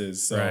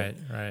senses. So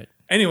right.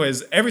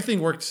 Anyways,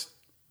 everything worked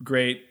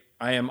great.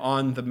 I am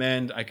on the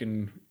mend. I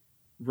can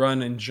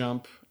run and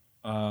jump.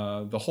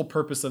 The whole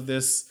purpose of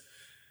this,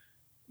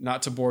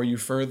 not to bore you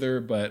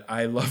further, but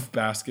I love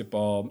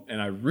basketball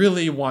and I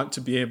really want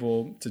to be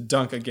able to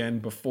dunk again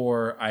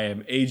before I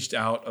am aged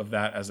out of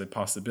that as a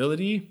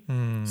possibility.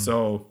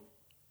 So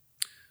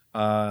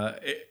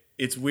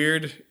it's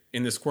weird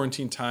in this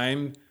quarantine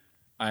time.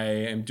 I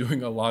am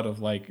doing a lot of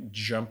like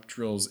jump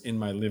drills in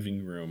my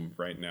living room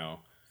right now.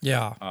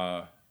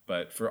 Yeah.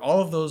 But for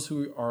all of those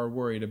who are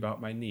worried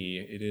about my knee,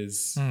 it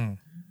is,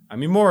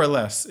 more or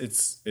less,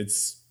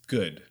 it's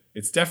good.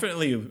 It's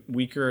definitely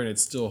weaker and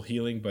it's still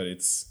healing, but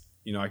it's,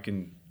 I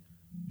can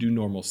do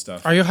normal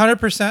stuff. Are you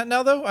 100%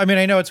 now though? I mean,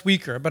 I know it's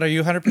weaker, but are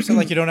you 100%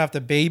 like you don't have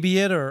to baby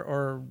it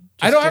or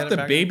just I don't have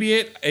to baby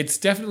it. It's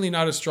definitely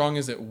not as strong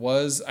as it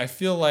was. I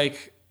feel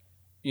like,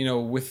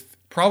 with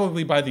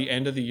probably by the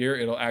end of the year,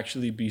 it'll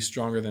actually be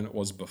stronger than it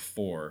was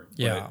before.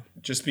 Yeah.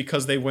 But just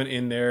because they went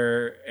in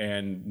there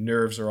and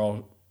nerves are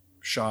all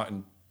shot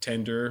and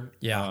tender.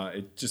 Yeah.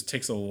 It just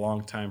takes a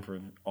long time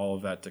for all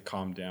of that to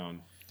calm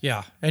down.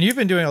 Yeah. And you've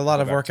been doing a lot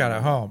of workout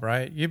at home,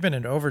 right? You've been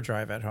in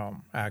overdrive at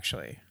home,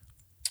 actually.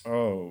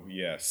 Oh,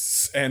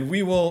 yes. And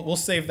we'll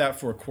save that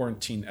for a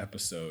quarantine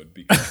episode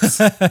because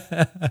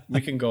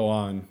we can go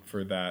on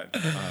for that.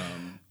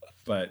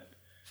 But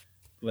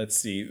let's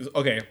see.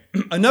 Okay,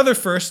 another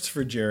first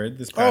for Jared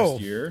this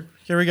past year.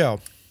 Here we go.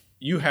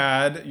 You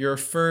had your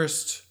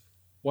first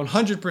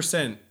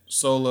 100%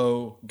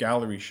 solo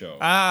gallery show.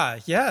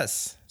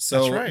 Yes.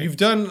 So that's right. You've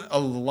done a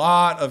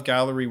lot of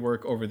gallery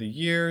work over the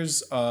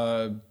years,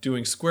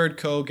 doing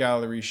SquaredCo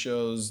gallery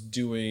shows,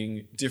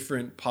 doing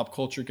different pop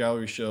culture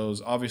gallery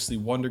shows, obviously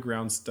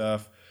Wonderground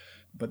stuff.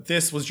 But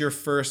this was your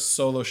first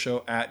solo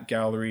show at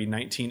Gallery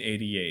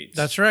 1988.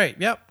 That's right.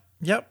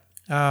 Yep.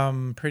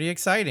 Pretty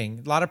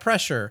exciting. A lot of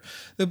pressure.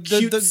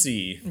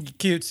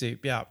 Cutesy.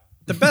 Yeah.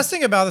 The best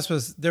thing about this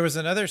was there was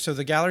another. So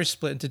the gallery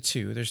split into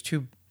two. There's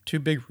two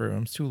big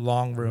rooms, two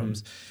long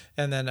rooms,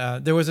 and then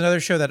there was another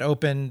show that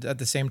opened at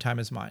the same time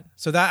as mine.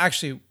 So that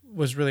actually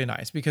was really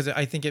nice because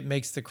I think it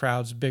makes the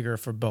crowds bigger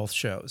for both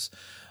shows.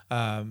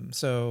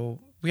 So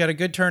we had a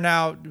good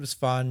turnout. It was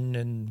fun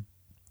and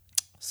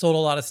sold a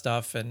lot of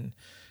stuff, and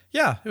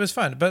yeah, it was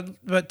fun,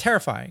 but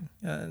terrifying.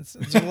 It's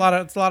a lot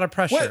of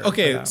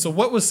pressure. So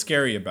what was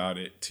scary about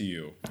it to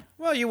you?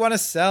 Well, you want to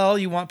sell.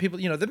 You want people.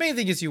 The main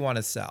thing is you want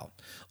to sell.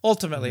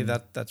 Ultimately,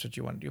 that's what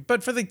you want to do.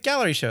 But for the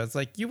gallery show, it's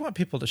like you want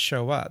people to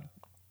show up.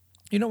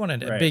 You don't want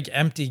a big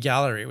empty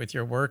gallery with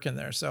your work in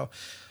there. So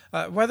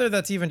whether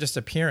that's even just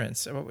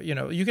appearance,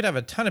 you could have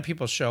a ton of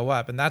people show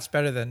up, and that's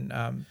better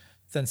than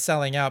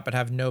selling out but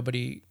have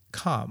nobody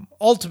come.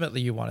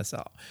 Ultimately, you want to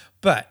sell.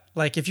 But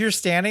like if you're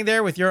standing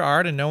there with your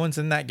art and no one's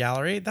in that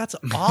gallery, that's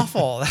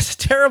awful. That's a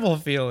terrible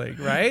feeling,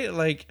 right?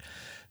 Like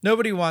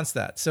nobody wants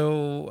that.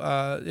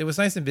 So it was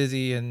nice and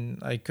busy,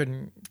 and I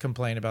couldn't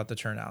complain about the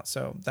turnout.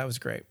 So that was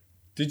great.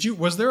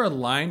 Was there a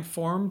line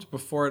formed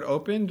before it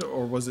opened,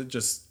 or was it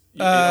just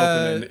it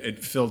opened and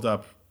it filled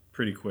up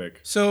pretty quick?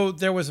 So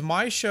there was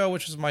my show,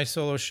 which was my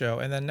solo show,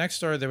 and then next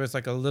door there was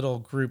like a little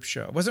group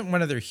show. It wasn't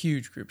one of their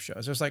huge group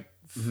shows. There was like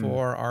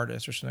 4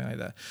 artists or something like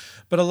that.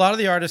 But a lot of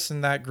the artists in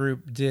that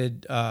group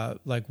did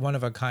like one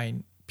of a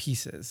kind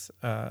pieces,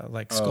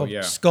 like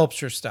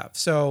sculpture stuff.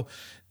 So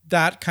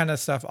that kind of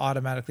stuff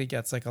automatically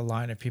gets like a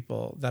line of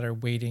people that are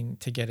waiting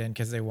to get in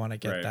because they want to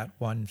get that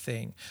one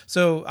thing.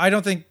 So I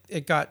don't think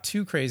it got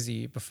too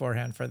crazy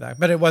beforehand for that,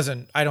 but it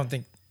wasn't. I don't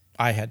think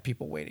I had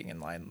people waiting in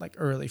line like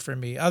early for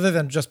me, other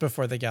than just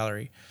before the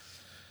gallery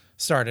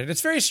started.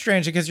 It's very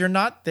strange because you're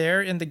not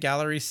there in the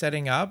gallery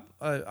setting up.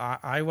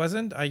 I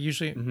wasn't. I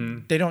usually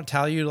they don't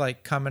tell you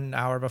like come an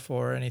hour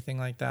before or anything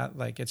like that.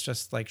 Like it's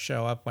just like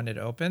show up when it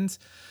opens.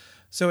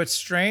 So it's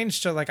strange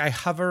to like I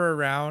hover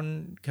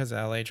around because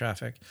of LA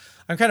traffic.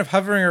 I'm kind of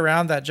hovering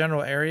around that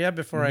general area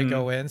before I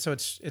go in. So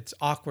it's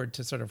awkward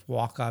to sort of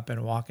walk up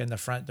and walk in the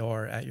front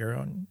door at your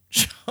own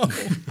show.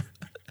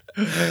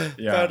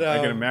 Yeah, but, I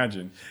can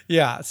imagine.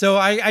 Yeah, so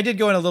I did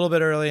go in a little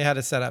bit early. I had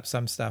to set up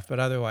some stuff, but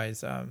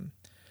otherwise,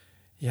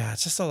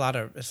 it's just a lot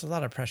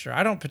of pressure.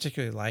 I don't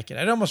particularly like it.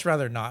 I'd almost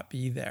rather not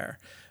be there.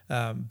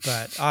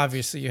 But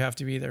obviously, you have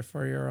to be there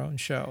for your own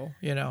show.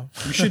 You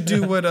should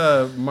do what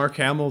Mark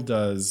Hamill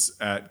does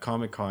at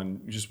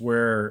Comic-Con. You just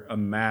wear a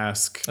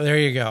mask. There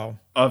you go.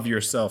 Of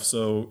yourself.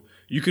 So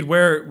we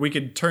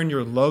could turn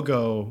your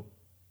logo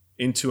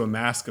into a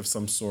mask of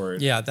some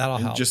sort. Yeah, that'll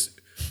help.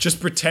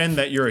 Just pretend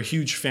that you're a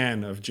huge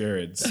fan of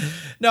Jared's.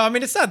 No, I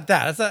mean it's not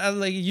that. It's not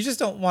like you just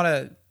don't want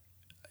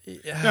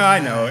to. No, I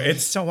know. You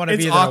just don't want to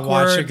be there awkward, to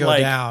watch it go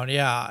down.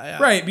 Yeah.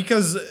 Right,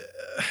 because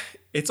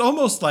it's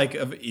almost like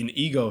an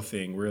ego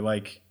thing where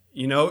like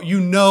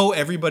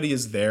everybody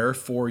is there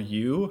for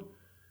you,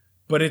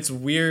 but it's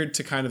weird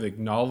to kind of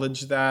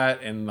acknowledge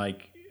that and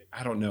like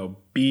I don't know,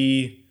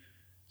 be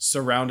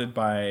surrounded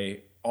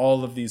by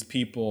all of these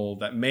people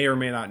that may or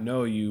may not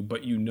know you,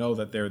 but you know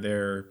that they're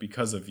there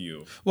because of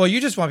you. Well, you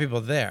just want people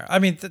there. I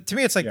mean, to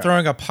me, it's like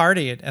throwing a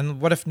party,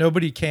 and what if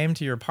nobody came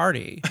to your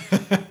party?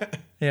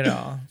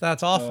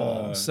 That's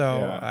awful.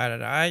 I don't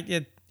know.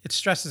 It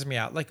stresses me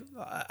out. Like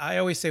I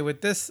always say,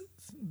 with this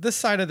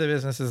side of the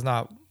business is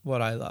not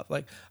what I love.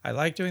 Like I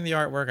like doing the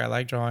artwork. I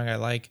like drawing. I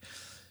like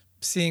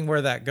seeing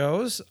where that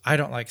goes. I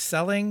don't like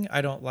selling.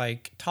 I don't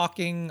like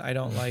talking. I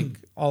don't like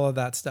all of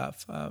that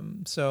stuff.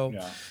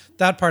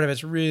 That part of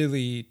it's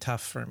really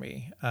tough for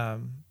me.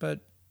 But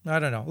I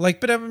don't know.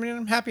 But I mean,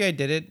 I'm happy I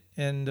did it,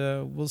 and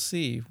we'll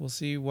see. We'll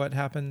see what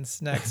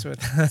happens next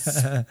with.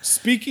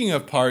 Speaking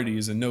of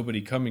parties and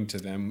nobody coming to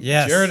them,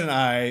 yes. Jared and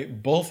I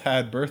both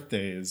had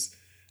birthdays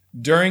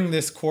during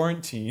this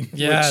quarantine.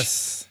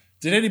 Yes.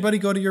 Did anybody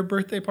go to your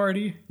birthday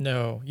party?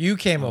 No, you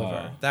came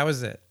over. That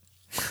was it.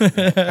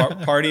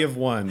 Party of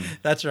one.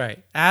 That's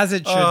right. As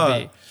it should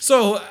be.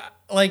 So,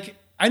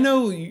 I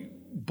know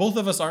both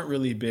of us aren't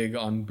really big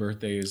on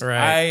birthdays. Right.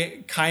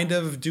 I kind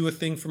of do a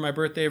thing for my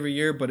birthday every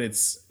year, but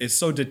it's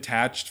so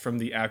detached from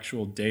the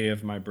actual day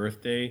of my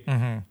birthday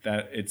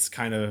that it's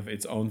kind of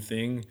its own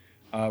thing.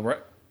 I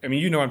mean,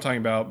 you know what I'm talking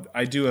about.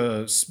 I do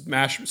a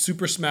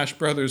Super Smash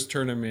Brothers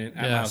tournament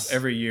at my house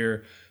every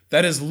year.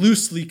 That is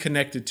loosely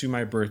connected to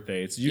my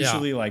birthday. It's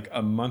usually like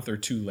a month or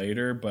two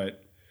later,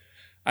 but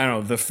I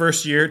don't know. The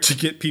first year to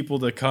get people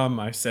to come,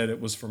 I said it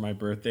was for my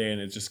birthday,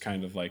 and it's just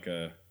kind of like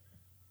an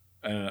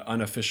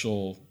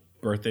unofficial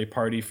birthday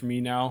party for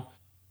me now.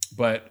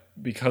 But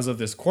because of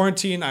this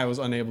quarantine, I was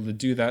unable to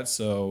do that.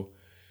 So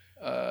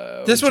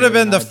This would have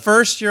been the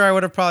first year I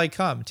would have probably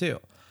come too.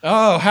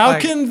 Oh, how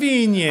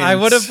convenient! I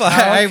would have.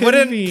 I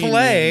wouldn't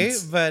play,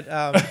 but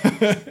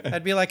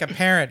I'd be like a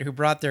parent who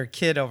brought their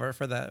kid over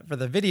for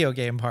the video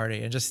game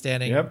party and just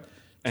standing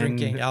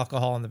drinking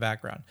alcohol in the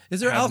background. Is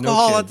there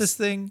alcohol at this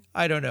thing?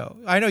 I don't know.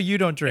 I know you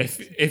don't drink.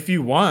 If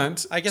you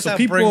want, I guess I'll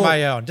bring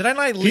my own. Did I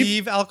not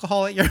leave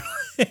alcohol at your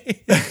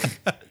place?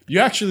 You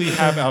actually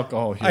have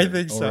alcohol here. I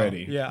think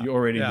already. So. Yeah, you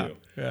already do.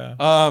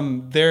 Yeah.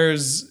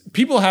 There's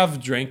people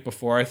have drank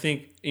before. I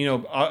think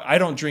I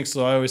don't drink,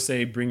 so I always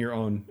say bring your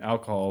own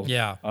alcohol.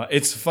 Yeah.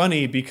 It's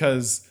funny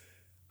because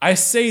I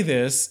say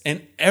this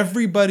and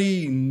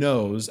everybody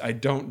knows I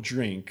don't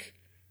drink,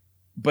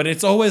 but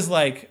it's always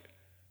like,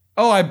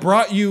 oh, I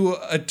brought you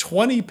a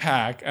 20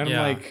 pack, and I'm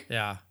like,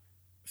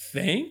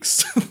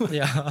 thanks.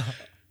 Yeah.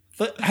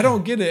 I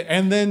don't get it,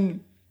 and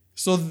then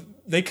so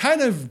they kind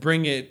of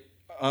bring it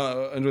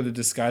under the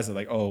disguise of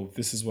like, oh,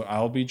 this is what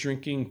I'll be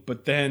drinking.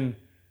 But then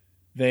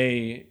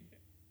they,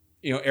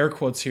 air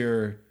quotes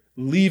here,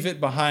 leave it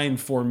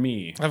behind for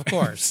me. Of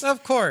course.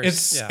 Of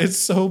course. It's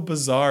so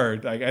bizarre.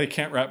 Like, I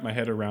can't wrap my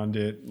head around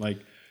it. Like,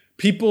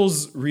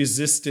 people's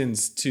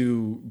resistance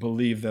to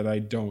believe that I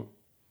don't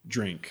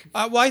drink.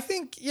 Well, I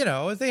think,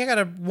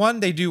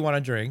 they do want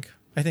to drink.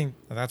 I think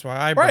that's why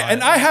I brought it.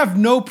 And I have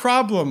no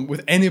problem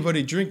with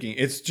anybody drinking.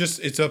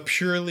 It's a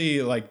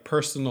purely like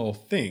personal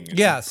thing.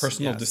 It's a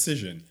personal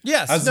decision.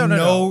 Yes. Has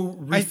no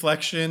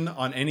reflection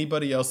on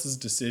anybody else's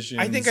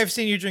decisions. I think I've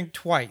seen you drink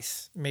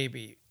twice,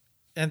 maybe.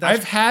 And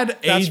I've had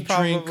that's drink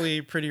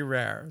probably pretty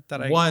rare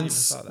that I once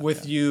saw that,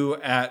 with you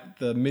at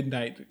the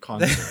midnight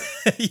concert.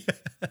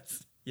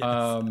 Yes.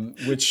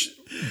 Which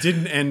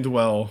didn't end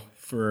well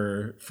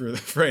for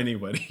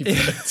anybody.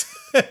 But.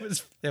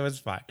 It was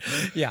fine.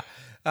 Yeah.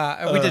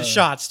 And we did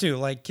shots too,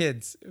 like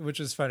kids, which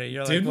was funny.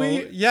 You're like,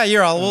 we? Yeah,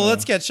 you're all,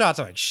 let's get shots.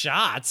 I'm like,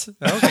 shots?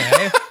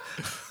 Okay.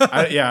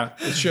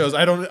 It shows.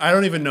 I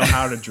don't even know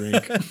how to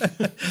drink.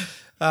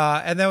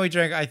 And then we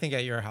drank, I think,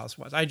 at your house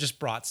once. I just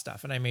brought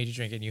stuff and I made you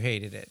drink and you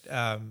hated it.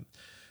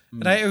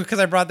 Because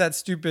I brought that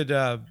stupid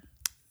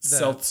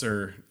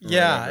seltzer.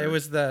 Yeah, it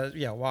was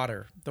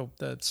water,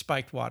 the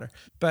spiked water.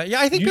 But yeah,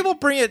 I think people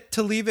bring it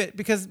to leave it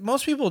because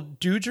most people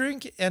do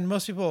drink and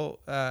most people,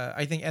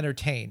 I think,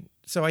 entertain.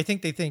 So I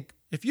think they think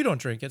if you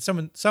don't drink it,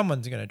 someone's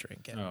going to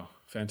drink it. Oh,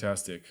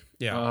 fantastic.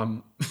 Yeah.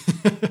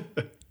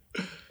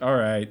 All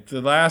right.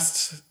 The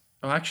last,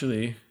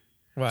 actually,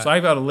 so I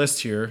got a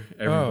list here.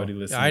 Everybody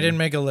listening. I didn't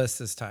make a list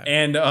this time.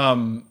 And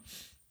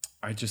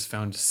I just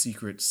found a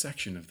secret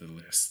section of the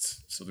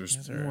list. So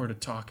there's more to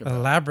talk about.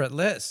 Elaborate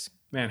list.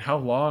 Man, how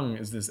long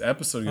is this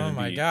episode going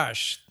to be? Oh my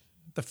gosh.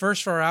 The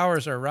first 4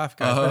 hours are rough,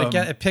 guys. But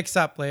it picks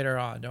up later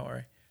on. Don't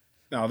worry.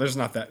 No, there's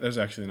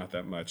actually not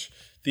that much.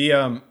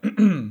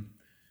 The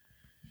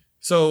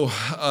so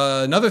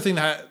another thing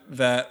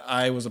that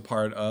I was a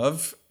part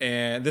of,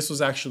 and this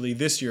was actually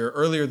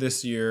earlier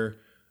this year,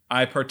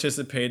 I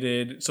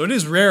participated. So it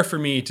is rare for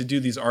me to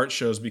do these art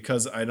shows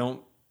because I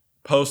don't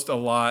post a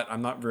lot.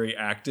 I'm not very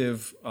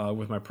active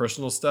with my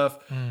personal stuff,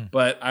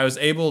 but I was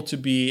able to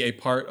be a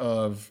part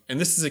of, and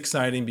this is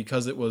exciting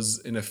because it was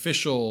an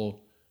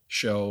official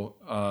show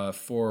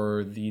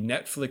for the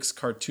Netflix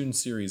cartoon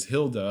series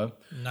Hilda.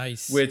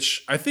 Nice.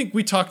 Which I think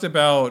we talked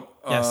about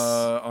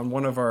on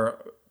one of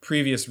our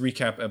previous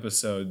recap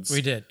episodes.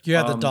 We did. You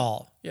had the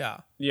doll. Yeah.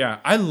 Yeah.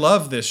 I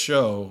love this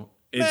show.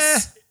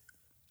 It's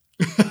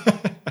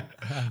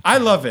I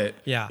love it.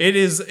 Yeah.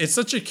 It's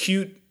such a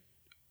cute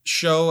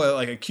show,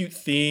 like a cute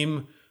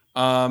theme.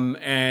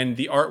 And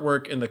the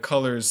artwork and the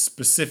colors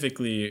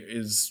specifically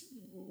is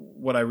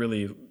what I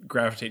really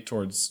gravitate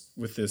towards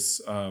with this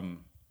I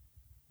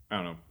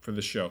don't know, for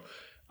the show.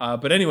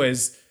 But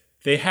anyways,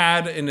 they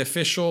had an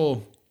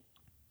official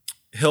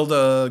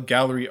Hilda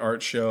gallery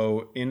art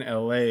show in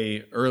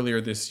LA earlier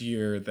this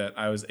year that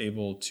I was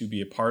able to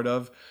be a part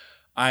of.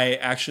 I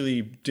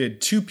actually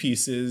did 2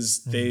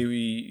 pieces.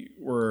 They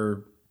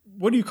were,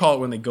 what do you call it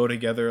when they go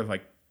together?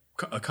 Like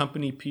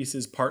company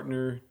pieces,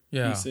 partner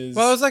pieces?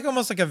 Well, it was like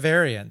almost like a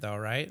variant though,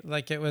 right?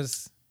 Like it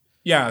was.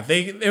 Yeah,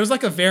 it was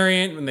like a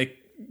variant when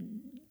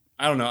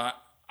I don't know.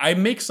 I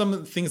make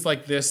some things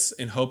like this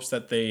in hopes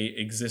that they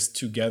exist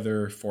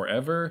together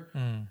forever.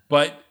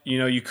 But,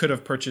 you could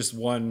have purchased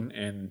one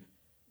and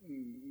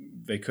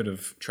they could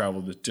have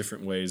traveled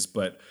different ways.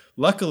 But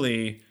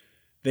luckily,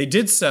 they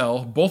did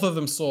sell. Both of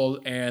them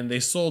sold, and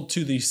they sold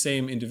to the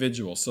same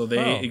individual. So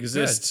they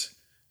exist. Good.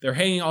 They're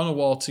hanging on a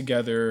wall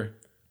together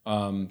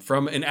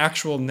from an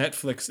actual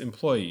Netflix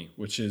employee,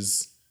 which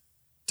is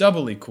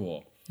doubly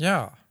cool.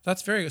 Yeah,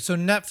 that's very good. So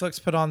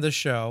Netflix put on this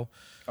show.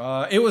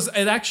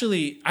 It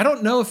actually, I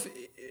don't know if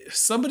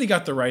somebody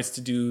got the rights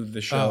to do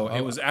the show.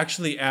 It was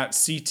actually at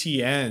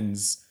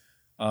CTN's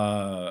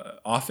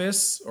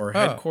office or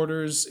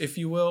headquarters, if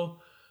you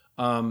will.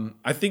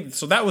 I think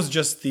so. That was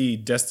just the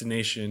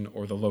destination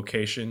or the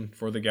location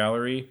for the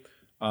gallery,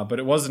 but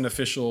it was an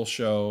official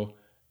show,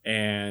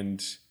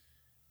 and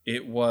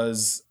it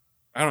was,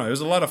 I don't know, it was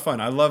a lot of fun.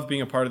 I love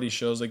being a part of these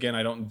shows. Again,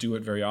 I don't do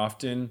it very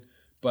often,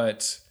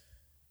 but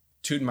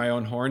tooting my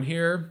own horn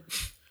here.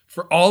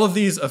 for all of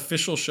these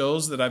official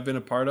shows that I've been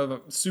a part of,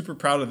 I'm super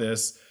proud of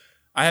this.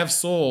 I have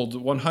sold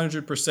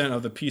 100%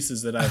 of the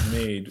pieces that I've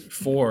made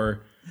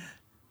for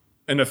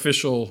an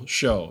official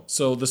show.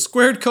 So the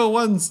SquaredCo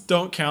ones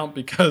don't count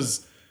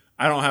because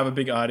I don't have a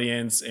big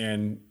audience,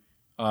 and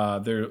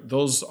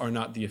those are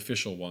not the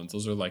official ones.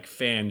 Those are like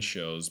fan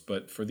shows.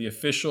 But for the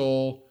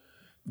official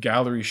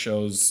gallery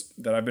shows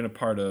that I've been a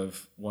part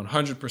of,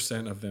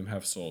 100% of them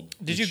have sold.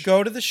 Did you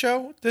go to this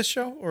show,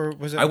 or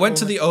was it? I went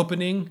to the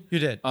opening. You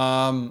did.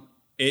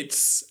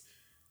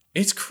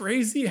 It's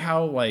crazy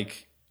how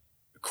like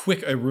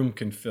quick a room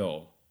can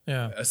fill.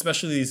 Yeah.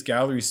 Especially these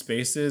gallery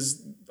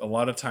spaces. A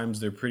lot of times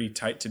they're pretty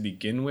tight to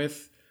begin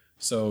with.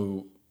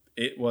 So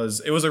it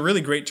was a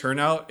really great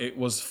turnout. It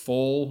was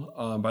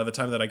full by the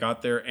time that I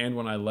got there and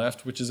when I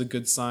left, which is a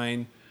good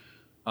sign.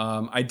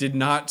 I did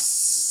not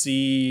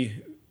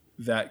see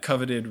that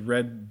coveted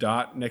red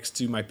dot next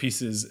to my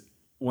pieces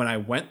when I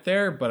went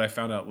there, but I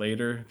found out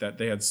later that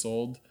they had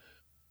sold.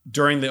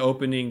 During the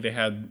opening, they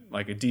had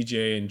like a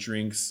DJ and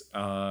drinks,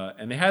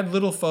 and they had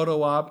little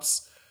photo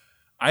ops.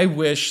 I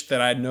wish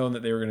that I'd known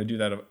that they were going to do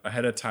that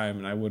ahead of time,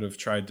 and I would have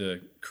tried to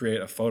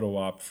create a photo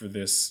op for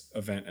this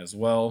event as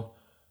well.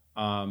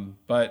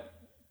 But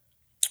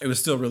it was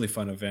still a really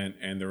fun event,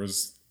 and there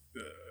was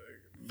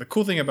the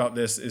cool thing about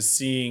this is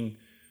seeing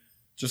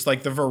just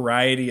like the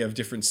variety of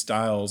different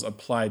styles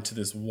applied to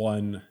this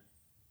one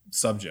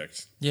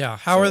subject. Yeah.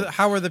 How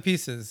are the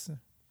pieces?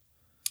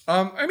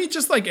 I mean,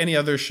 just like any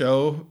other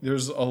show,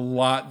 there's a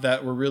lot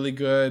that were really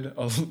good,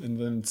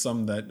 and then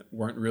some that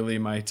weren't really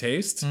my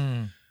taste.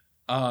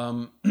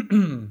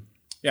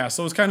 Yeah,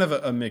 so it was kind of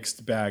a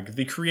mixed bag.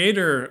 The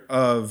creator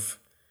of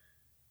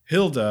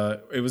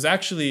Hilda, it was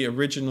actually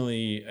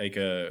originally like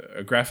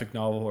a graphic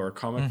novel or a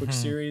comic book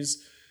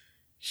series.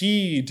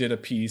 He did a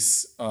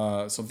piece,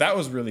 so that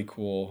was really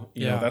cool.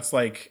 You know, that's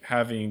like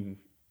having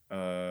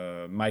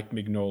Mike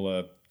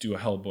Mignola do a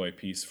Hellboy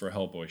piece for a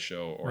Hellboy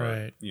show,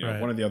 or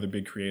one of the other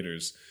big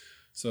creators.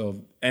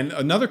 So, and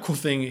another cool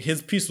thing,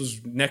 his piece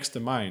was next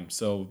to mine,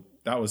 so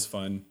that was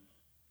fun.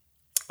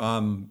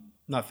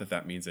 Not that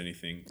that means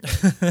anything.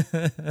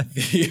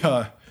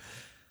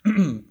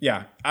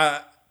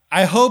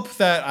 I hope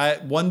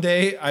that one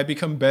day I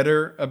become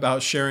better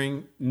about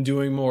sharing and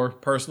doing more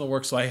personal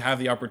work, so I have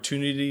the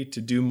opportunity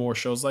to do more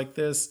shows like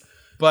this.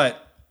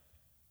 But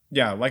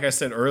yeah, like I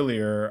said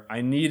earlier,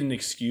 I need an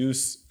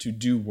excuse to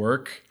do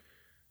work.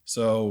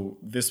 So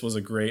this was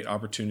a great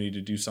opportunity to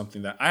do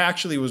something that I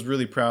actually was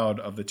really proud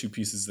of, the two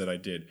pieces that I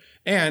did.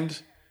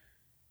 And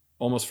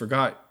almost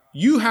forgot,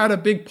 you had a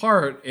big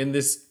part in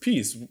this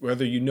piece,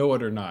 whether you know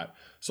it or not.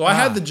 So I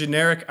had the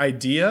generic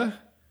idea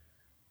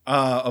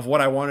of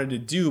what I wanted to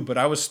do, but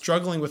I was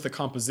struggling with the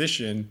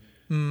composition,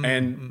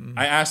 and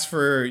I asked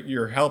for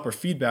your help or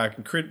feedback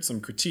and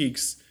some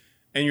critiques,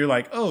 and you're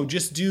like, "Oh,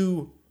 just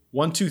do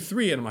 1, 2,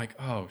 3," and I'm like,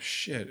 "Oh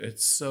shit,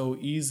 it's so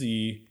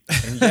easy."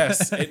 And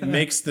yes, it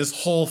makes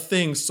this whole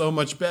thing so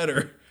much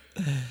better.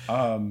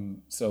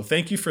 So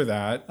thank you for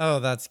that. Oh,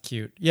 that's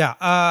cute. Yeah.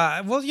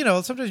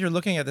 Well, sometimes you're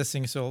looking at this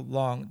thing so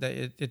long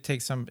that it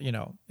takes some,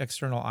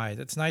 external eyes.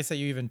 It's nice that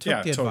you even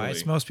took the advice.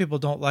 Totally. Most people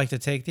don't like to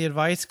take the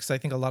advice because I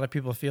think a lot of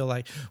people feel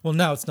like, well,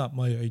 now it's not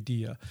my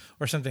idea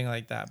or something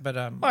like that. But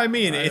I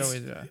mean,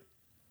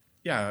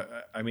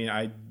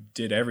 I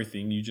did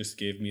everything. You just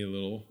gave me a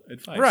little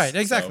advice. Right.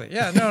 Exactly. So.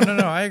 Yeah. No.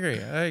 I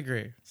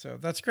agree. So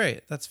that's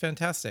great. That's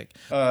fantastic.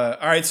 All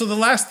right. So the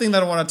last thing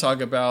that I want to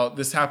talk about,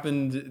 this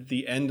happened at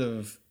the end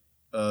of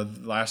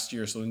last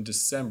year. So in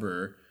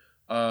December,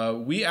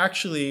 we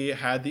actually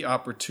had the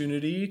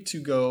opportunity to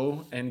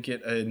go and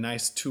get a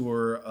nice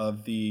tour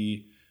of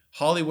the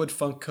Hollywood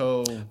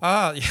Funko.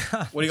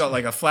 Yeah. What do you got?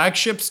 Like a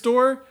flagship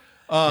store?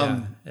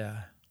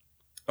 Yeah.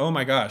 Oh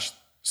my gosh.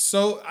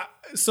 So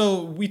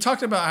we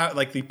talked about how,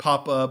 like, the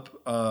pop-up,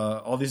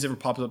 all these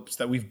different pop-ups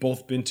that we've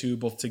both been to,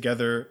 both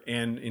together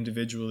and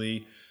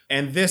individually.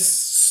 And this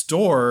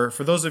store,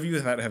 for those of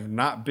you that have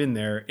not been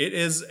there, it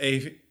is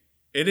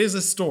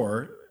a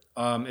store.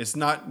 It's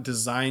not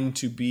designed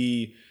to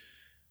be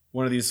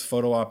one of these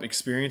photo op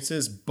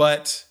experiences,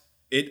 but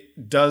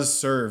it does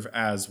serve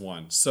as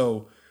one.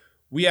 So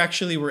we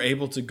actually were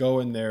able to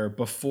go in there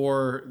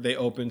before they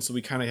opened. So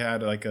we kind of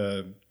had like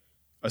a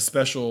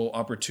special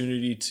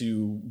opportunity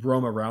to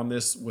roam around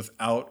this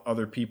without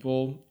other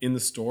people in the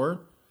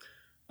store,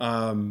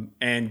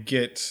 and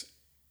get,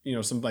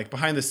 some like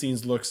behind the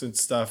scenes looks and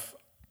stuff.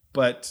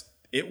 But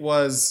it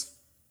was,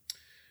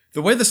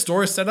 the way the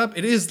store is set up,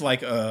 it is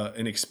like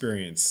an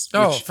experience.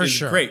 Oh, for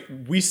sure. Great.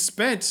 We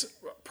spent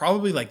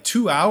probably like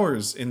 2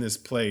 hours in this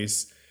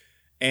place,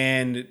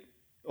 and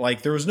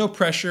like there was no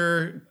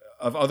pressure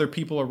of other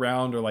people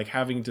around or like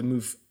having to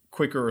move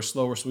quicker or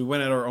slower. So we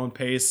went at our own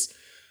pace.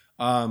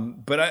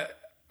 But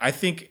I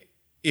think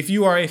if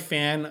you are a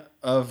fan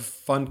of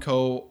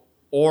Funko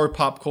or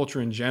pop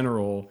culture in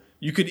general,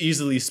 you could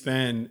easily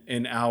spend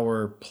an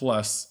hour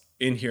plus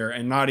in here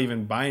and not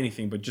even buy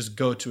anything, but just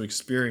go to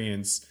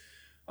experience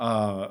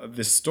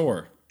this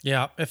store.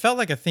 Yeah, it felt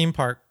like a theme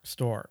park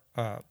store,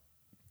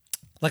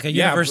 like a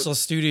Universal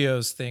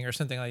Studios thing or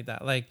something like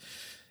that. Like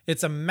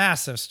It's a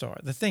massive store.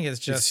 The thing is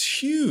just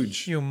it's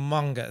huge,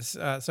 humongous.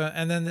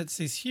 And then it's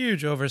these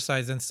huge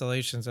oversized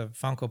installations of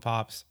Funko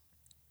Pops.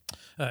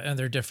 And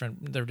they're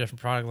different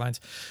product lines,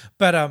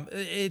 but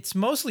it's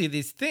mostly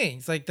these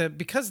things like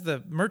because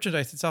the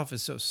merchandise itself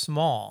is so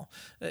small,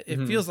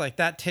 it feels like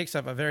that takes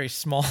up a very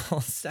small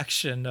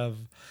section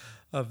of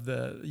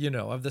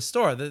the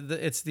store.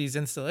 It's these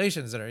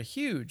installations that are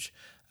huge,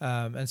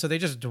 and so they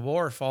just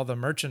dwarf all the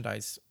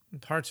merchandise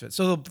parts of it.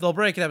 So they'll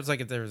break it up. It's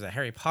like if there's a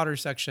Harry Potter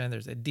section,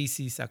 there's a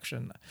DC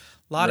section,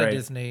 a lot of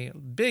Disney,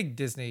 big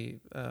Disney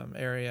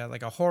area,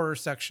 like a horror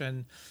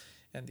section.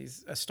 And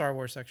a Star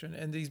Wars section,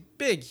 and these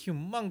big,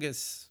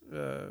 humongous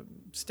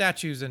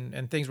statues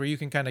and things where you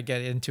can kind of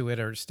get into it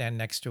or stand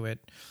next to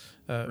it,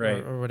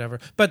 or whatever.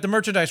 But the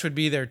merchandise would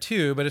be there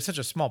too. But it's such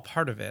a small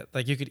part of it.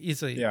 Like you could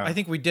easily. Yeah. I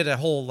think we did a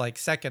whole like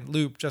second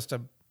loop just to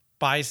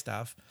buy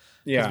stuff.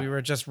 Yeah, we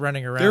were just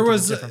running around. There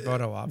was different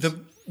photo ops.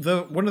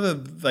 The one of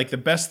the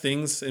best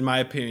things in my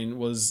opinion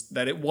was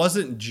that it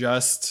wasn't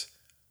just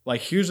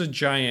like here's a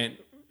giant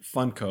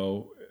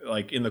Funko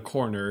like in the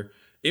corner.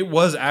 It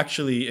was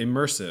actually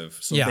immersive.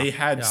 So they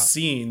had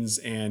scenes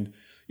and,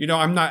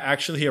 I'm not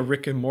actually a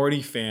Rick and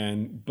Morty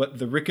fan, but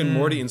the Rick and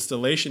Morty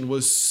installation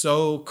was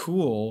so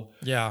cool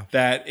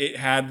that it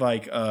had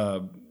like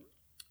a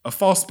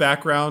false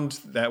background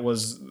that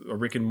was a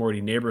Rick and Morty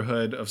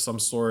neighborhood of some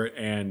sort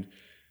and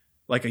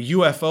like a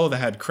UFO that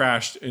had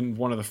crashed in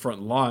one of the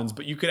front lawns,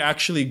 but you could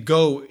actually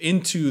go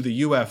into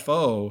the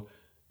UFO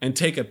and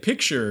take a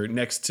picture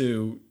next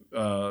to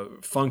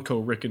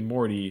Funko Rick and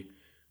Morty,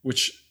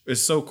 which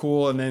is so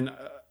cool. And then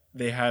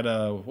they had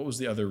what was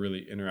the other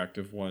really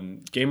interactive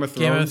one? Game of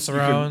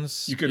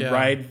Thrones. You could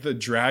ride the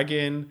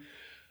dragon.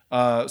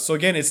 So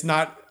again, it's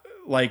not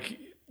like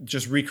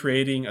just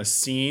recreating a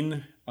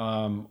scene,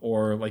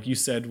 or like you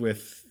said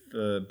with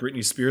the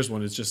Britney Spears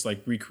one, it's just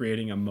like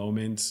recreating a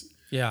moment.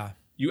 Yeah.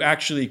 You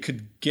actually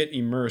could get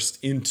immersed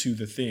into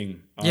the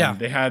thing.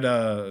 They had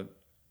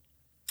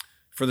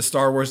for the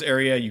Star Wars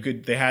area,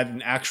 they had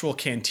an actual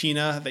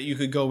cantina that you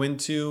could go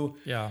into.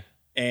 Yeah.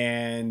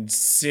 And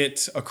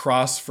sit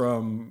across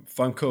from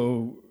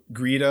Funko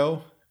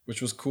Greedo,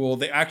 which was cool.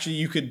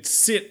 You could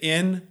sit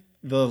in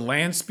the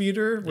land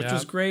speeder, which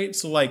was great.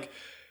 So like,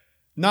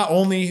 not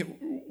only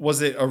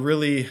was it a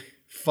really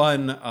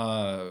fun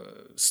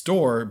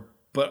store,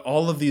 but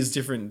all of these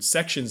different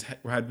sections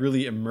had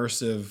really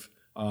immersive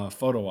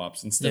photo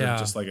ops instead of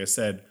just like I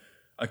said,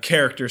 a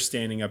character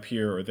standing up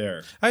here or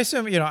there. I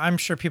assume, I'm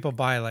sure people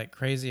buy like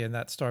crazy in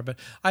that store, but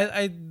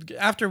I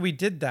after we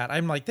did that,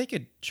 I'm like, they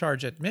could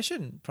charge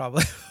admission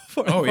probably.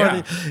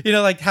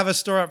 Like have a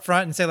store up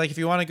front and say like, if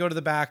you want to go to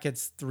the back,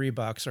 it's $3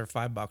 or $5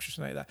 or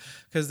something like that.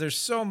 Because there's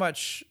so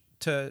much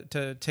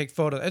to take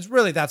photos. It's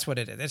really, that's what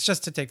it is. It's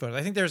just to take photos.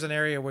 I think there's an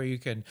area where you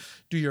can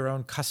do your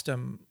own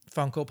custom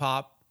Funko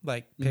Pop,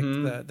 like pick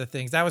the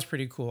things. That was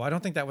pretty cool. I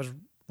don't think that was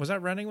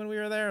that running when we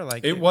were there?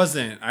 Like it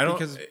wasn't.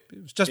 Because it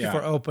was just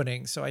before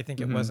opening, so I think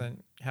it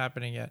wasn't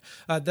happening yet.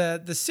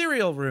 The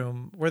cereal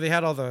room where they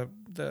had all the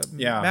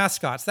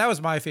mascots, that was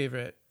my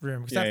favorite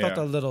room because that felt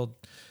a little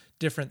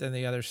different than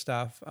the other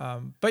stuff.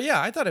 But yeah,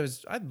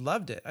 I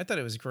loved it. I thought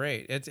it was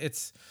great.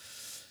 It's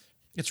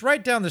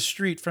right down the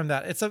street from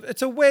that.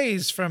 It's a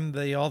ways from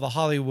all the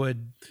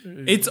Hollywood.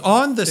 It's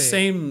on the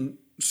same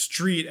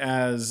street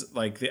as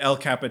like the El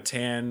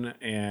Capitan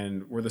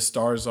and where the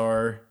stars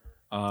are.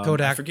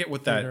 Kodak. I forget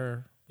what that.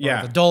 Theater,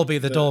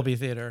 the Dolby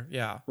Theater.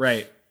 Yeah.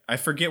 Right. I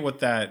forget what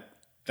that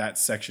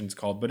section's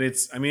called, but it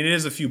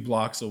is a few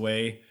blocks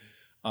away.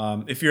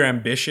 If you're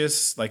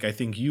ambitious, like I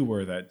think you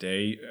were that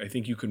day, I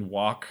think you can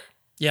walk.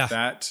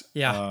 That.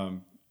 Yeah.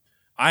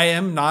 I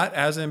am not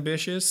as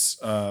ambitious.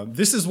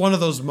 This is one of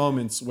those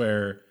moments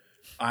where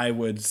I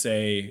would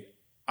say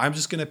I'm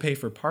just going to pay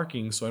for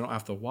parking so I don't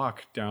have to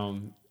walk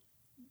down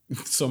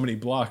so many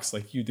blocks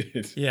like you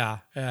did. Yeah.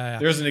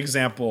 There's an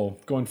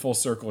example going full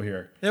circle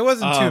here. It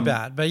wasn't too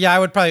bad, but yeah, I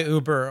would probably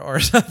Uber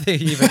or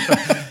something even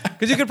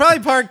because you could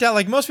probably park down.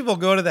 Like most people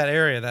go to that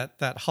area,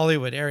 that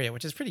Hollywood area,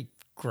 which is pretty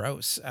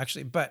gross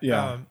actually. But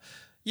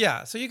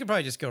so you could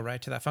probably just go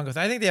right to that Funko.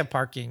 I think they have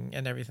parking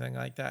and everything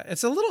like that.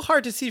 It's a little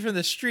hard to see from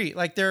the street.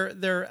 Like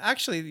they're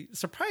actually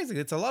surprisingly,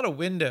 it's a lot of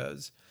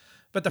windows,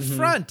 but the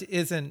front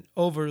isn't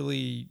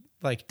overly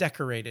like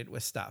decorated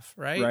with stuff,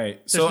 right?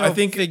 Right. There's I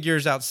think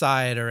figures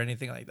outside or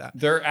anything like that.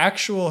 Their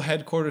actual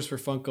headquarters for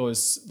Funko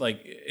is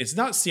like, it's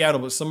not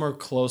Seattle, but somewhere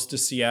close to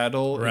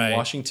Seattle in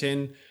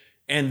Washington.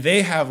 And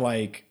they have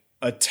like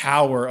a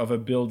tower of a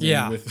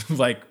building with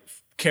like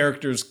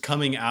characters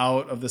coming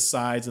out of the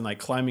sides and like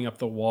climbing up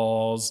the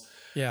walls.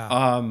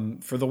 Yeah.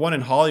 For the one in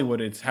Hollywood,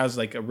 it has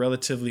like a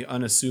relatively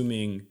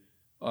unassuming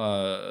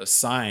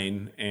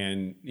sign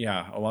and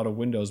a lot of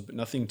windows, but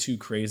nothing too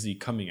crazy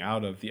coming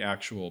out of the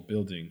actual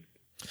building.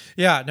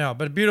 Yeah, no,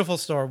 but a beautiful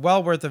store.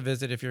 Well worth a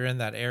visit if you're in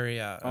that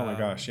area. Oh my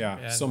gosh,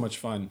 yeah. So much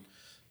fun.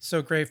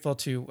 So grateful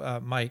to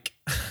Mike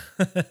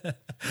for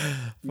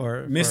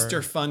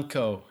Mr.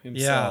 Funko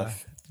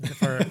himself.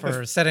 Yeah,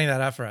 for setting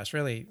that up for us.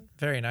 Really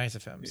very nice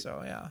of him.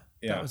 So yeah,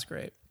 that was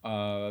great.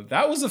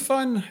 that was a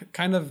fun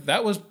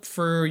that was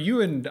for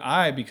you and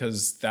I,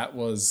 because that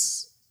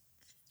was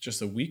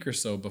just a week or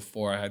so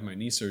before I had my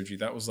knee surgery.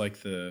 That was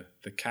like the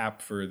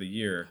cap for the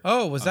year.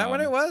 Oh, was that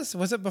when it was?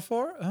 Was it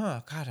before?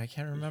 Oh God, I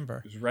can't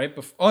remember. It was right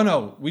before. Oh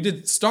no, we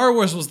did Star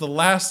Wars was the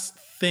last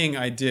thing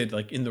I did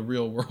like in the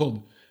real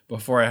world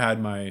before I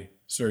had my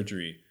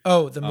surgery.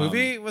 Oh, the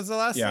movie was the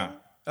last yeah. thing?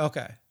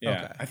 Okay. Yeah.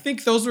 Okay. I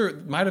think those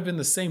might have been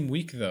the same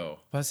week though.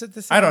 Was it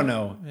the same? I don't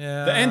know.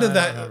 Yeah. The end of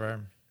that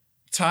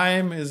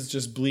time is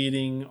just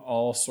bleeding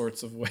all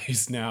sorts of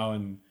ways now,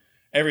 and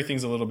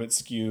everything's a little bit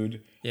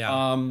skewed.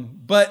 Yeah.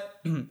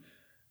 But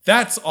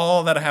that's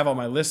all that I have on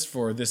my list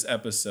for this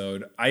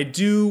episode. I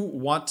do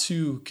want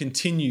to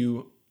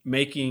continue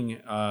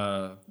making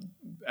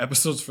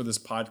episodes for this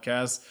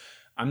podcast.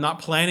 I'm not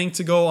planning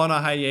to go on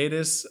a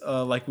hiatus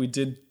like we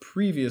did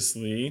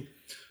previously.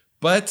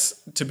 But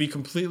to be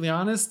completely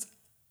honest,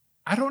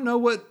 I don't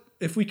know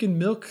if we can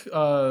milk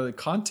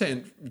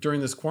content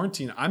during this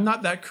quarantine. I'm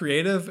not that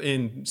creative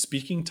in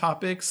speaking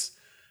topics.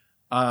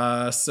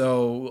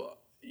 So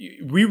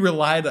we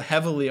relied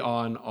heavily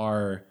on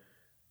our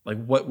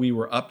what we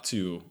were up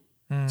to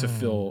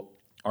fill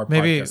our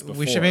podcast before.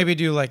 We should maybe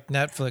do like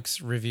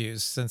Netflix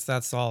reviews, since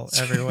that's all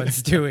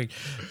everyone's doing,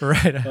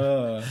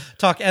 right?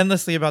 Talk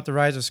endlessly about the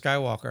Rise of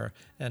Skywalker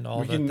and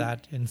all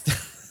that.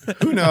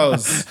 Who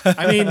knows?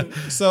 I mean,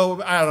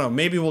 so I don't know.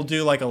 Maybe we'll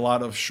do like a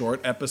lot of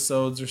short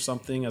episodes or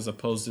something as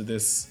opposed to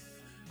this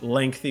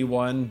lengthy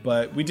one.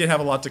 But we did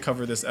have a lot to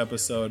cover this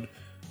episode.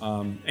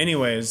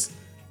 Anyways,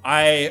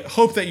 I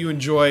hope that you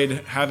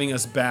enjoyed having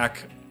us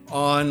back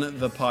on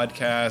the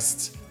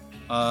podcast.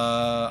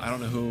 I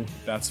don't know who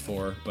that's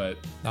for, but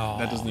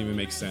that doesn't even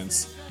make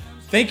sense.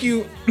 Thank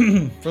you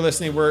for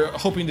listening. We're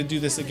hoping to do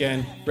this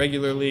again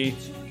regularly.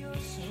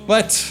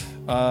 But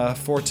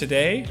for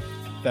today,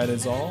 that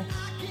is all.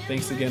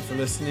 Thanks again for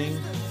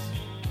listening.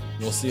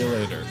 We'll see you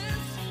later.